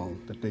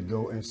disgruntled, that they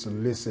go and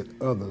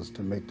solicit others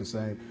to make the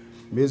same.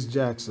 Ms.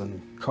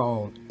 Jackson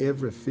called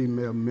every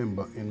female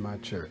member in my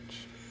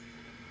church,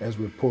 as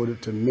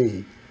reported to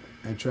me,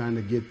 and trying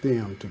to get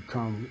them to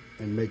come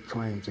and make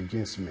claims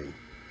against me.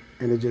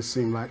 And it just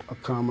seemed like a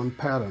common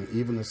pattern.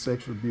 Even the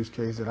sexual abuse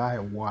case that I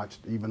have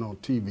watched, even on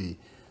TV,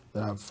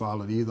 that I've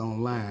followed either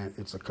online,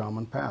 it's a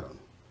common pattern.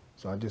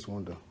 So I just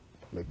wanted to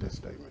make that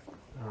statement.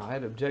 All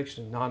right,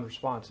 objection,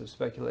 non-responsive,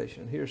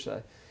 speculation,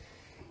 hearsay.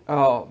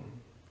 So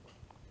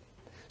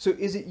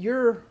is it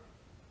your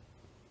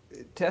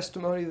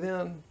testimony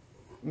then,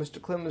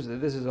 Mr. Clemens, that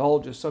this is all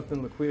just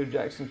something Laquita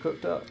Jackson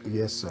cooked up?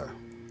 Yes, sir.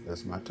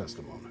 That's my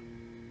testimony.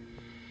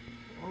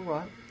 All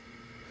right.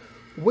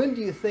 When do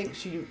you think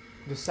she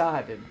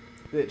decided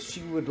that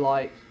she would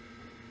like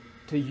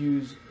to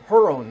use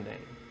her own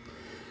name?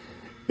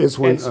 It's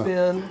when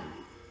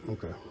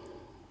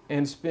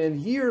and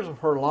spend years of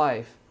her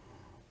life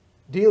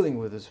dealing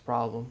with this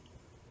problem,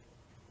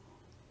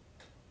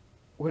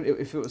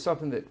 if it was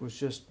something that was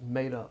just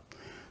made up?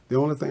 The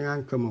only thing I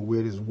can come up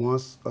with is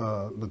once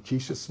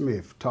Lakeisha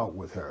Smith talked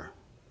with her,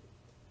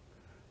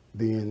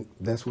 then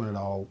that's when it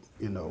all,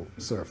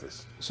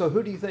 surfaced. So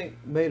who do you think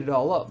made it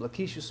all up,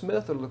 Lakeisha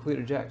Smith or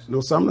Laquita Jackson?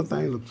 No, some of the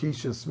things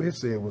Lakeisha Smith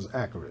said was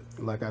accurate.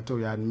 Like I told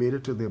you, I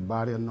admitted to the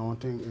body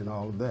anointing and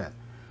all of that.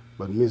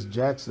 But Miss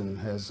Jackson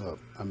has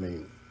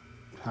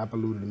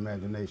hyperluded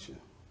imagination.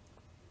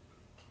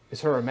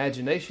 It's her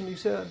imagination, you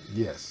said?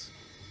 Yes.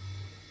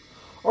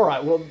 All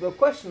right. Well, the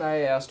question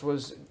I asked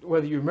was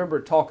whether you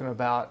remember talking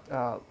about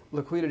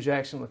Laquita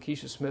Jackson,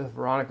 Lakeisha Smith,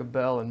 Veronica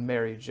Bell, and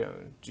Mary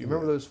Jones. Do you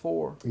remember those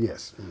four?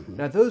 Yes. Mm-hmm.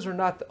 Now, those are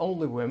not the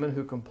only women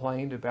who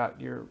complained about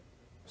your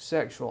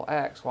sexual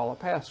acts while a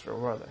pastor,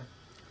 were they?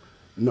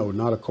 No,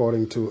 not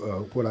according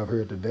to what I've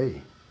heard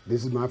today.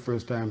 This is my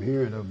first time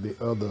hearing of the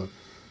other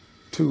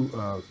two,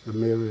 the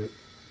Mary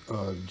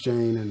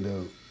Jane and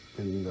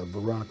the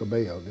Veronica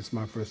Bell. This is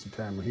my first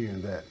time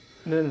hearing that.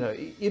 No.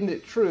 Isn't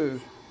it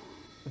true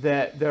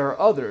that there are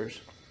others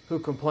who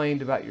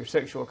complained about your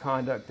sexual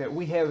conduct that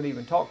we haven't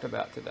even talked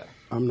about today?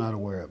 I'm not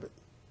aware of it.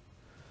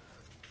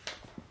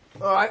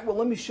 All right, well,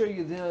 let me show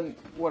you then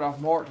what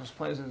I've marked as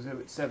Plaintiff's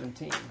Exhibit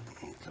 17.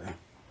 Okay.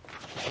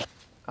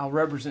 I'll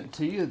represent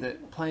to you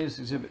that Plaintiff's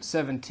Exhibit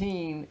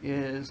 17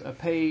 is a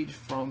page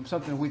from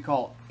something we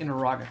call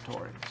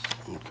interrogatories.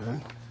 Okay.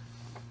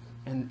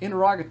 And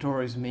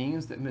interrogatories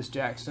means that Miss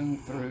Jackson,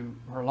 through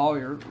her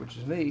lawyer, which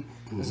is me,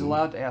 is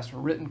allowed to ask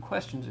written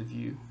questions of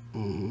you,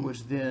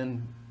 which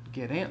then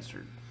get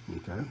answered.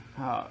 Okay.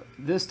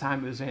 This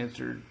time it was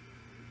answered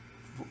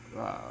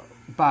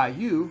by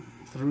you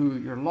through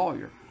your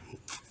lawyer.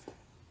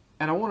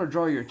 And I want to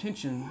draw your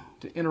attention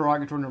to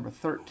interrogatory number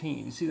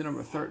 13. You see the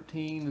number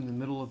 13 in the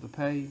middle of the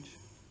page?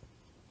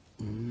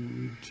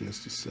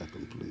 Just a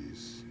second,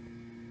 please.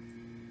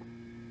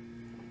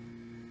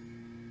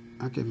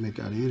 I can't make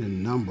out any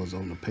numbers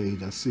on the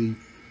page. I see.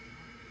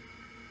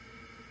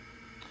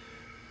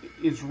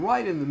 It's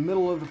right in the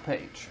middle of the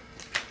page.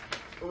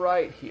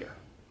 Right here.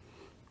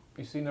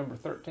 You see number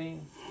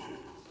 13?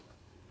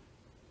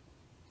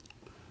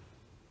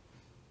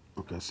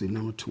 Okay, I see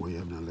number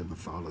 12. Now let me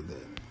follow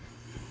that.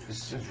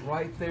 It's just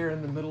right there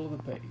in the middle of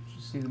the page.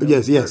 You see the number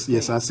Yes,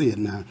 13? I see it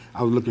now.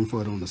 I was looking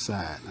for it on the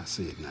side. I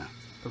see it now.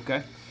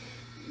 Okay.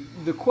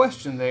 The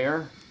question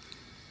there,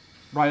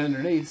 right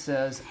underneath,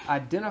 says,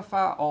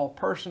 identify all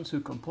persons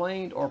who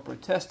complained or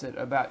protested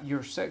about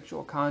your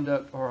sexual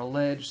conduct or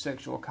alleged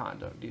sexual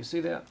conduct. Do you see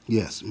that?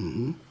 Yes.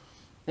 Mm-hmm.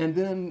 And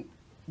then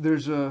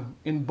there's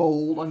in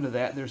bold under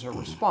that, there's a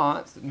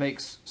response that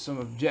makes some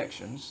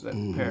objections, that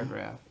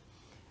paragraph.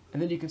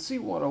 And then you can see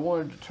what I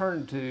wanted to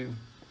turn to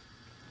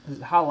is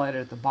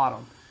highlighted at the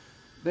bottom.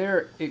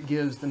 There it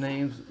gives the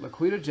names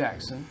Laquita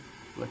Jackson,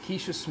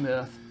 Lakeisha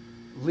Smith,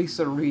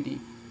 Lisa Reedy,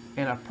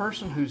 and a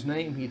person whose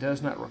name he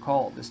does not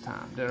recall at this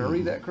time. Did I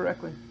read that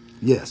correctly?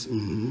 Yes.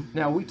 Mm-hmm.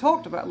 Now, we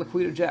talked about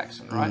Laquita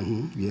Jackson, right?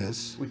 Mm-hmm.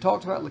 Yes. We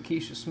talked about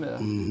Lakeisha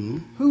Smith. Mm-hmm.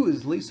 Who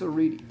is Lisa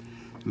Reedy?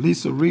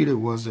 Lisa Reedy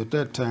was at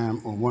that time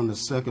one of the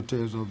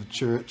secretaries of the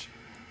church.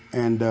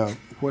 And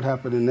what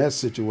happened in that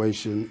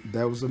situation,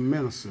 there was a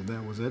minister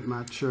that was at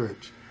my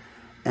church.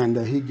 And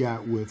he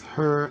got with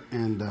her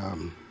and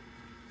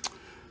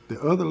the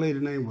other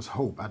lady's name was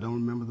Hope. I don't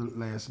remember the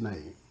last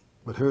name.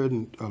 But her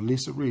and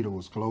Lisa Reedy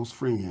was close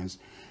friends.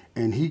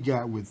 And he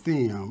got with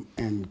them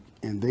and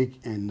they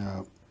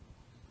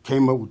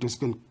came up with this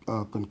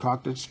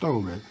concocted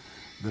story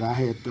that I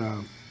had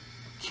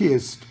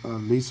kissed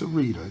Lisa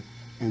Reedy.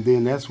 And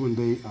then that's when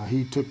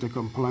he took the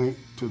complaint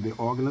to the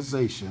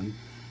organization,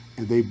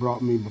 and they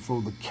brought me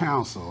before the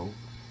council,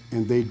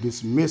 and they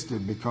dismissed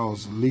it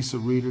because Lisa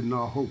Reedy and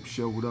Hope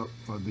showed up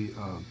for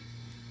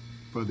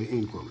the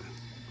inquiry.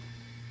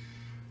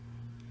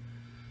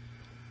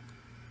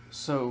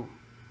 So,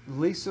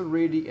 Lisa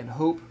Reedy and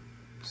Hope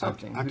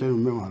something. I can't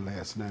remember my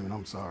last name, and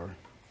I'm sorry.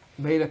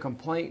 Made a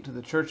complaint to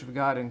the Church of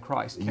God in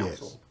Christ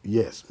Council.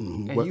 Yes.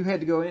 Mm-hmm. And you had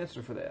to go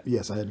answer for that.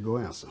 Yes, I had to go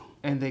answer.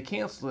 And they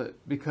canceled it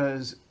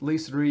because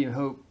Lisa Reedy and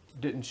Hope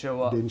didn't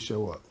show up. Didn't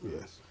show up,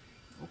 yes.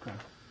 Okay.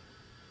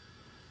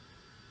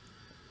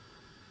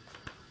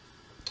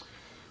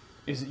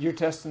 Is it your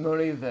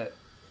testimony that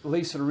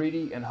Lisa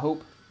Reedy and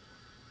Hope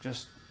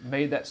just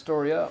made that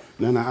story up?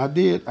 No, I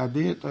did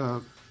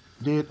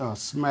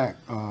smack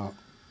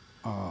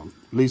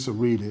Lisa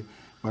Reedy,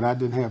 but I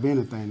didn't have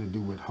anything to do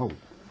with Hope.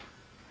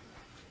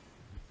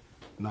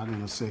 Not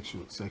in a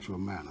sexual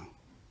manner.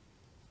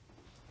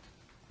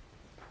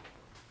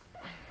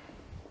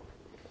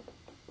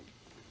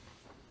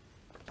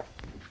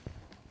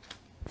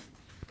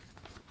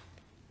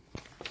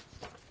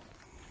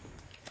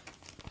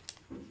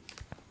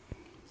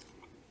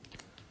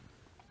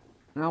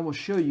 Now I will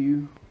show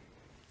you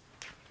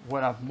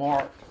what I've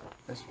marked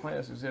as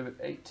Plaintiff's Exhibit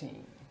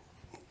 18.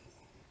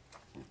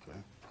 Okay.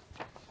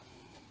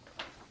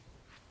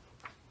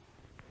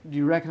 Do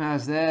you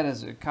recognize that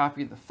as a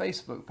copy of the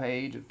Facebook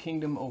page of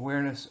Kingdom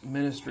Awareness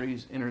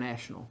Ministries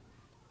International?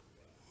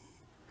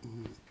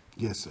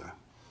 Yes, sir.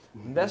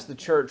 And that's the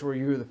church where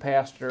you were the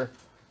pastor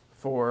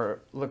for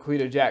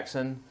Laquita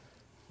Jackson,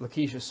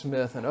 Lakeisha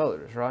Smith, and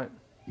others, right?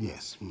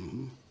 Yes.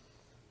 Mm-hmm.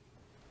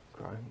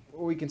 Okay.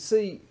 Well, we can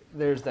see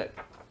there's that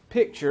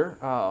picture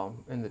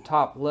in the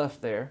top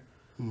left there.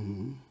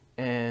 Mm-hmm.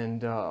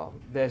 And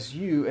that's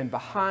you, and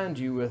behind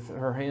you with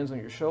her hands on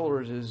your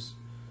shoulders is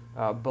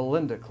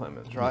Belinda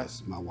Clemens, right?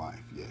 Yes, my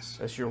wife, yes.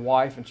 That's your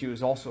wife, and she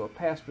was also a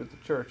pastor at the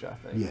church, I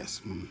think.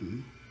 Yes.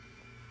 Mm-hmm.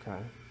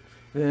 Okay.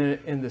 Then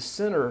in the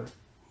center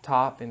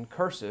top in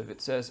cursive,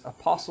 it says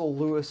Apostle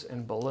Lewis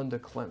and Belinda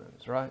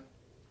Clemens, right?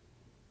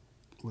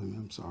 Wait a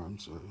minute, I'm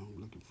sorry,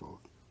 I'm looking for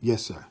it.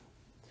 Yes, sir.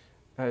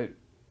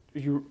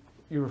 You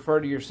refer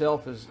to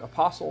yourself as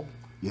apostle?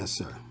 Yes,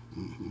 sir.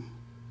 Mm-hmm.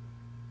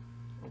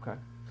 Okay.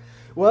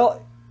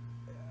 Well,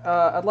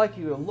 I'd like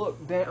you to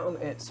look down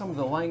at some of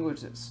the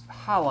language that's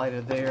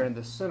highlighted there in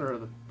the center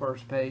of the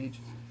first page.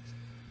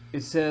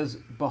 It says,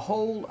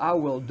 "Behold, I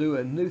will do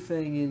a new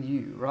thing in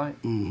you," right?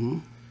 Mm-hmm.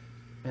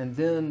 And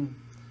then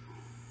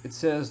it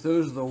says,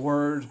 "Those are the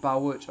words by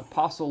which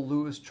Apostle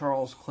Louis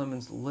Charles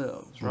Clemens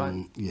lives,"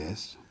 right?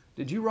 Yes.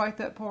 Did you write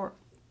that part?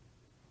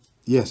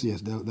 Yes,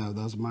 that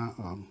was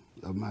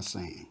my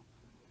saying.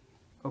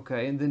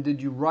 Okay, and then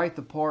did you write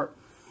the part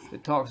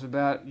that talks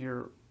about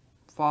your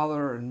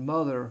father and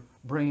mother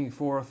bringing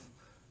forth,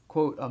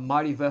 quote, "a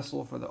mighty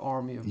vessel for the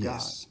army of God"?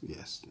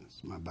 Yes,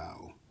 that's my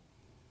Bible.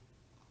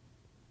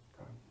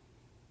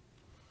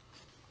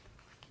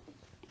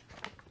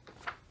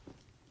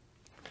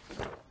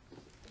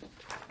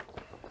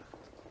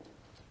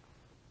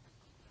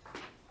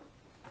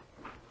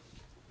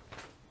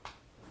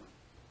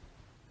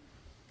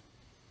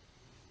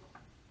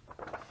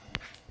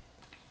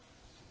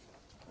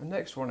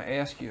 Next, I want to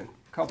ask you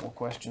a couple of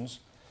questions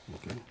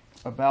Okay.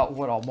 about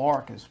what I'll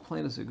mark as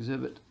Plaintiff's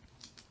Exhibit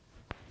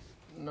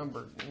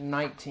number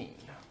 19.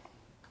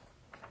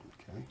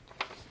 Okay.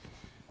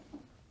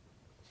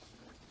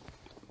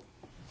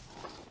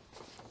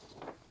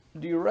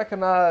 Do you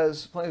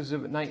recognize Plaintiff's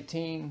Exhibit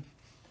 19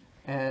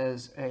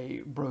 as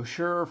a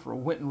brochure for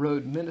Winton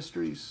Road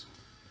Ministries?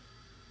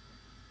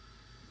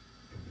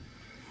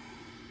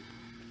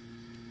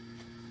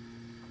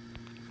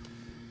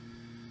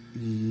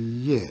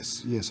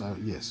 Yes.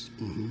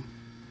 Mm-hmm.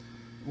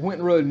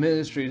 Winton Road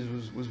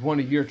Ministries was one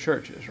of your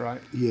churches,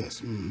 right?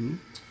 Yes. Mm-hmm.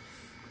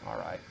 All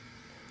right.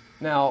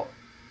 Now,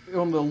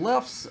 on the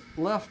left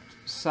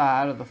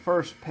side of the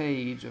first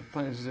page of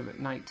Plaintiff's Exhibit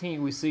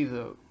 19, we see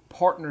the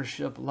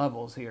partnership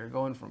levels here,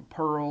 going from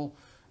pearl,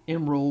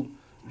 emerald,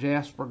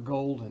 jasper,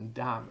 gold, and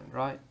diamond,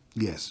 right?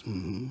 Yes.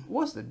 Mm-hmm.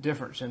 What's the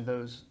difference in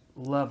those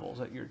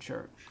levels at your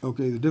church?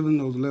 Okay, the difference in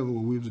those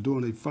levels, we was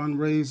doing a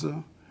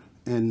fundraiser,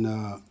 and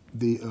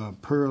the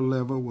pearl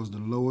level was the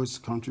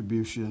lowest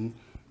contribution.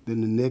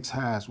 Then the next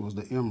highest was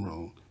the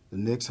emerald. The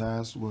next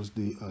highest was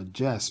the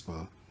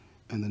jasper,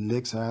 and the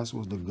next highest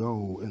was the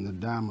gold, and the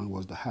diamond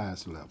was the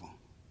highest level.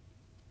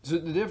 So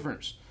the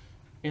difference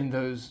in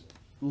those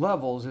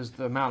levels is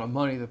the amount of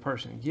money the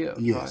person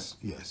gives, Yes,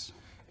 right? yes.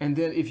 And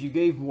then if you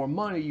gave more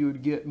money, you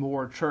would get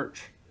more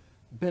church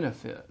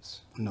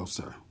benefits. No,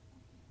 sir.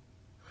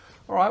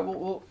 All right, well,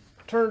 we'll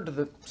turn to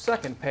the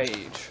second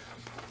page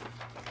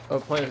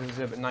of Plaintiff's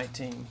Exhibit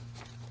 19.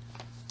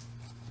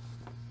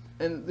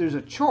 And there's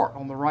a chart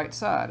on the right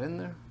side, isn't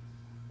there?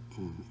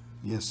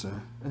 Yes,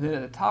 sir. And then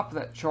at the top of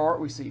that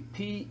chart, we see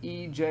P,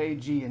 E, J,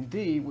 G, and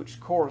D, which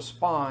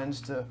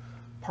corresponds to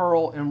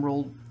pearl,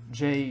 emerald,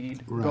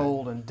 jade, Right.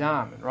 gold, and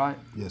diamond, right?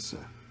 Yes,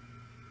 sir.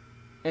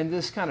 And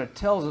this kind of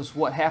tells us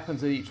what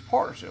happens at each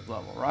partnership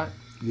level, right?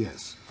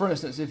 Yes. For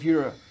instance, if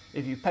you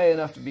pay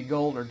enough to be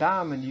gold or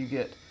diamond, you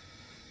get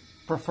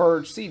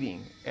preferred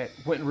seating at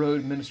Winton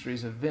Road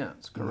Ministries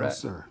events,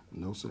 correct? No, sir.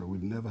 No, sir. We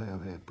never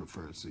have had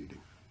preferred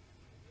seating.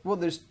 Well,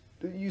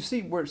 you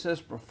see where it says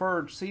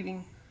preferred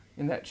seating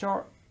in that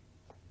chart?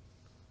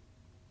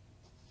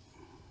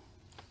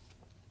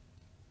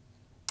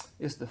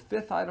 It's the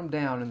fifth item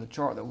down in the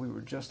chart that we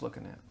were just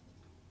looking at.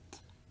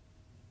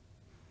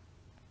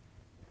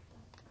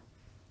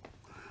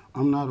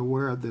 I'm not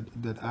aware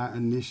that I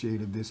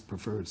initiated this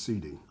preferred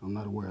seating. I'm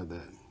not aware of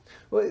that.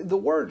 Well, the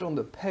words on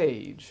the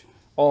page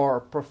are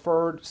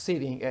preferred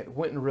seating at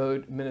Winton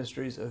Road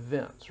Ministries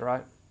events,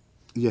 right?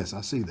 Yes,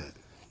 I see that.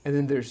 And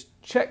then there's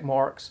check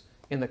marks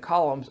in the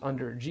columns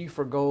under G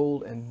for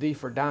gold and D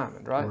for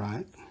diamond, right?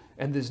 Right.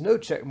 And there's no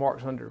check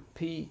marks under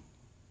P,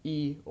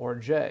 E, or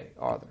J,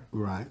 are there?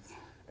 Right.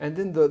 And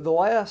then the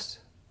last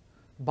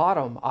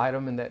bottom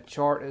item in that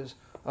chart is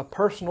a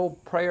personal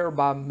prayer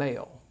by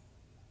mail,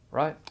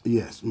 right?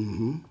 Yes.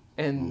 Mm-hmm.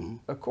 And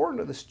according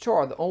to this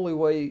chart, the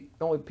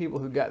only people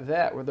who got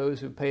that were those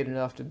who paid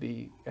enough to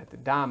be at the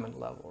diamond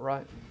level,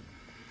 right?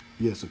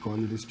 Yes,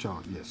 according to this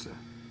chart, yes, sir.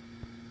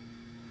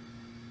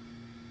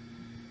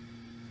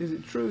 Is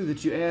it true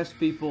that you ask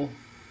people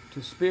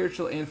to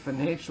spiritually and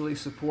financially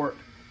support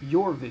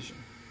your vision?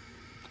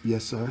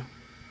 Yes, sir.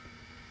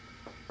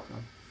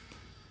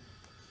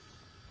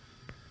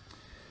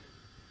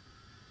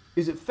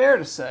 Is it fair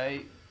to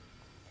say,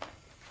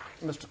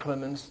 Mr.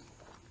 Clemens,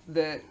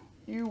 that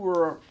you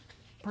were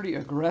pretty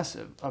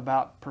aggressive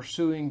about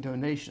pursuing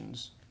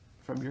donations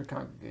from your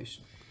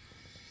congregation?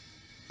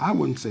 I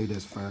wouldn't say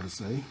that's fair to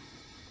say.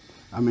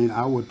 I mean,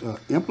 I would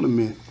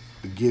implement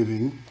the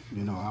giving.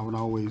 You know, I would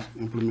always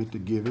implement the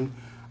giving.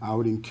 I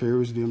would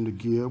encourage them to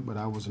give, but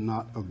I was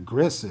not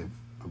aggressive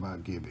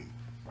about giving.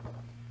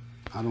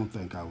 I don't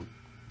think I would.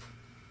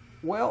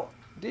 Well,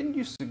 didn't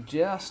you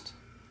suggest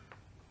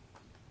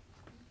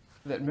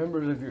that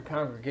members of your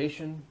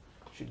congregation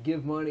should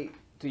give money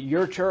to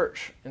your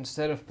church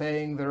instead of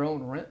paying their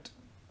own rent?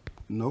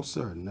 No,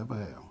 sir, never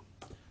have.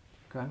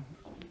 Okay.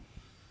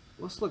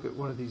 Let's look at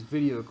one of these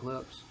video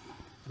clips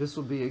This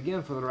will be,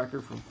 again, for the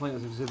record, from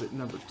Plaintiff's Exhibit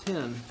number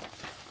 10.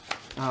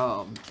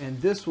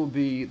 And this will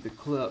be the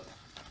clip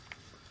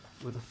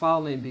with a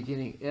file name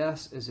beginning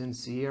S as in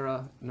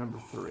Sierra, number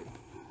 3.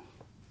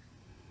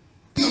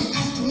 You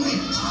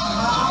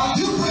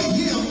bring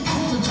him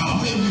after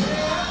job payment.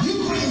 You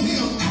bring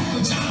him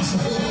after child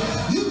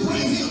support. You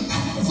bring him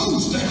after food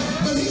stamp.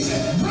 But he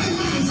said, bring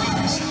mine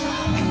first.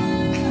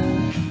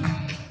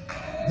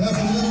 That's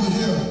a member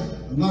here.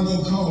 I'm not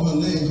going to call her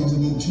name because it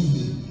won't chew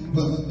me.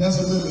 But that's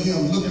a member here.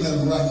 I'm looking at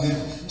her right now.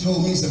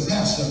 Told me, he said,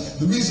 Pastor,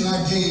 the reason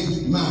I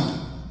gave my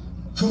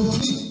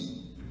complete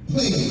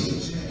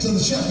pledge to the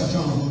shepherd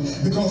company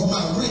because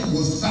my rent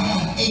was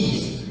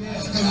 $580.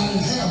 And I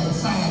didn't have the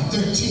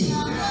 $513.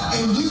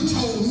 And you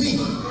told me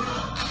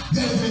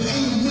that if it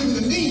ain't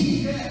women in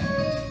need,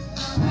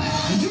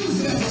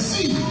 use it as a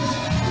seed.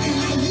 And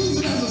I use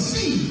it as a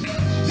seed.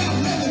 Y'all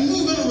let me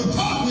move in a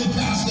apartment,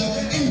 Pastor,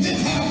 and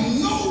didn't have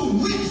no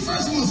rent.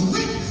 First month's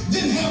rent,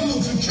 didn't have no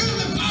security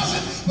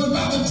deposit, but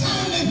by the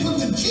time they put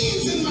the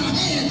keys in my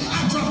hand,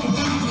 I dropped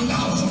 $1,000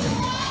 of it.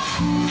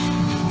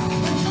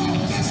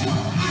 Because guess what?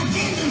 I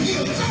gave them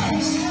here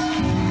first.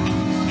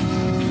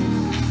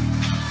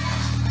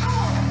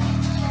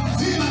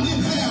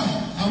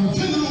 I was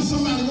depending on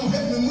somebody to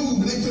help me move,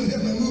 but they couldn't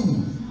help me move.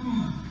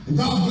 And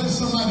God bless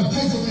somebody to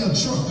pay for me a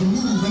truck to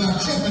move, and I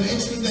kept an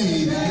extra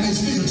day, and they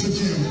still took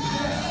care of me.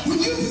 When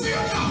you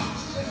feel God,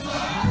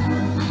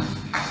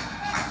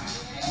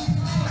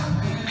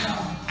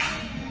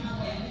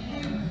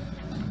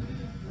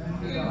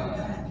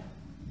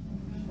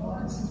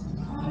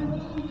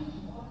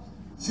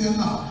 fear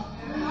not,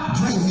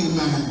 bring me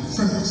mine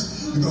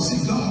first, because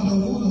see, God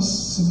don't want us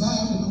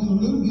surviving on a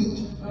little bit.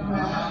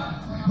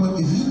 But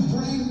if you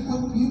bring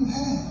what you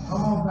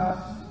have,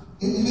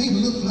 it may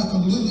look like a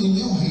little in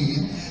your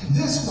hand.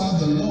 That's why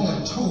the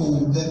Lord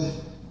told that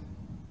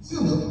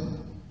Philip,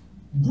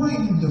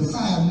 bring the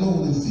 5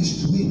 loaves of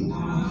fish to me.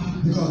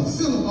 Because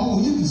Philip, all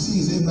you can see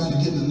is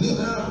everybody getting a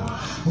little.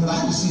 But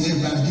I can see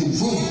everybody getting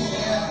full.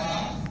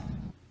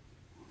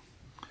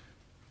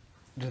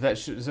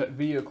 Does that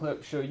video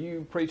clip show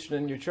you preaching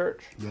in your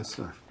church? Yes,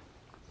 sir.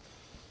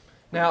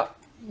 Now,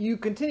 you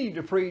continued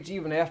to preach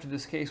even after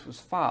this case was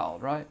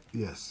filed, right?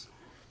 Yes.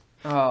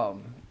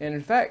 And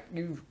in fact,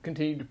 you've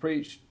continued to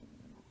preach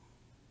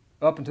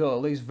up until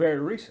at least very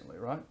recently,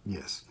 right?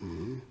 Yes.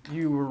 Mm-hmm.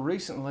 You were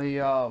recently,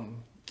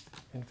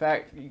 in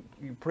fact,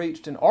 you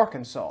preached in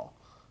Arkansas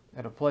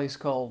at a place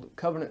called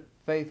Covenant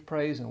Faith,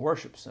 Praise, and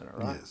Worship Center,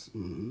 right? Yes.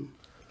 Mm-hmm.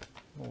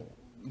 Well,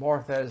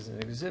 mark that as an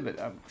exhibit.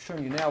 I'm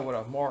showing you now what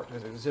I've marked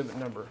as exhibit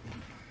number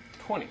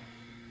 20.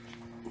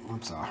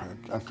 I'm sorry,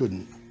 I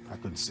couldn't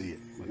see it.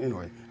 But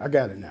anyway, I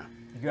got it now.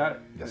 You got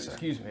it? Yes, sir.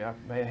 Excuse me, I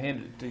may have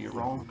handed it to you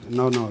wrong. Okay.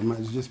 No,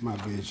 it's just my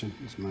vision.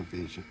 It's my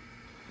vision.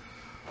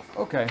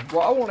 Okay,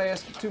 well, I won't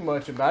ask you too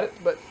much about it,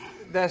 but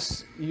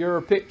that's your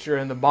picture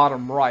in the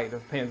bottom right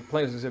of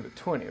Plaintiff's Exhibit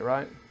 20,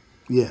 right?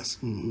 Yes.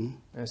 Mm-hmm.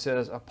 And it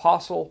says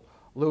Apostle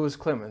Lewis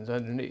Clemens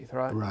underneath,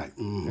 right? Right.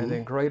 Mm-hmm. And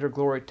then Greater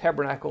Glory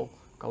Tabernacle,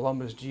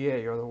 Columbus,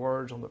 GA are the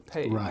words on the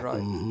page, right?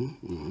 Mm-hmm.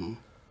 Mm-hmm.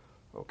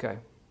 Okay.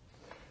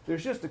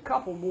 There's just a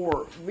couple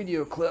more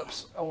video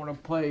clips I want to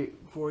play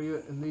for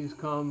you, and these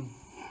come,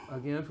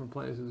 again, from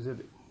Plaintiff's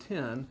Exhibit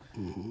 10.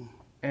 Mm-hmm.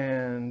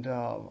 And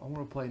I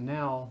want to play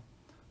now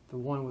the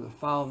one with a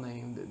file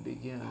name that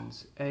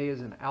begins A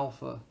as in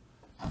Alpha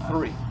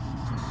 3.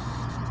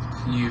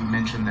 You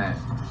mentioned that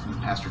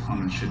Pastor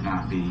Clemens should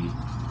not be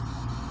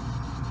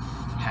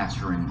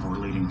pastoring or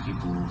leading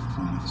people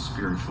from a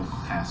spiritual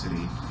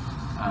capacity.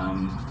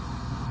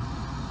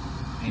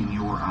 In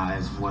your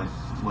eyes, what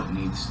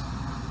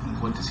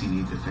does he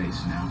need to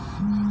face now?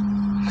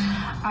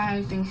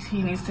 I think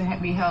he needs to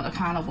be held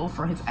accountable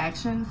for his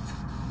actions.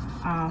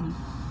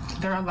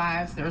 There are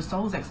lives, there are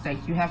souls at stake.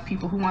 You have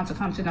people who want to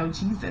come to know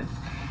Jesus,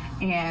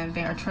 and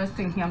they are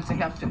trusting him to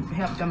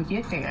help them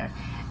get there.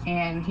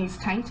 And he's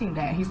tainting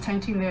that. He's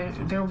tainting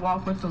their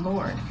walk with the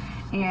Lord.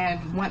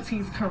 And once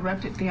he's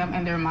corrupted them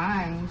in their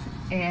minds,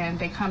 and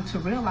they come to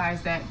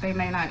realize that they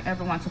may not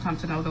ever want to come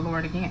to know the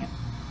Lord again.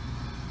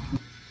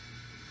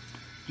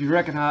 Do you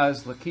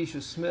recognize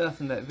Lakeisha Smith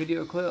in that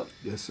video clip?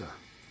 Yes, sir.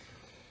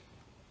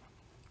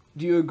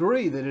 Do you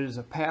agree that it is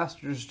a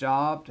pastor's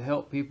job to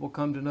help people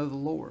come to know the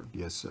Lord?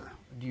 Yes, sir.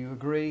 Do you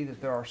agree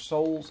that there are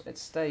souls at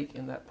stake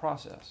in that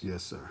process?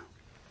 Yes, sir.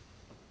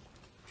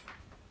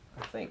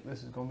 I think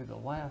this is going to be the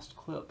last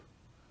clip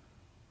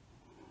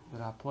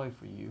that I play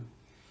for you.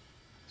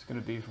 It's going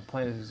to be from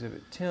Plaintiff's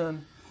Exhibit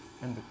 10,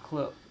 and the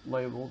clip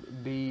labeled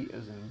B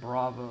as in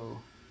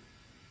Bravo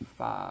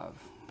 5.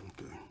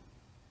 Okay.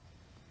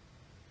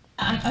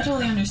 I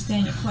totally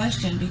understand your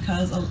question,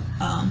 because a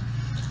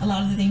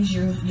lot of the things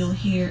you'll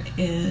hear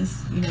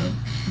is, you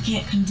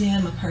can't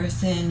condemn a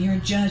person, you're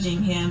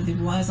judging him, there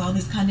was all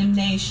this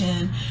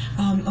condemnation,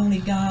 only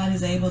God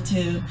is able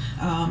to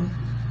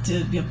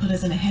put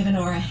us in a heaven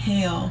or a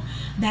hell.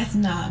 That's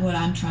not what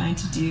I'm trying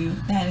to do.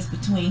 That is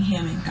between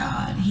him and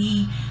God.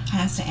 He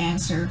has to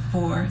answer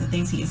for the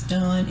things he has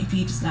done. If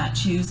he does not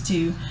choose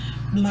to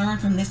learn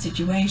from this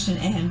situation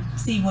and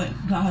see what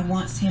God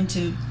wants him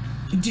to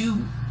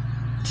do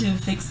to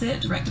fix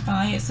it, to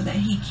rectify it, so that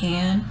he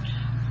can,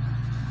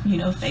 you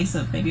know, face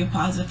maybe a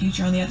positive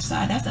future on the other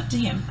side. That's up to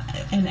him,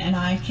 and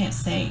I can't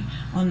say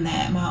on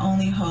that. My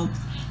only hope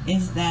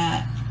is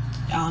that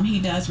he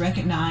does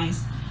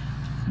recognize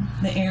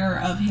the error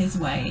of his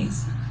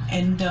ways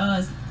and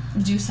does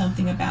do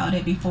something about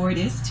it before it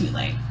is too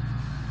late.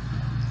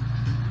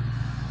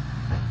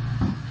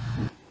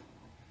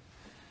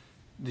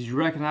 Did you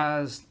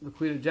recognize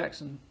Laquita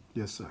Jackson?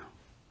 Yes, sir.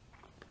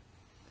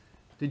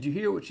 Did you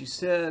hear what she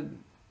said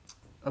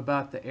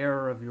about the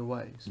error of your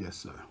ways? Yes,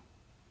 sir.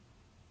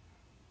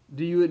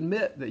 Do you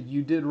admit that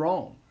you did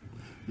wrong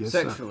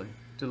sexually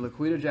to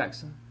Laquita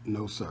Jackson?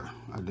 No, sir.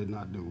 I did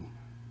not do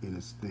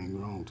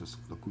anything wrong to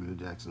Laquita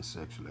Jackson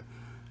sexually.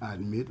 I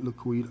admit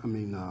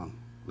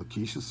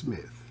Lakeisha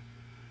Smith,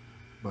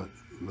 but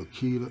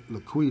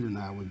Laquita and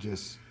I were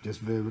just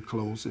very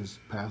close as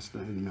pastor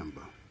and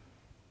member.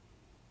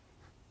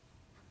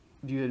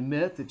 Do you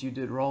admit that you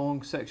did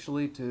wrong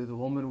sexually to the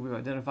woman we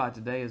identified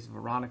today as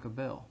Veronica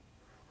Bell?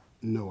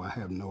 No, I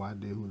have no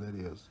idea who that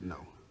is. No.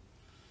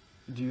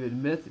 Do you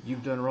admit that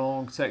you've done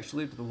wrong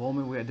sexually to the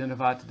woman we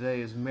identified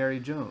today as Mary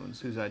Jones,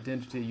 whose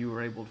identity you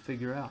were able to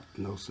figure out?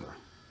 No, sir.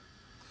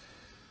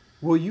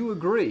 Will you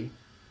agree,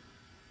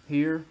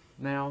 here,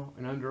 now,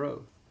 and under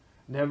oath,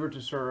 never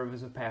to serve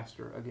as a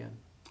pastor again?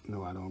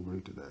 No, I don't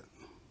agree to that.